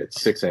shit,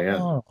 it's 6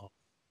 a.m. Oh.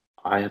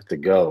 I have to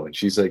go. And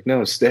she's like,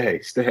 no,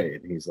 stay.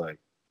 And he's like,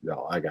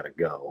 no, I gotta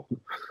go.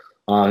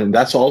 And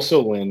that's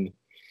also when,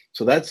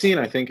 so that scene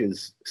I think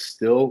is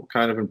still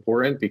kind of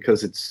important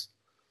because it's,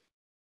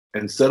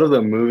 instead of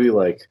the movie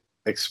like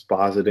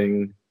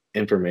expositing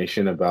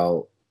information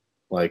about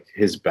like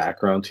his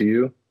background to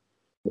you,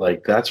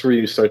 like that's where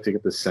you start to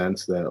get the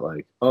sense that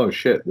like, oh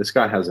shit, this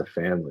guy has a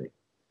family.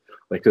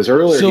 Like, because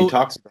earlier he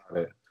talks about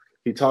it.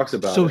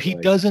 So he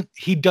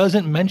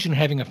doesn't mention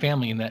having a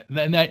family in that.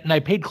 And I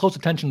paid close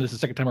attention to this the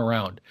second time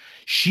around.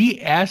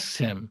 She asks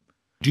him,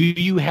 do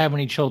you have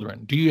any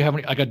children? Do you have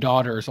any, like a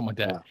daughter or something like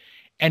that? Yeah.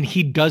 And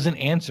he doesn't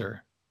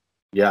answer.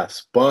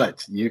 Yes,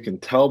 but you can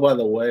tell by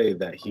the way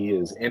that he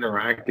is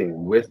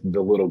interacting with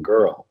the little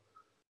girl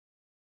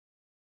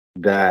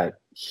that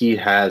he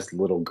has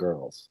little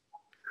girls.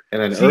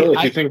 And then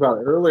if you think about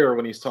earlier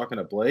when he's talking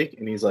to Blake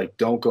and he's like,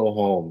 don't go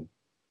home.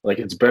 Like,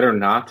 it's better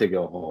not to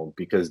go home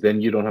because then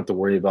you don't have to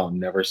worry about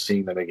never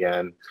seeing them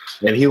again.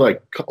 And he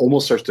like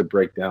almost starts to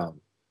break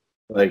down.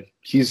 Like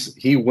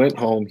he went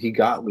home, he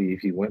got leave,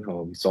 he went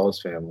home, he saw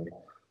his family.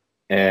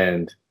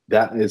 And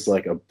that is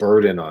like a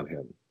burden on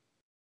him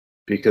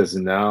because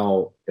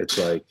now it's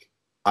like,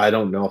 I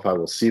don't know if I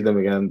will see them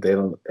again. They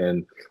don't,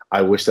 and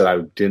I wish that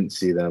I didn't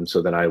see them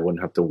so then I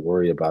wouldn't have to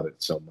worry about it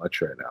so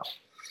much right now.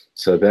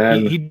 So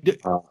then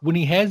when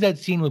he has that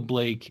scene with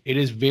Blake, it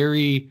is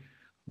very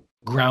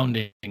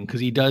grounding because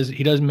he does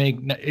make,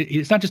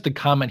 it's not just the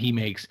comment he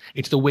makes,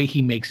 it's the way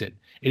he makes it.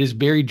 It is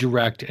very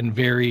direct and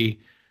very,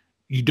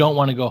 you don't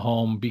want to go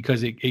home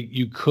because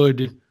you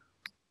could,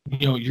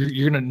 you know,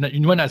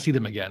 you might not see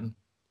them again.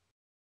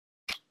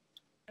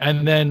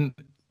 And then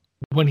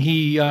when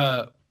he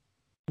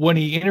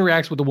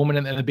interacts with the woman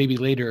and the baby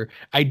later,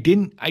 I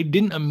didn't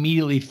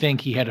immediately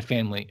think he had a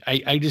family.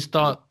 I just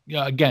thought, you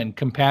know, again,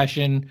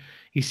 compassion.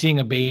 He's seeing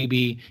a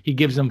baby. He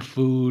gives them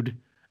food.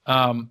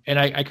 And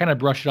I kind of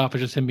brushed it off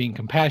as just him being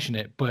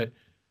compassionate, but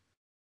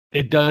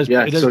it does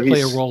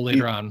play a role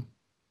later on.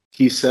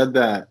 He said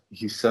that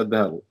he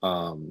sang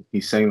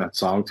that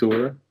song to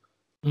her,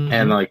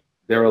 and like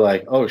they were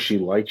like, "Oh, she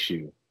likes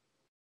you."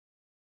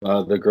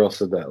 The girl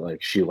said that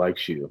like she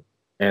likes you,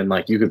 and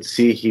like you could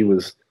see he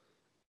was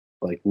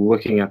like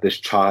looking at this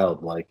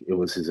child like it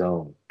was his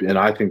own, and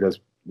I think that's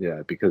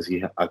because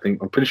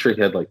I'm pretty sure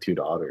he had like 2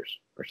 daughters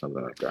or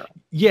something like that.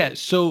 Yeah,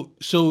 so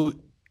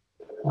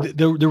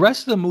the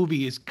rest of the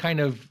movie is kind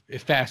of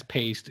fast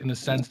paced in the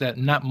sense that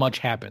not much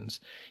happens.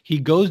 He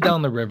goes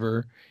down the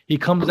river. He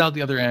comes out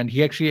the other end.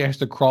 He actually has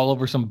to crawl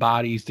over some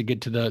bodies to get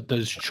to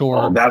the shore.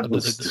 Oh, that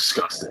was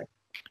disgusting.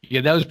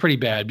 Yeah, that was pretty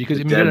bad because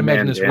I mean, you gotta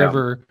imagine this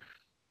river.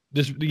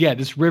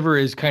 This river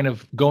is kind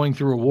of going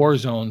through a war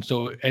zone.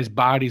 So as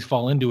bodies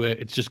fall into it,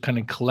 it's just kind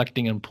of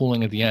collecting and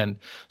pooling at the end.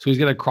 So he's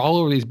got to crawl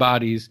over these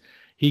bodies.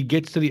 He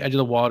gets to the edge of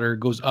the water,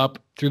 goes up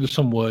through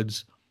some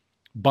woods,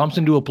 bumps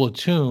into a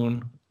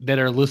platoon that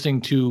are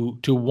listening to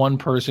one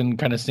person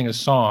kind of sing a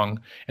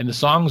song, and the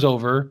song's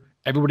over.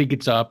 Everybody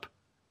gets up,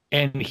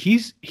 and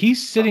he's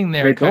sitting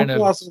there. Don't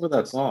gloss over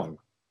that song.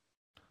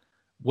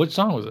 What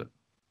song was it?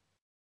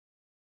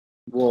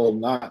 Well,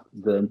 not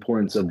the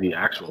importance of the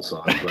actual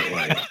song, but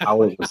like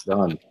how it was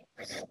done.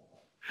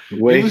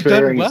 It was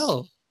done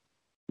well.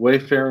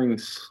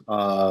 Wayfaring's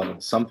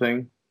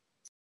something.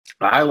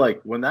 I like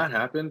when that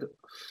happened.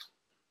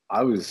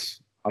 I'm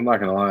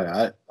not gonna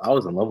lie. I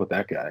was in love with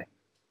that guy.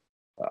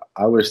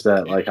 I wish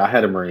that like I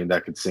had a Marine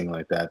that could sing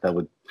like that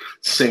would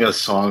sing us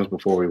songs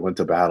before we went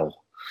to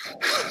battle.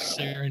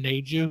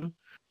 Serenade you.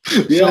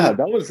 Yeah, so,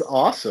 that was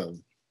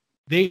awesome.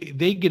 They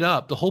get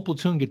up. The whole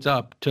platoon gets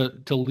up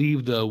to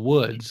leave the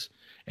woods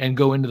and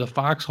go into the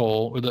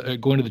foxhole or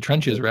go into the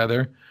trenches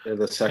rather. Yeah,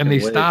 and they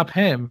stop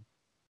him.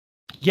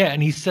 Yeah,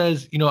 and he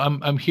says, you know,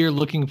 I'm here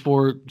looking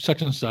for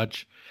such and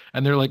such,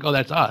 and they're like, oh,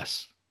 that's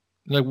us.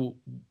 Like, well,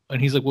 and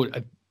he's like, what?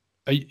 Have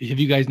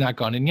you guys not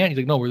gone in yet? He's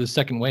like, no, we're the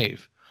second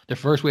wave. The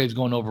first wave's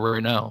going over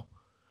right now.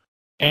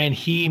 And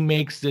he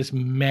makes this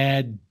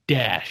mad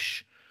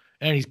dash.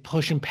 And he's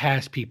pushing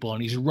past people.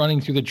 And he's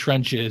running through the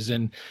trenches.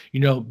 And,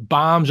 you know,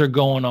 bombs are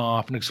going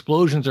off. And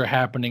explosions are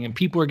happening. And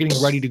people are getting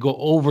ready to go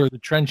over the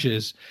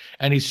trenches.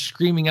 And he's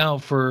screaming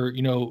out for,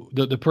 you know,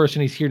 the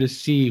person he's here to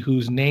see,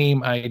 whose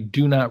name I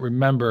do not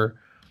remember.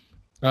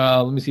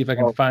 Let me see if I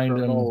can find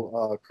him.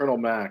 Colonel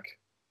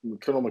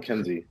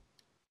Mackenzie.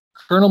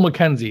 Colonel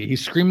Mackenzie.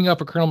 He's screaming out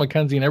for Colonel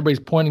Mackenzie, and everybody's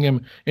pointing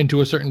him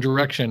into a certain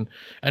direction.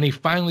 And he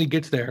finally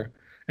gets there.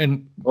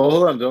 And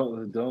hold on,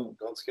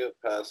 don't skip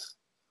past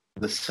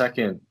the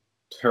second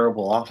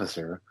terrible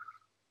officer,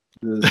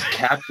 this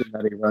captain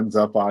that he runs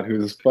up on,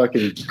 who's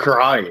fucking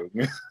crying.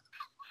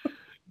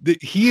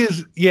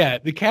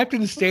 The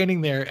captain is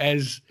standing there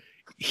as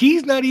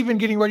He's not even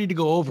getting ready to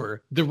go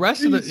over. The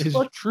rest of his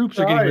troops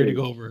are getting ready to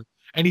go over,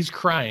 and he's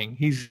crying.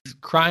 He's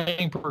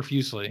crying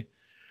profusely.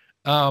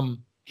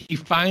 He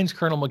finds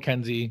Colonel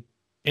Mackenzie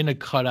in a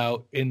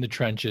cutout in the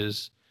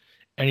trenches,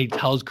 and he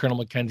tells Colonel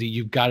Mackenzie,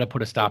 "You've got to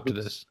put a stop to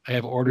this. I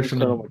have orders from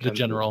the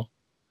general."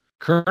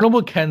 Colonel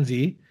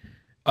Mackenzie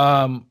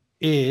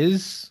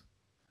is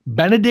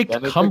Benedict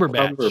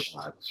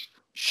Cumberbatch,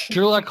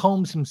 Sherlock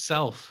Holmes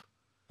himself.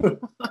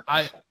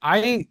 I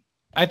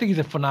think he's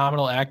a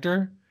phenomenal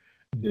actor.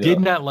 Yeah.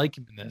 Did not like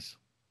him in this.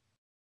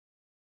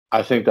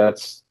 I think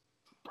that's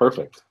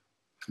perfect.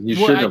 You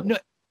should.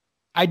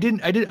 I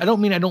don't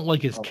mean I don't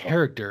like his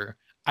character.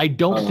 I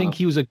don't think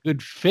he was a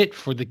good fit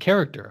for the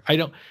character.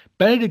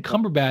 Benedict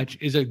Cumberbatch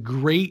is a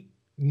great,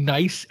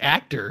 nice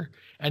actor,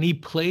 and he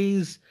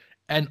plays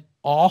an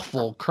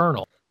awful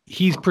colonel.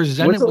 He's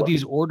presented with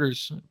these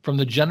orders from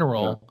the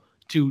general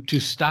to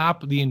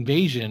stop the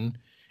invasion,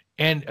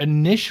 and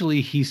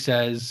initially he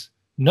says,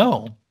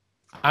 "No,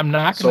 I'm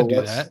not going to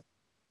do that."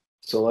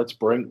 So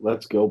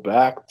let's go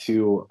back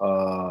to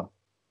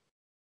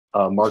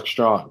Mark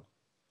Strong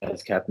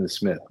as Captain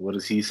Smith. What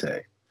does he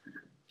say?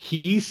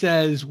 He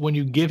says, when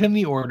you give him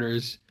the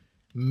orders,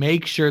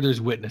 make sure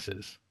there's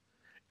witnesses.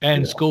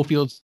 And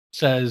Schofield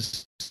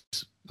says,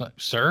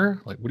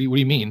 "Sir, like, what do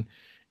you mean?"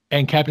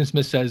 And Captain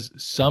Smith says,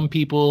 "Some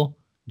people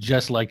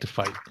just like to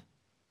fight."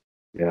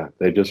 Yeah,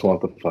 they just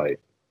want to fight.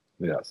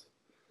 Yes.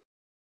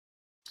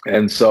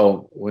 And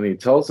so when he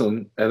tells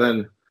him, and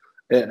then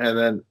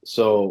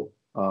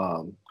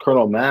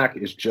Colonel Mack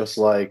is just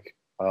like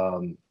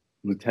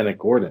Lieutenant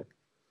Gordon,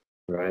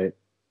 right?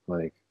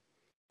 Like,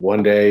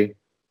 one day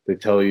they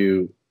tell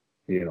you,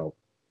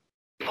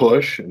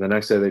 push, and the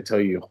next day they tell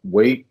you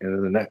wait,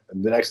 and then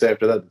the next day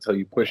after that they tell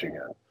you push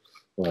again.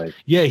 Like,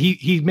 yeah,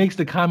 he makes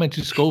the comment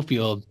to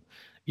Schofield,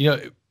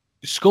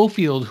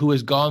 Schofield, who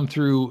has gone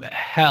through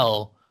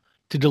hell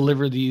to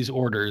deliver these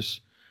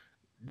orders.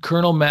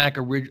 Colonel Mack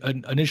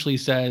initially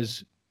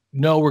says,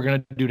 "No, we're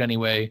going to do it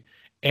anyway."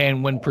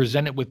 And when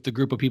presented with the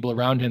group of people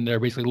around him, they're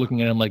basically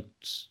looking at him like,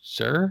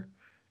 "Sir?"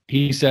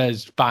 He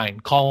says,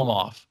 "Fine, call him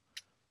off."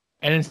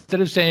 And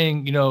instead of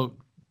saying,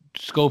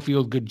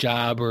 "Schofield, good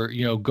job," or,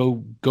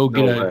 go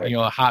get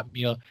a hot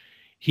meal,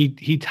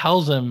 he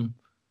tells him,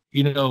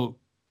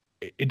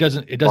 it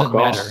doesn't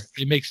matter.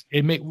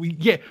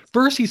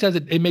 First he says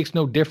it makes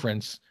no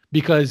difference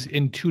because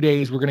in 2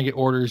 days we're going to get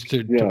orders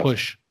to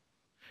push.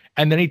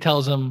 And then he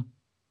tells him,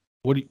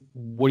 what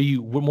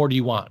more do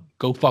you want?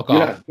 Go fuck off.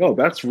 Yeah, no,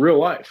 that's real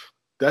life.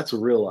 That's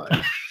real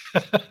life.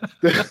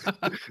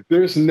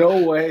 There's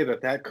no way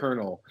that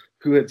colonel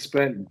who had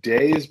spent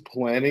days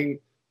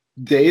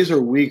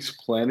or weeks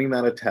planning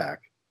that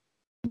attack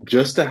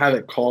just to have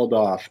it called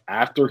off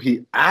after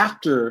he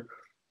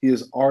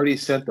has already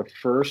sent the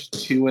first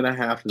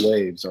 2.5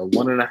 waves or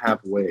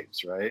 1.5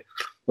 waves, right?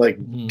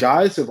 Like,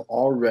 guys have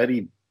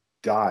already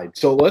died.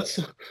 So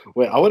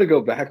I want to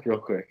go back real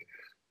quick.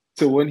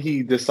 So when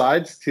he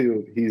decides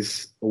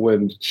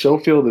when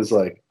Schofield is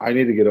like, "I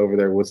need to get over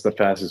there, what's the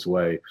fastest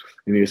way?"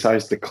 And he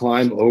decides to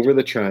climb over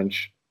the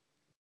trench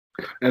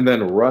and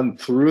then run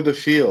through the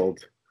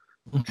field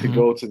to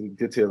go to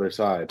get to the other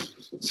side.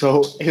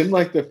 So in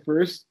like the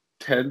first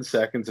 10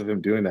 seconds of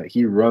him doing that,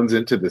 he runs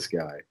into this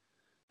guy.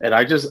 And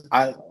I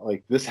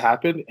like, this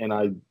happened, and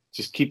I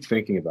just keep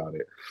thinking about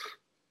it.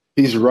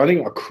 He's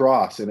running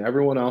across, and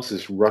everyone else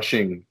is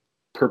rushing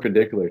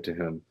perpendicular to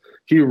him.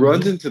 He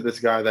runs into this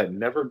guy that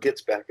never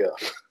gets back up.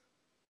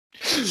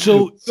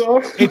 So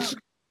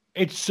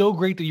it's so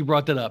great that you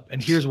brought that up,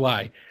 and here's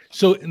why.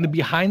 So in the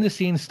behind the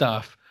scenes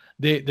stuff,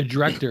 the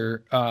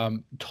director,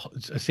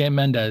 Sam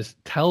Mendes,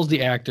 tells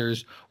the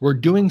actors, "We're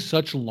doing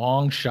such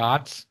long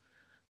shots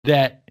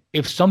that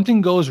if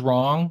something goes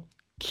wrong,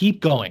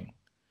 keep going,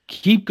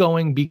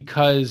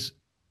 because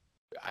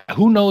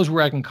who knows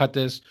where I can cut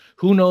this?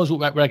 Who knows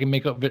what I can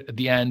make up at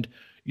the end?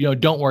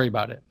 Don't worry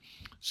about it."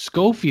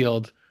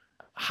 Schofield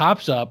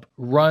hops up,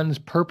 runs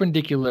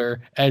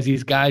perpendicular as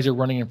these guys are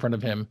running in front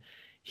of him.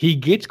 He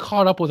gets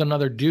caught up with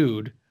another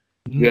dude,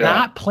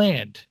 not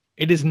planned.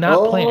 It is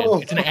not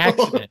planned. It's an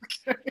accident.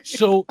 Okay.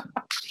 So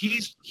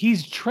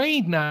he's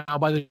trained now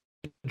by the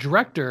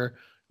director.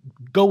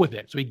 Go with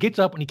it. So he gets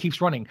up and he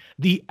keeps running.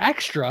 The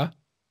extra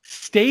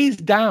stays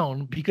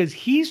down because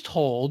he's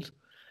told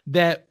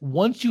that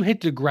once you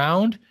hit the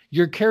ground,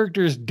 your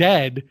character's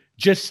dead.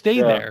 Just stay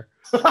there.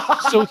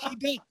 So he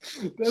did.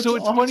 So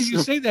it's awesome. Funny you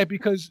say that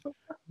because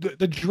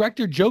the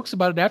director jokes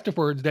about it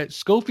afterwards that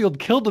Schofield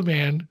killed a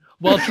man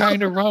while trying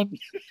to run.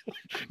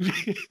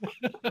 He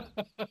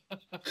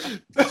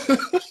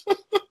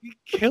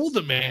killed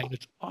a man.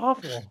 It's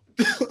awful.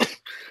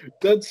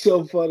 That's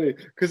so funny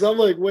because I'm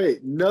like,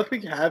 wait,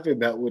 nothing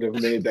happened that would have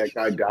made that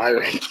guy die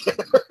right there.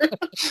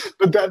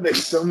 But that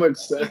makes so much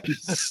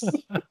sense.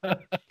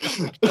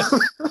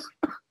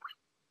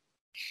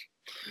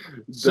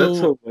 That's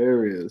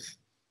hilarious.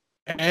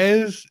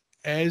 As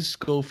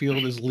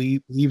Schofield is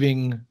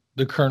leaving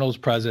the colonel's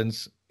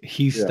presence,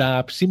 he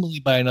stops, seemingly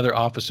by another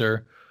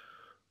officer,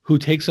 who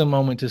takes a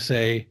moment to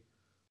say,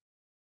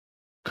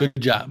 "Good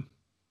job.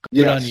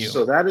 Good on you.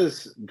 So that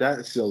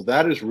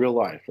is real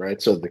life,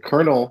 right? So the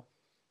colonel,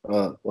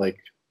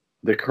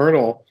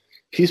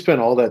 he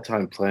spent all that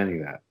time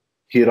planning that.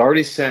 He had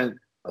already sent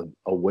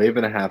a wave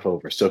and a half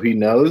over, so he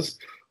knows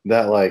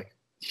that like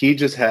he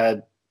just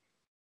had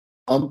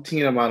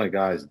umpteen amount of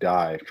guys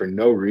die for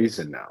no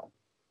reason now,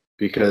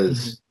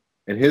 because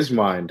in his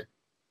mind,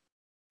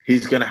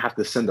 he's gonna have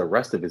to send the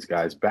rest of his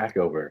guys back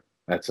over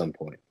at some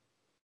point.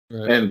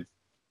 Right. And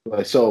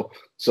so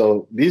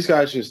these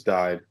guys just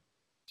died.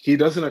 He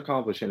doesn't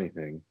accomplish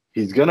anything.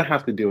 He's gonna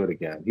have to do it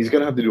again. He's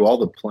gonna have to do all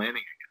the planning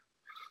again.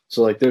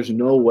 So like, there's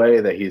no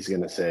way that he's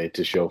gonna say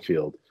to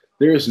Schofield,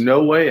 there is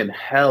no way in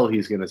hell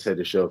he's gonna say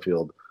to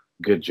Schofield,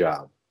 good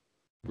job.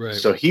 Right.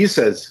 So he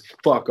says,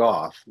 fuck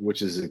off,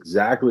 which is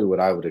exactly what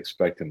I would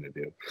expect him to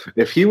do.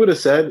 If he would have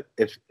said,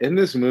 if in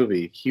this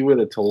movie, he would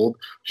have told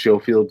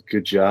Schofield,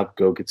 good job,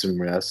 go get some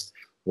rest,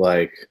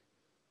 like,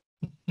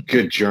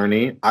 good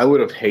journey, I would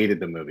have hated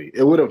the movie.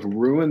 It would have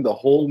ruined the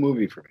whole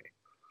movie for me.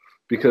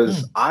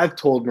 Because I've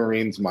told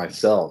Marines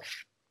myself,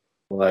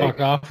 like,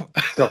 fuck off.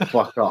 To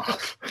fuck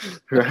off.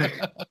 Right?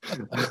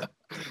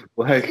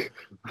 Like,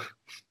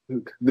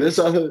 this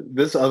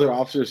other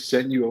officer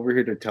sent you over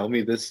here to tell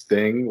me this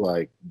thing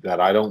like that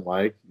I don't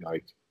like.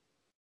 Like,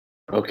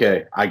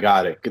 okay, I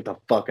got it. Get the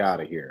fuck out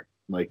of here.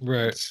 Like,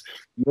 right.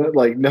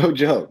 Like, no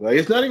joke. Like,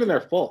 it's not even their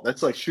fault.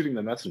 That's like shooting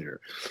the messenger.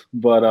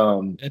 But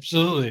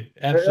absolutely.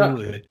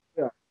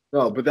 Yeah.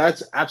 No, but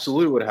that's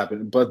absolutely what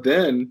happened. But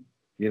then,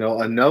 you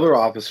know, another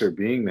officer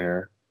being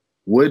there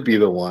would be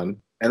the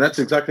one, and that's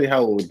exactly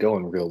how it would go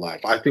in real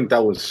life. I think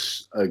that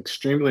was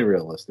extremely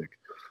realistic.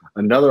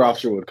 Another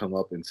officer would come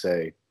up and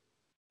say,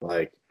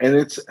 like,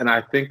 and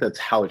I think that's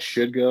how it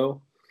should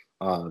go.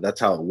 That's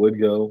how it would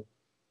go.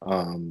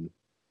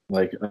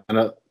 Like,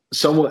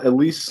 at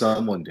least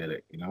someone did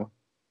it, you know?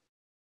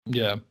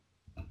 Yeah.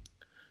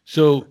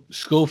 So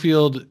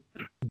Schofield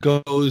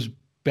goes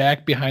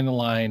back behind the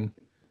line.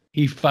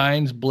 He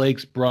finds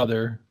Blake's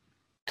brother,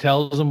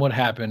 tells him what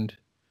happened,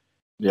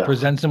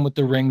 presents him with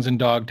the rings and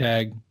dog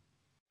tag.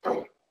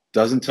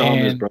 Doesn't tell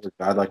him his brother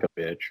died like a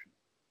bitch.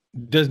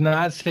 Does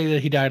not say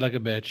that he died like a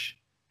bitch.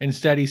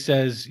 Instead, he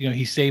says, you know,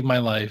 he saved my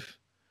life.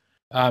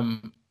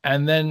 And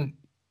then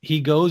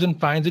he goes and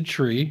finds a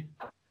tree,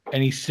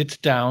 and he sits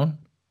down,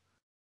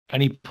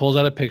 and he pulls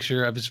out a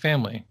picture of his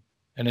family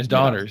and his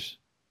daughters,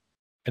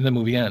 and the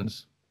movie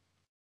ends.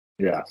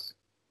 Yes.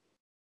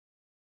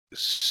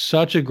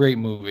 Such a great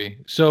movie.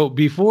 So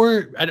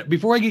before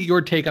I get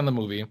your take on the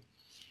movie,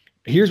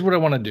 here's what I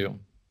want to do.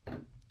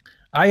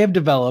 I have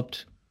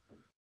developed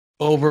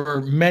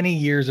over many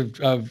years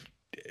of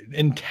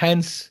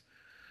intense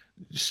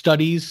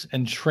studies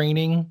and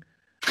training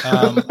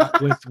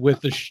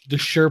with the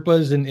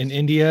Sherpas in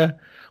India.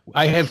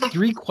 I have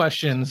 3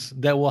 questions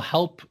that will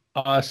help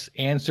us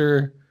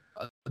answer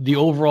the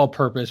overall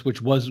purpose,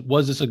 which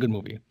was this a good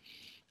movie?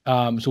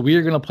 So we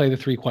are going to play the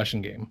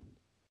 3-question game.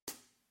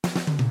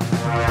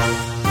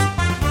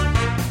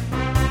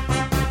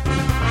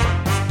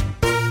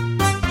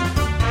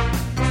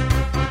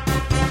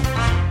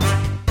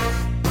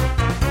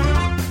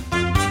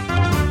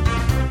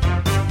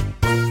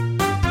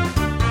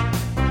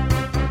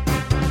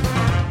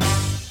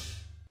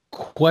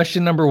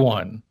 Question number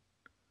 1.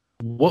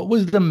 What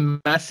was the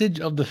message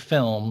of the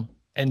film,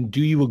 and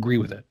do you agree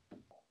with it?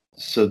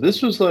 So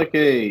this was like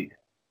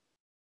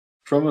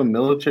from a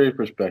military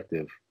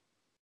perspective,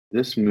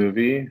 this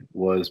movie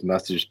was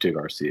Message to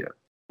Garcia.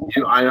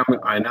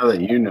 I know that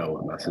you know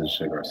what Message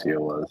to Garcia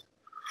was,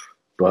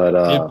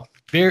 but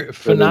very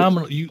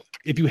phenomenal.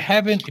 If you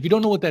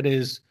don't know what that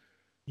is,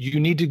 you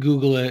need to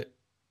Google it.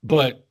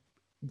 But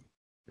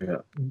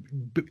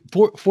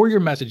for your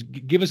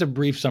message, give us a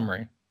brief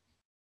summary.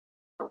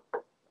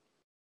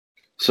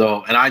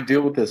 So, and I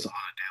deal with this on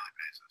a daily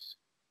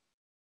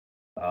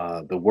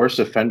basis. The worst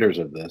offenders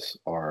of this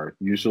are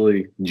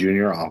usually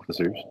junior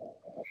officers.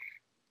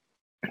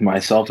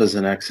 Myself as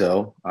an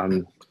XO,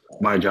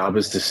 my job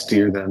is to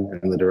steer them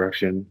in the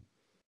direction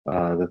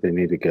that they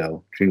need to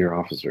go, junior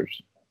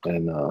officers.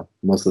 And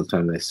most of the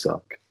time they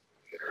suck.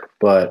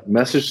 But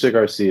Message to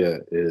Garcia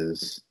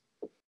is,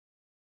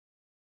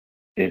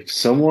 if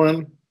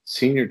someone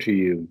senior to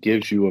you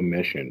gives you a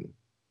mission,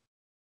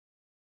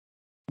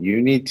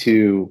 you need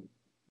to,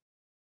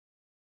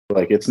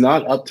 like, it's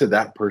not up to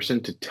that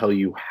person to tell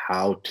you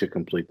how to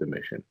complete the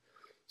mission.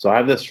 So I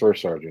have this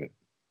first sergeant,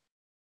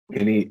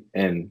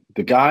 and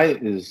the guy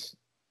is,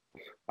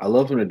 I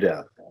love him to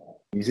death.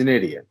 He's an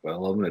idiot, but I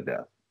love him to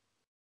death.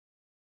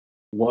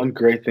 One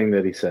great thing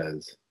that he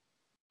says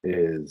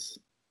is,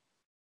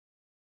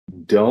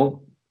 don't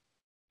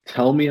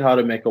tell me how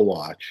to make a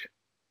watch,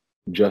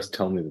 just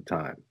tell me the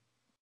time.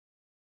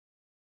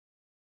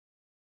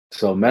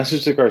 So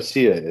Message to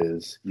Garcia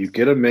is, you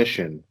get a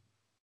mission,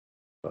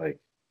 like,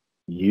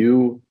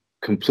 you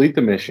complete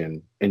the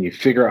mission and you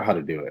figure out how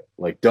to do it.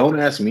 Like, don't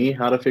ask me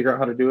how to figure out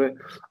how to do it.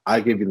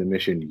 I give you the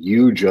mission,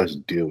 you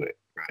just do it,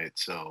 right?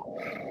 So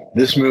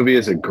this movie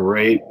is a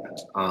great,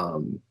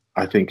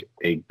 I think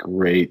a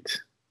great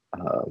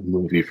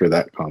movie for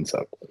that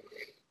concept.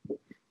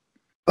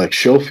 like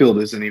Schofield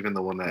isn't even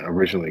the one that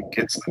originally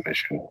gets the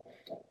mission,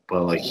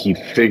 but like he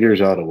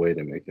figures out a way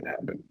to make it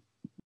happen.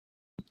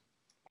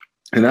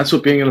 And that's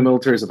what being in the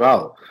military is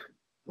about.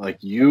 Like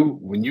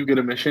when you get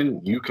a mission,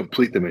 you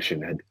complete the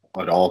mission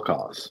at all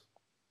costs.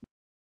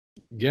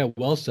 Yeah,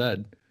 well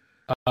said.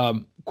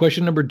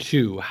 Question number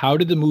 2: how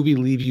did the movie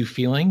leave you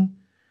feeling,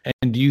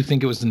 and do you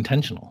think it was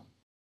intentional?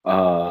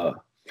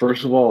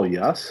 First of all,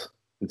 yes,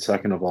 and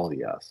second of all,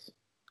 yes.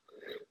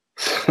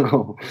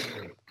 So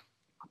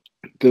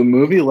the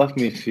movie left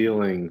me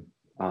feeling.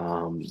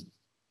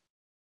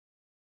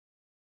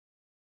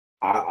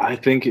 I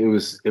think it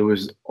was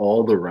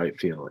all the right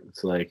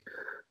feelings. Like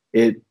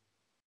it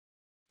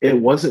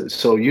wasn't.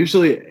 So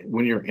usually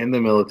when you're in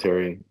the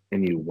military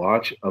and you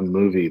watch a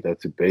movie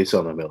that's based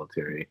on the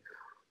military,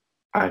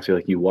 I feel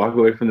like you walk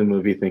away from the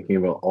movie thinking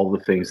about all the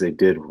things they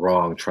did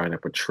wrong trying to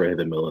portray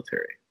the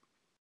military.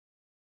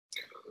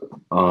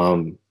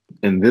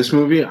 In this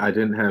movie, I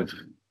didn't have.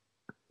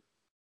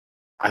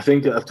 I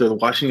think after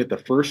watching it the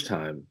first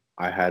time,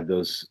 I had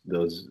those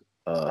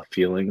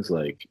feelings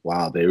like,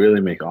 wow, they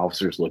really make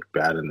officers look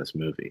bad in this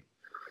movie.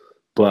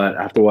 But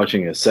after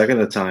watching it a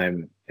second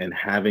time and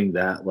having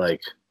that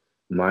like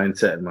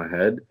mindset in my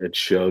head, it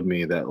showed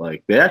me that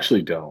like they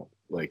actually don't.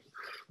 Like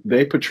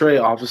they portray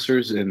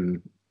officers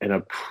in a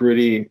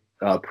pretty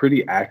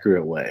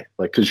accurate way.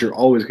 Like because you're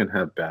always gonna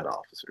have bad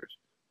officers,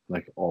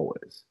 like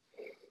always.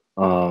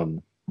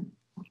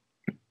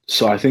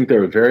 So I think they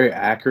were very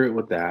accurate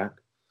with that.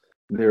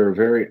 They were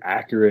very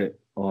accurate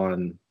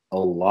on a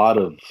lot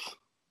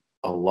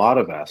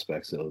of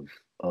aspects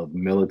of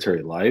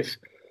military life,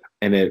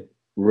 and it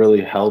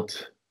really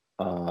helped.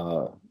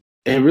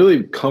 It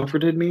really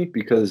comforted me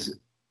because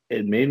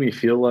it made me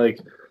feel like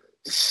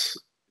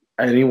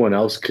anyone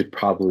else could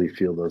probably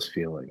feel those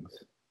feelings.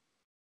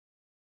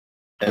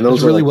 And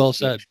those are really well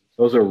said.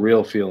 Those are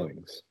real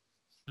feelings.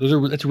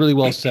 That's really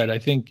well said. I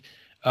think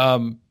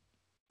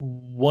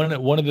one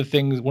of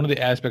the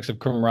aspects of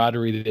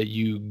camaraderie that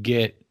you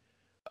get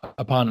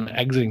upon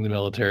exiting the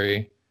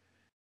military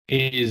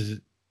is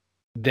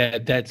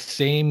that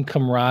same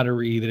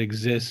camaraderie that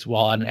exists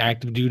while on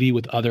active duty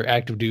with other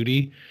active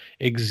duty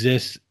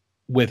exists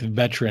with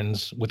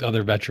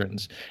other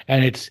veterans.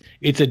 And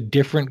it's a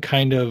different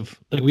kind of,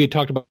 like we had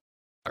talked about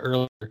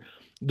earlier,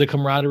 the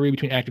camaraderie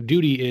between active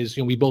duty is,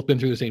 we've both been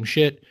through the same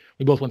shit.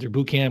 We both went through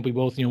boot camp. We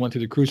both, went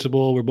through the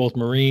crucible. We're both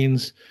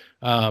Marines.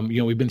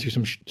 We've been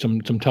through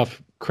some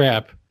tough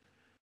crap.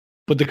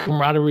 But the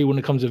camaraderie when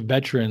it comes to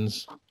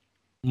veterans,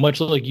 much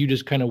like you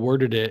just kind of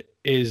worded it,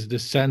 is the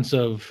sense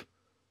of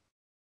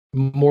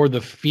more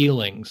the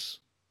feelings.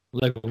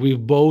 Like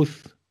we've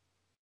both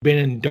been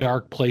in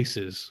dark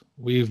places.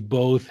 We've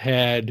both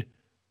had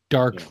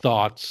dark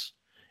thoughts.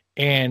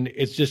 And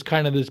it's just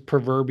kind of this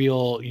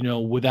proverbial,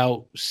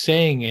 without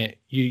saying it,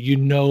 you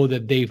know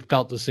that they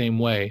felt the same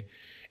way.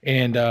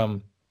 And I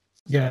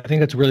think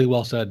that's really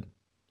well said.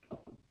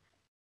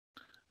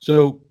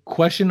 So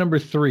question number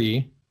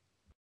 3,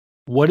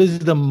 what is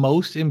the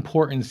most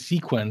important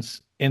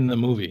sequence in the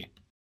movie?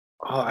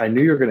 Oh, I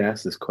knew you were going to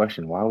ask this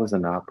question. Why was I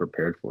not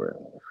prepared for it?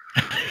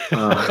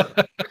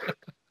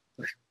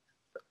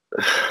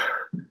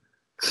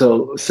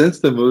 So since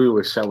the movie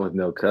was shot with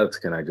no cuts,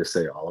 can I just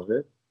say all of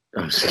it?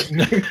 I'm just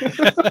kidding.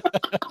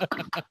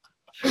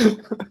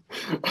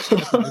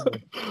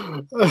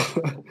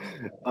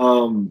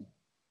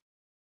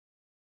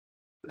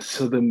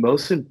 So the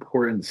most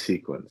important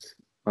sequence,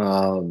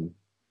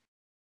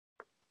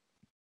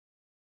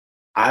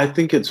 I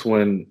think it's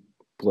when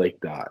Blake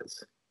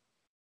dies.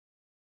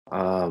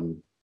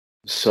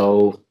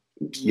 So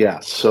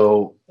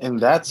in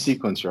that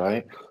sequence,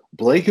 right,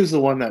 Blake is the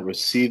one that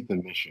received the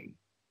mission.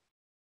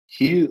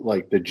 He,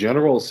 like, the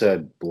general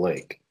said,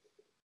 Blake,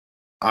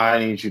 I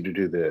need you to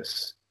do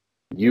this.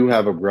 You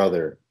have a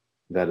brother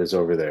that is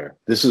over there.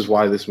 This is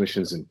why this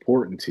mission is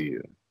important to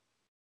you.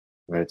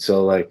 Right?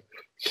 So like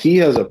he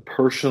has a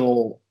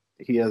personal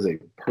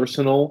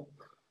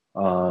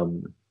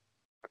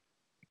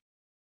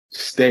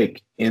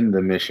stake in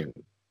the mission.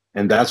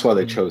 And that's why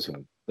they chose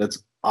him.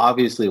 That's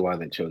obviously why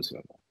they chose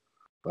him.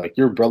 Like,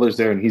 your brother's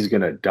there and he's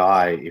going to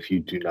die if you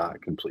do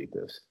not complete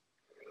this.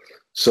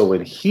 So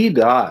when he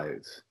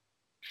dies,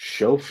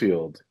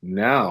 Schofield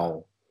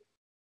now,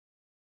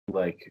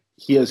 like,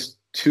 he has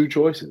two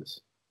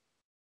choices.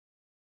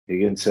 He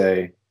can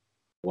say,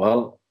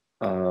 well,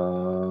 I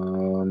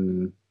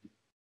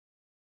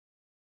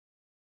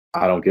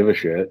don't give a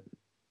shit,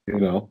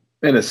 in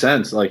a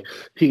sense. Like,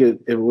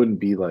 it wouldn't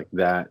be like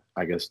that,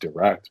 I guess,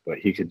 direct, but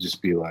he could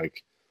just be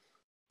like,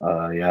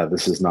 yeah,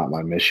 this is not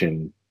my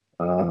mission.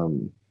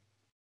 I'm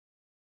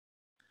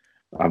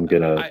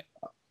gonna.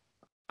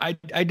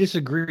 I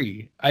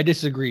disagree. I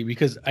disagree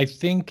because I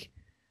think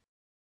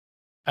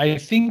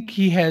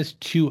he has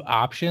two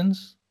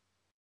options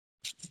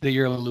that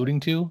you're alluding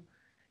to.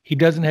 He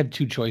doesn't have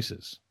two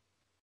choices.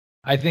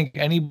 I think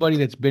anybody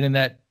that's been in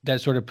that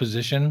sort of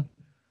position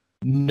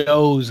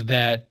knows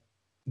that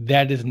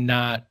is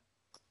not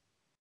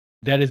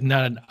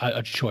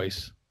a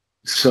choice.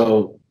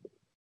 So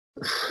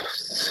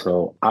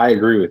I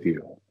agree with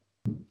you.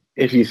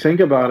 if you think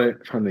about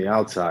it from the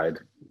outside,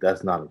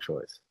 that's not a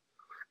choice.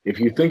 If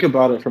you think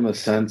about it from a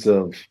sense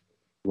of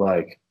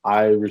like,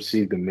 I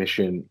received a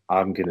mission,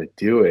 I'm gonna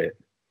do it,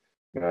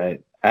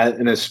 right?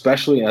 And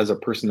especially as a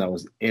person that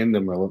was in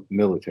the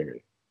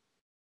military,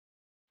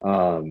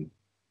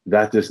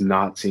 that does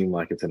not seem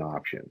like it's an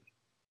option.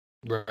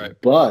 Right.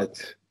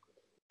 But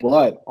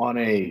on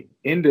a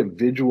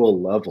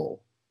individual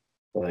level,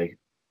 like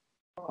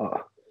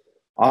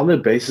on the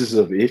basis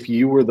of if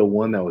you were the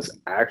one that was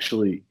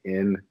actually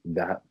in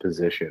that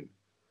position,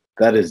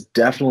 that is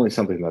definitely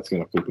something that's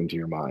going to creep into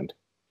your mind.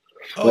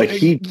 Oh, Like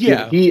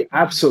he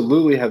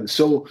absolutely had.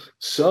 So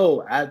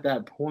at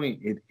that point,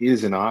 it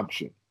is an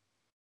option.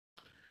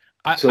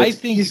 I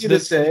think easy to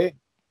say.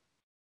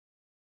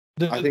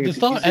 The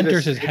thought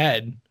enters his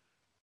head,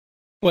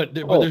 but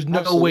there's no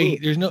absolutely. way.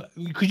 There's no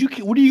because you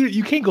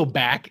can't go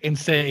back and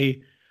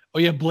say, oh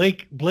yeah,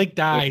 Blake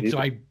died,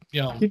 so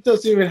he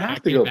doesn't even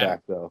have to go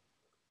back though.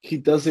 He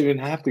doesn't even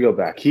have to go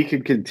back. He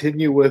could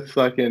continue with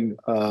fucking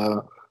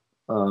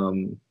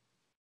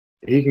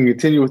he can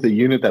continue with the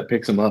unit that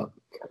picks him up.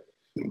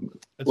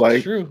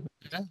 That's true.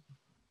 Yeah.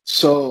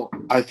 So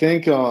I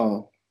think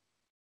I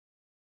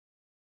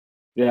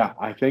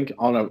think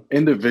on an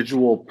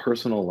individual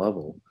personal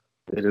level,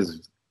 it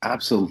is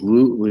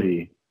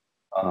absolutely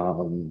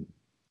an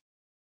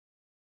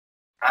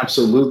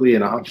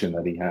option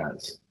that he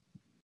has.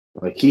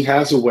 Like he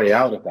has a way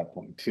out at that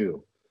point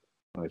too.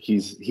 Like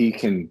he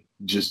can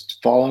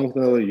just fall in with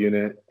another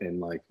unit and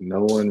like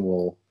no one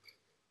will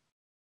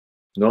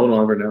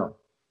ever know.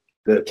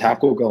 The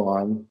attack will go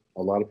on,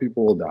 a lot of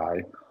people will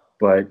die,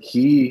 but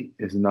he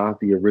is not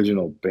the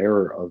original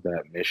bearer of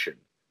that mission.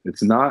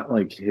 It's not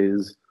like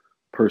his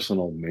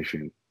personal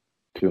mission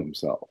to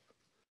himself.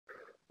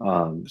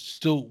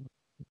 So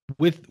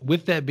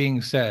with that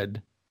being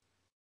said,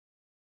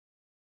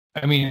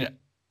 I mean,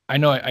 I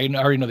know I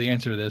already know the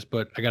answer to this,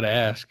 but I got to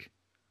ask,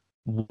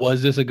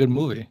 was this a good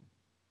movie?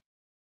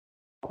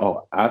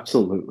 Oh,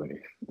 absolutely.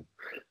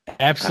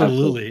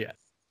 Absolutely.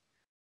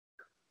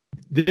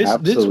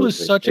 This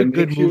was such a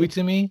good movie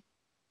to me.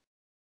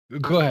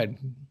 Go ahead.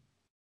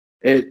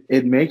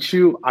 It makes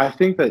you, I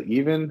think that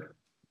even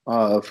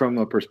from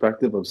a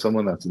perspective of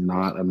someone that's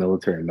not a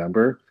military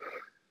member,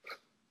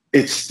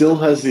 it still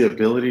has the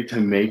ability to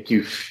make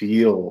you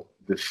feel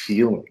the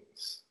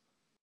feelings,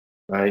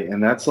 right?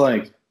 And that's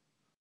like,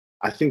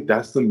 I think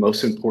that's the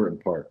most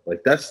important part.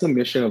 Like that's the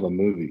mission of a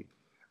movie.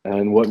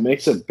 And what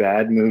makes a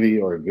bad movie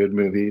or a good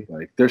movie,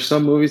 like there's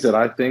some movies that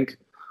I think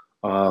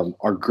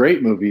are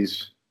great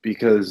movies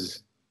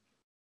because,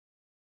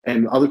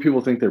 and other people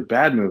think they're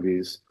bad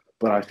movies,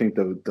 but I think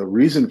the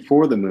reason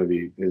for the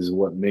movie is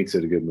what makes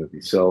it a good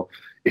movie. So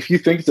if you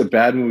think it's a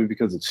bad movie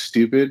because it's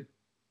stupid,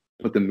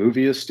 but the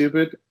movie is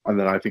stupid, and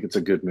then I think it's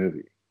a good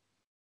movie.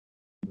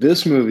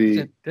 This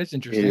movie that's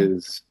interesting.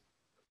 Is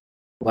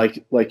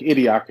like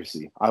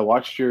Idiocracy. I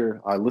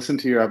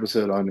listened to your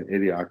episode on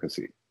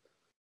Idiocracy.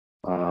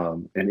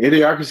 And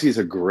Idiocracy is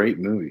a great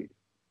movie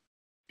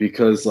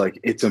because like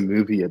it's a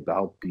movie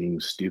about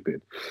being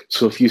stupid.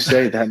 So if you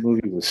say that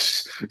movie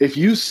was, if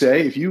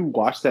you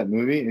watch that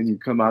movie and you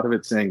come out of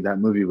it saying that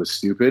movie was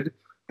stupid,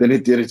 then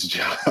it did its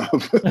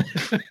job.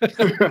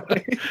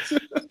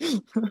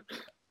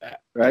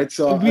 Right?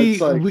 So we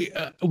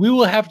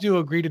will have to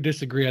agree to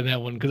disagree on that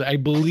one because I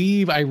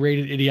believe I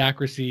rated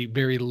Idiocracy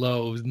very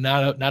low. It was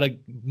not a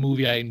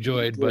movie I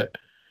enjoyed, but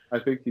I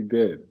think you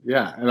did.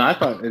 Yeah. And I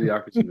thought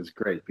Idiocracy was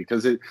great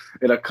because it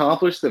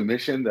accomplished the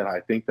mission that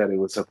I think that it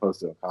was supposed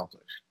to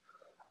accomplish.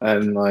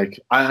 And like,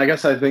 I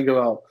guess I think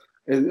about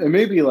it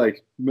may be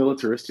like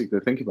militaristic to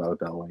think about it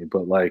that way,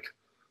 but like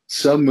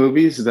some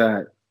movies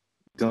that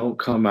don't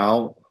come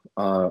out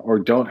or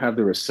don't have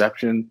the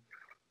reception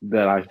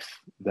that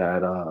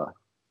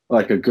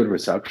like a good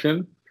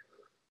reception,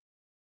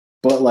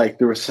 but like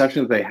the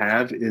reception that they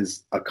have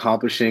is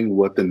accomplishing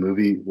what the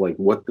movie, like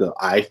what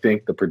I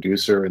think the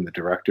producer and the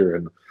director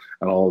and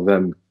all of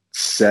them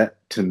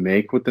set to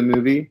make with the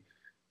movie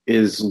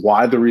is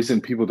why the reason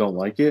people don't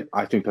like it.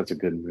 I think that's a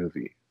good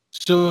movie.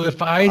 So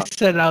if I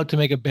set out to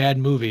make a bad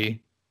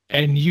movie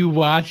and you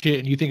watch it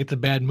and you think it's a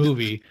bad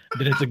movie,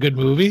 then it's a good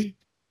movie?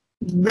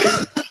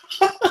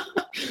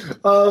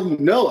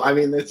 No, I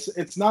mean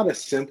it's not as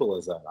simple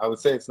as that. I would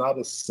say it's not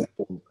as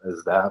simple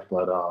as that,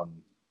 but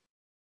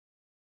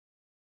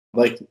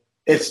like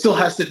it still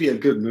has to be a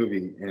good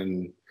movie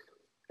in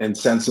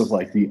sense of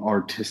like the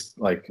artist,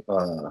 like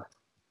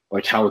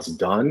how it's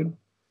done.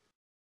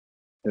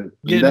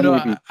 I'm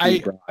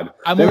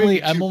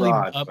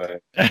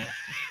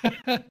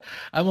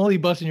only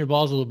busting your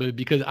balls a little bit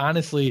because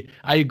honestly,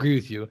 I agree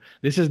with you.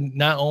 This is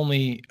not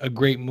only a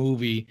great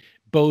movie,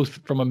 both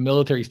from a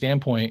military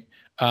standpoint,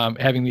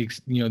 having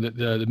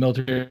the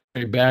military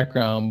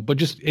background, but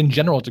just in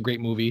general, it's a great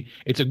movie.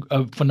 It's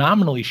a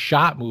phenomenally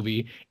shot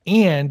movie,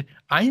 and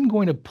I am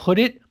going to put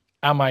it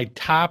on my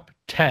top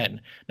 10.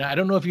 Now, I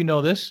don't know if you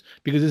know this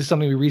because this is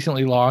something we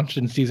recently launched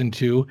in season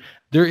 2.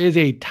 There is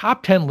a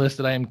top 10 list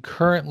that I am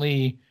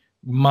currently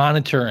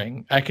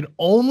monitoring. I can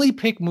only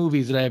pick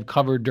movies that I have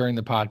covered during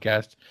the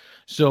podcast.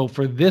 So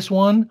for this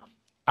one,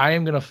 I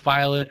am going to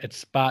file it at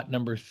spot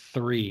number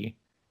 3.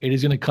 It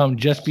is going to come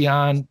just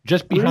behind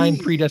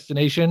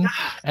Predestination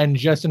and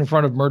just in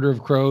front of Murder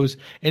of Crows.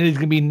 And it is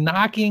going to be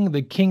knocking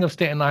The King of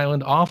Staten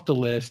Island off the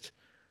list.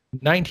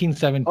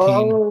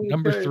 1917,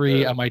 number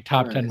 3 on my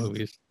top 10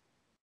 movies.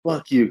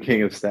 Fuck you,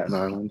 King of Staten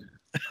Island.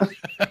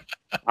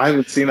 I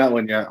haven't seen that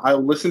one yet. I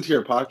listened to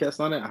your podcast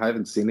on it. I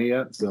haven't seen it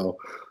yet, so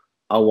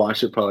I'll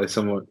watch it probably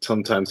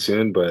sometime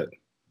soon, but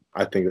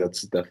I think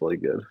that's definitely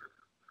good.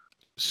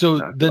 So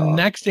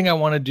next thing I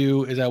want to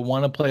do is I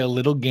want to play a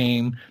little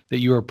game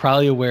that you are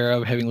probably aware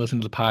of having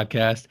listened to the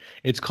podcast.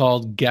 It's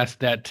called Guess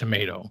That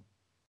Tomato.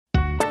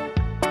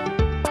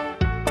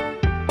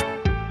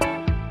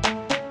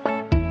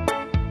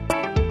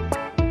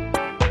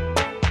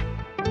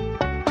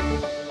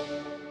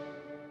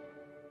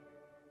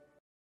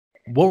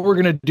 What we're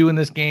going to do in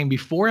this game,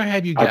 before I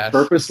have you guess. I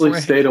purposely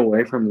stayed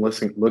away from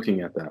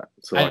looking at that.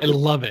 So I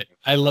love it.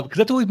 I love it because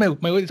that's always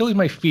it's always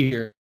my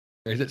fear.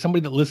 Is that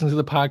somebody that listens to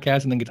the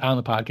podcast and then gets on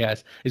the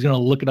podcast is going to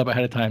look it up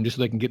ahead of time just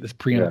so they can get this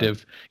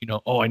preemptive,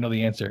 I know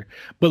the answer.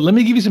 But let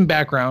me give you some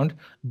background.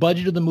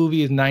 Budget of the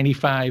movie is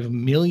 $95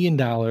 million.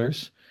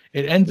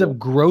 It ends up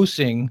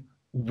grossing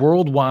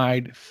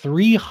worldwide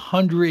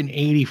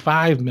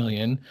 $385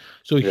 million.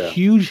 So a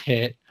huge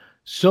hit.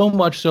 So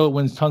much so it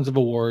wins tons of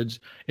awards.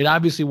 It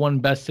obviously won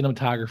Best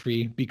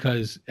Cinematography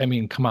because, I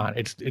mean, come on.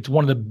 It's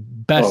one of the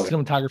best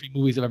cinematography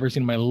movies I've ever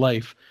seen in my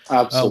life.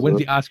 Absolutely. Wins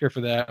the Oscar for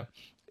that.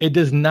 It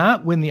does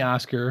not win the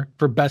Oscar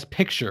for Best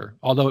Picture,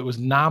 although it was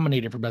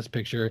nominated for Best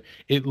Picture.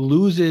 It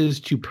loses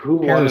to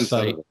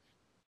Parasite.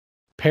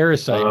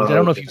 Parasite, which I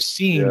don't know if you've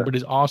seen, but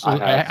is also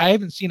I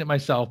haven't seen it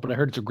myself, but I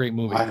heard it's a great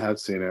movie. I have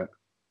seen it.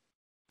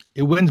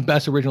 It wins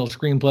Best Original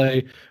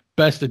Screenplay,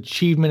 Best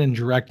Achievement in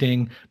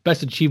Directing,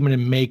 Best Achievement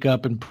in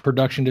Makeup and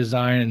Production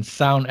Design and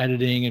Sound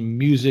Editing and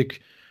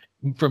Music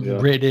from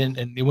written,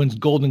 and it wins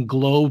Golden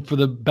Globe for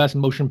the Best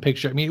Motion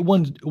Picture. I mean, it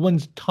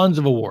wins tons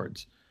of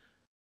awards.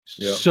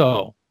 Yep.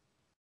 So,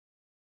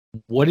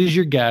 what is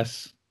your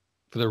guess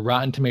for the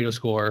Rotten Tomato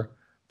score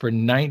for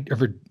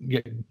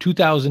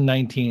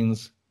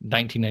 2019's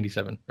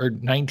 1997 or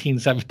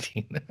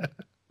 1917?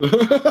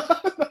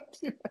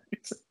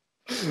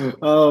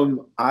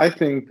 I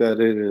think that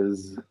it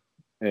is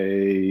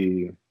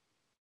a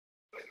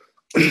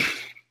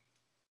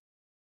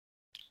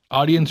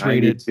audience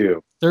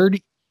 92.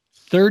 rated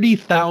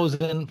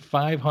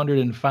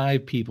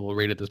 30,505 people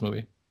rated this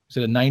movie. Is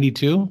it a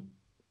 92?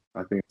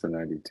 I think it's a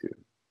 92.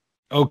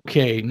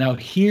 Okay, now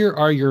here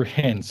are your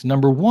hints.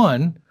 Number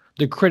 1,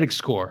 the critic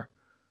score.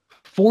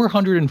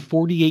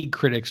 448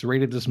 critics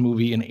rated this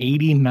movie an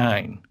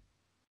 89.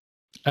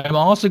 I'm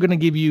also going to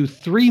give you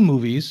 3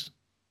 movies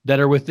that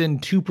are within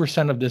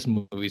 2% of this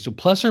movie. So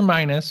plus or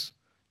minus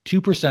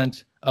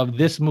 2% of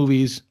this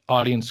movie's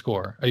audience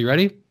score. Are you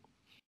ready?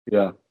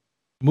 Yeah.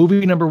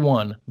 Movie number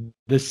 1,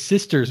 The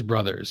Sisters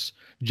Brothers.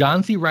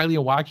 John C. Reilly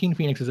and Joaquin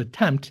Phoenix's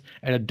attempt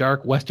at a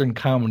dark Western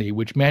comedy,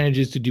 which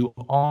manages to do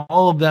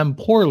all of them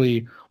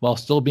poorly while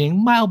still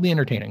being mildly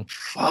entertaining.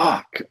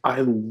 Fuck.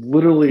 I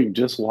literally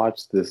just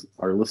watched this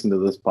or listened to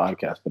this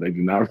podcast, but I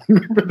do not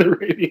remember the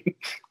rating.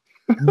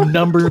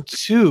 Number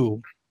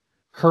 2,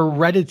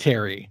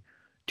 Hereditary.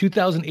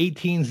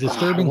 2018's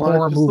disturbing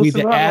horror movie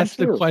that asks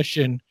the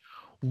question,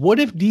 what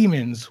if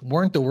demons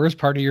weren't the worst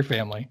part of your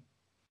family?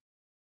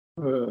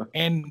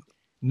 And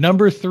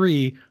number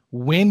 3,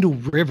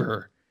 Wind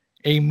River,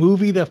 a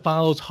movie that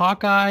follows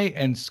Hawkeye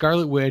and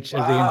Scarlet Witch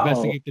as they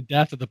investigate the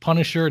death of the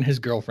Punisher and his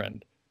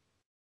girlfriend.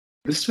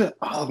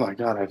 Oh my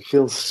God, I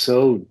feel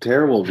so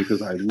terrible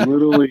because I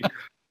literally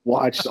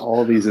watched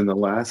all these in the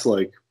last,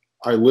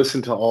 I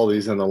listened to all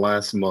these in the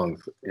last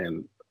month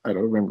and I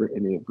don't remember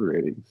any of the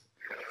ratings.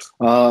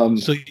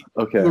 So you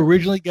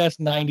originally guessed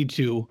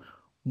 92.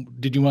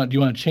 Do you want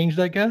to change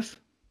that guess?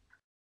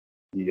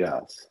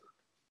 Yes.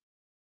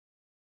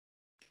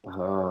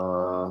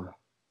 Oh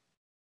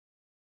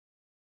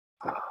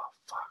fuck.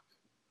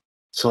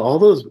 So all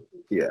those,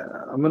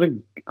 I'm gonna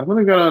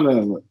go on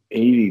to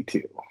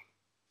 82.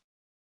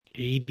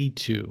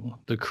 82.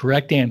 The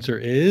correct answer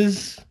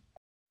is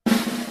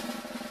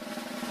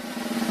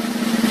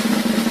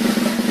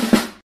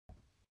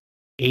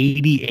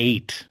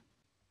 88.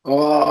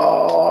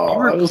 Oh, you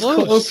were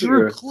close. You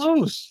were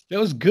close. That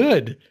was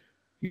good.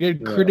 You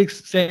had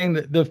critics saying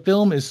that the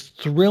film is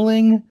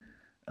thrilling.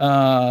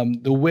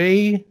 The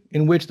way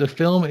in which the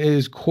film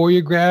is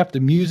choreographed, the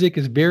music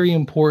is very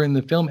important.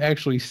 The film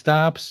actually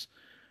stops,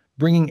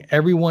 bringing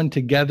everyone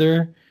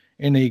together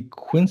in a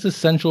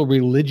quintessential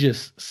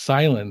religious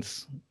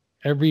silence.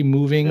 Very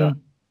moving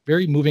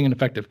and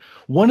effective.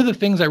 One of the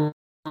things I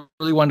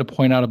really wanted to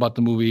point out about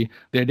the movie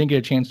that I didn't get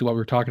a chance to while we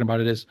were talking about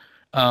it is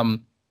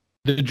the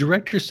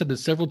director said that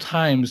several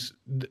times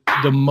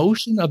the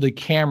motion of the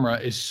camera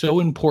is so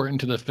important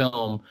to the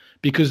film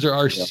because there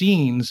are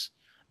scenes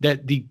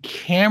that the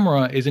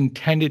camera is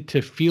intended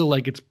to feel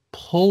like it's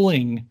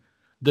pulling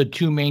the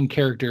 2 main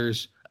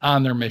characters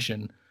on their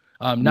mission,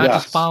 not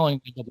just following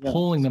them, but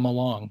pulling them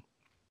along.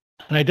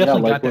 And I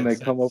definitely got when that they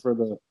sense. come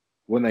over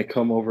when they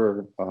come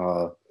over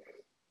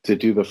to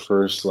do the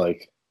first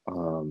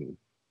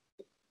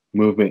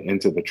movement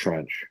into the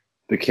trench.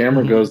 The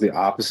camera goes the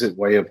opposite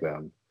way of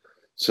them.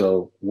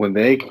 So when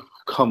they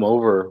come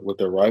over with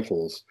their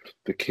rifles,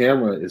 the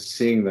camera is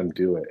seeing them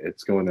do it.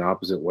 It's going the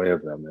opposite way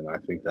of them. And I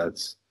think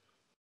that's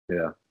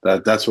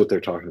what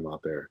they're talking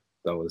about there.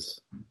 That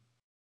was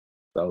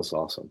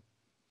awesome.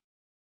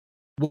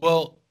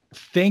 Well,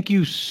 thank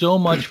you so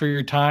much for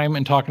your time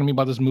and talking to me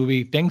about this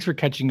movie. Thanks for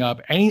catching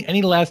up.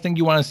 Any last thing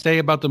you want to say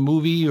about the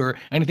movie or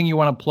anything you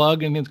want to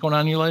plug, anything that's going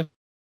on in your life?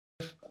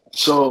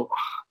 So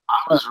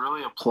I was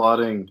really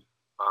applauding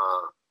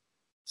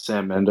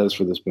Sam Mendes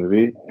for this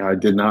movie. I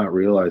did not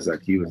realize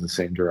that he was the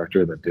same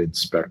director that did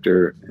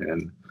Spectre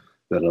and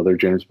that other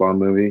James Bond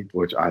movie,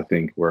 which I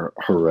think were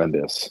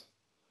horrendous.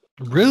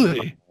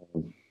 Really?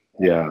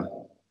 Yeah.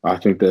 I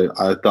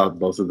thought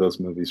both of those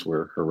movies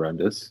were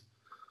horrendous.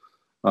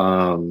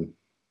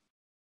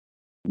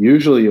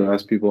 Usually you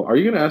ask people, are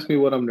you going to ask me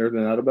what I'm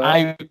nerding out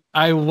about?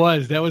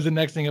 That was the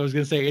next thing I was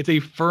going to say. It's a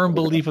firm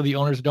belief of the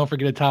owners of Don't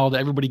Forget a Towel that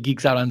everybody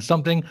geeks out on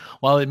something.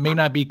 While it may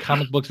not be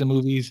comic books and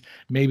movies,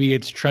 maybe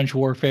it's trench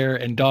warfare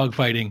and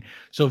dogfighting.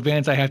 So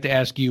Vance, I have to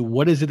ask you,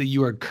 what is it that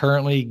you are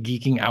currently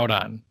geeking out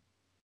on?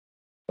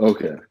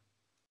 Okay.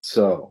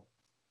 So,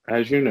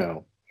 as you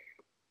know,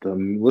 the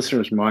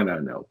listeners might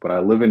not know, but I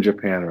live in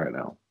Japan right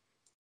now.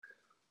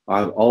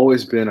 I've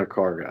always been a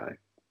car guy.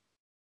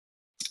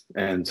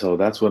 And so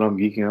that's what I'm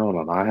geeking out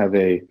on. I have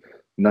a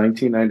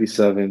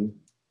 1997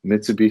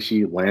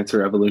 Mitsubishi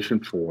Lancer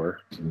Evolution 4.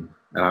 And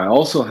I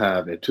also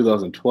have a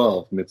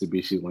 2012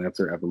 Mitsubishi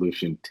Lancer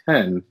Evolution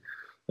 10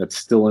 that's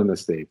still in the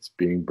States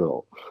being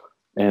built.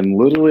 And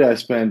literally I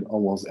spend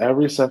almost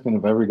every second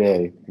of every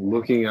day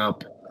looking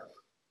up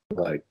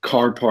like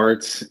car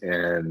parts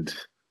and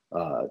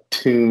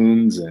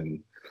tunes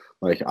and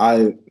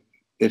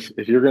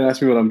if you're going to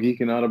ask me what I'm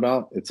geeking out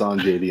about, it's on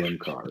JDM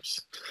cars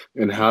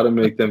and how to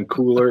make them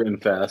cooler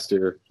and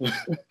faster.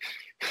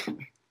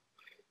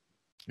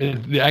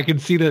 I can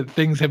see that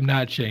things have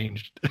not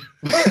changed.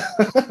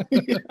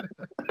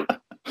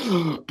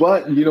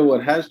 But you know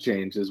what has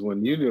changed is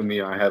when you knew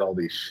me, I had all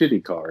these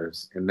shitty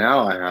cars, and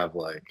now I have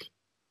like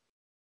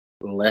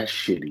less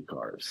shitty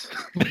cars.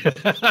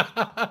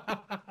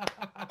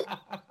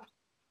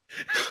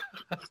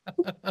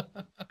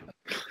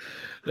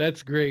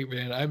 That's great,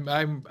 man.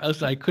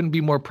 Listen, I couldn't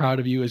be more proud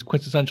of you, as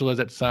quintessential as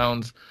that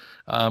sounds.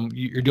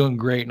 You're doing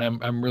great,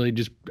 and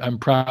I'm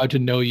proud to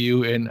know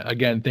you. And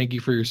again, thank you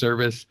for your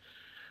service.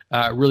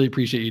 Really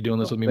appreciate you doing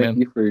this with me, man. Thank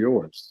you for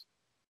yours.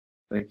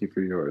 Thank you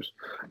for yours.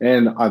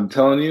 And I'm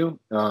telling you,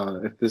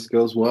 if this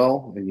goes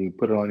well and you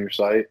put it on your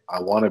site,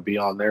 I want to be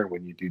on there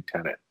when you do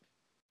Tenet.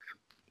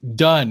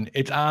 Done.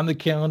 It's on the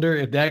calendar.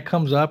 If that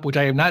comes up, which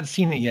I have not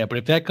seen it yet, but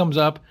if that comes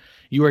up,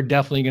 you are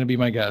definitely going to be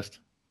my guest.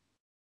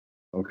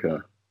 Okay.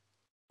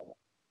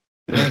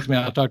 Thanks,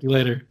 man. I'll talk to you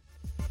later.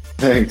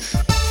 Thanks.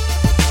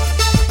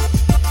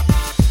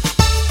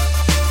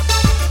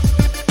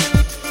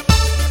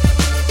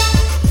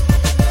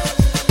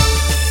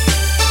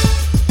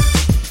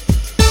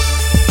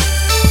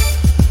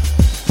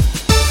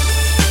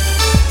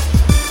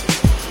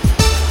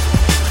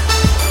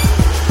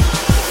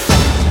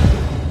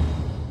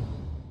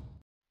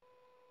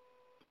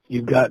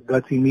 You've got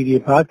Gutsy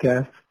Media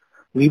Podcast.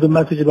 Leave a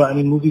message about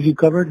any movies you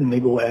covered, and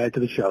maybe we'll add to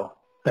the show.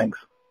 Thanks.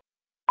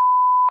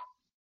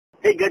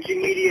 Hey,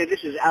 Gutsy Media,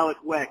 this is Alec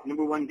Weck,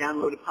 #1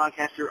 downloaded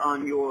podcaster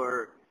on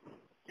your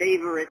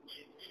favorite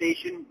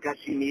station,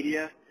 Gutsy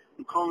Media.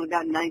 I'm calling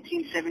about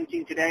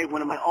 1917 today,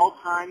 one of my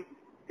all-time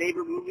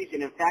favorite movies,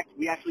 and in fact,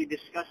 we actually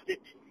discussed it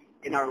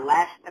in our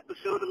last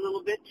episode a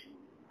little bit,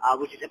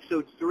 which is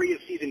episode 3 of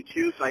season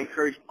 2, so I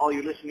encourage all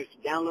your listeners to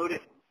download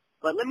it.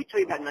 But let me tell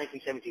you about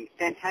 1917.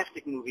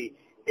 Fantastic movie.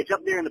 It's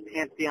up there in the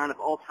pantheon of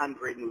all-time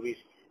great movies.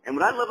 And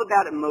what I love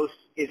about it most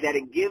is that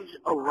it gives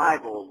a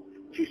rival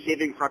to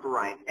Saving Private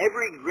Ryan.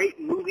 Every great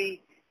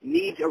movie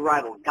needs a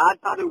rival.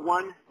 Godfather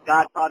 1,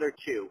 Godfather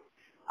 2.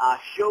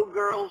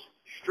 Showgirls,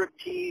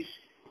 Striptease,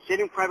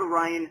 Saving Private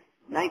Ryan,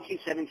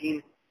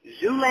 1917,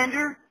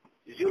 Zoolander,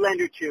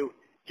 Zoolander 2.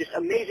 Just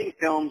amazing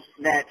films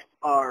that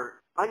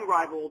are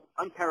unrivaled,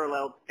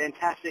 unparalleled,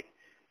 fantastic.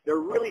 They're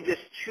really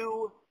just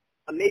two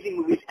amazing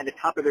movies at the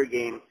top of their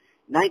game.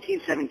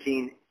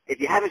 1917. If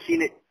you haven't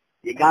seen it,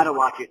 you gotta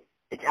watch it.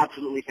 It's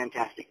absolutely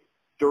fantastic.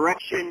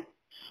 Direction,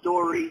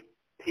 story,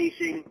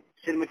 pacing,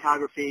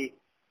 cinematography.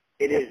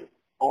 It is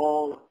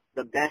all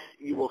the best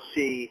you will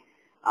see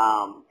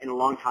in a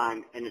long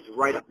time, and it's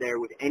right up there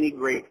with any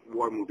great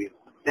war movie.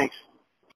 Thanks.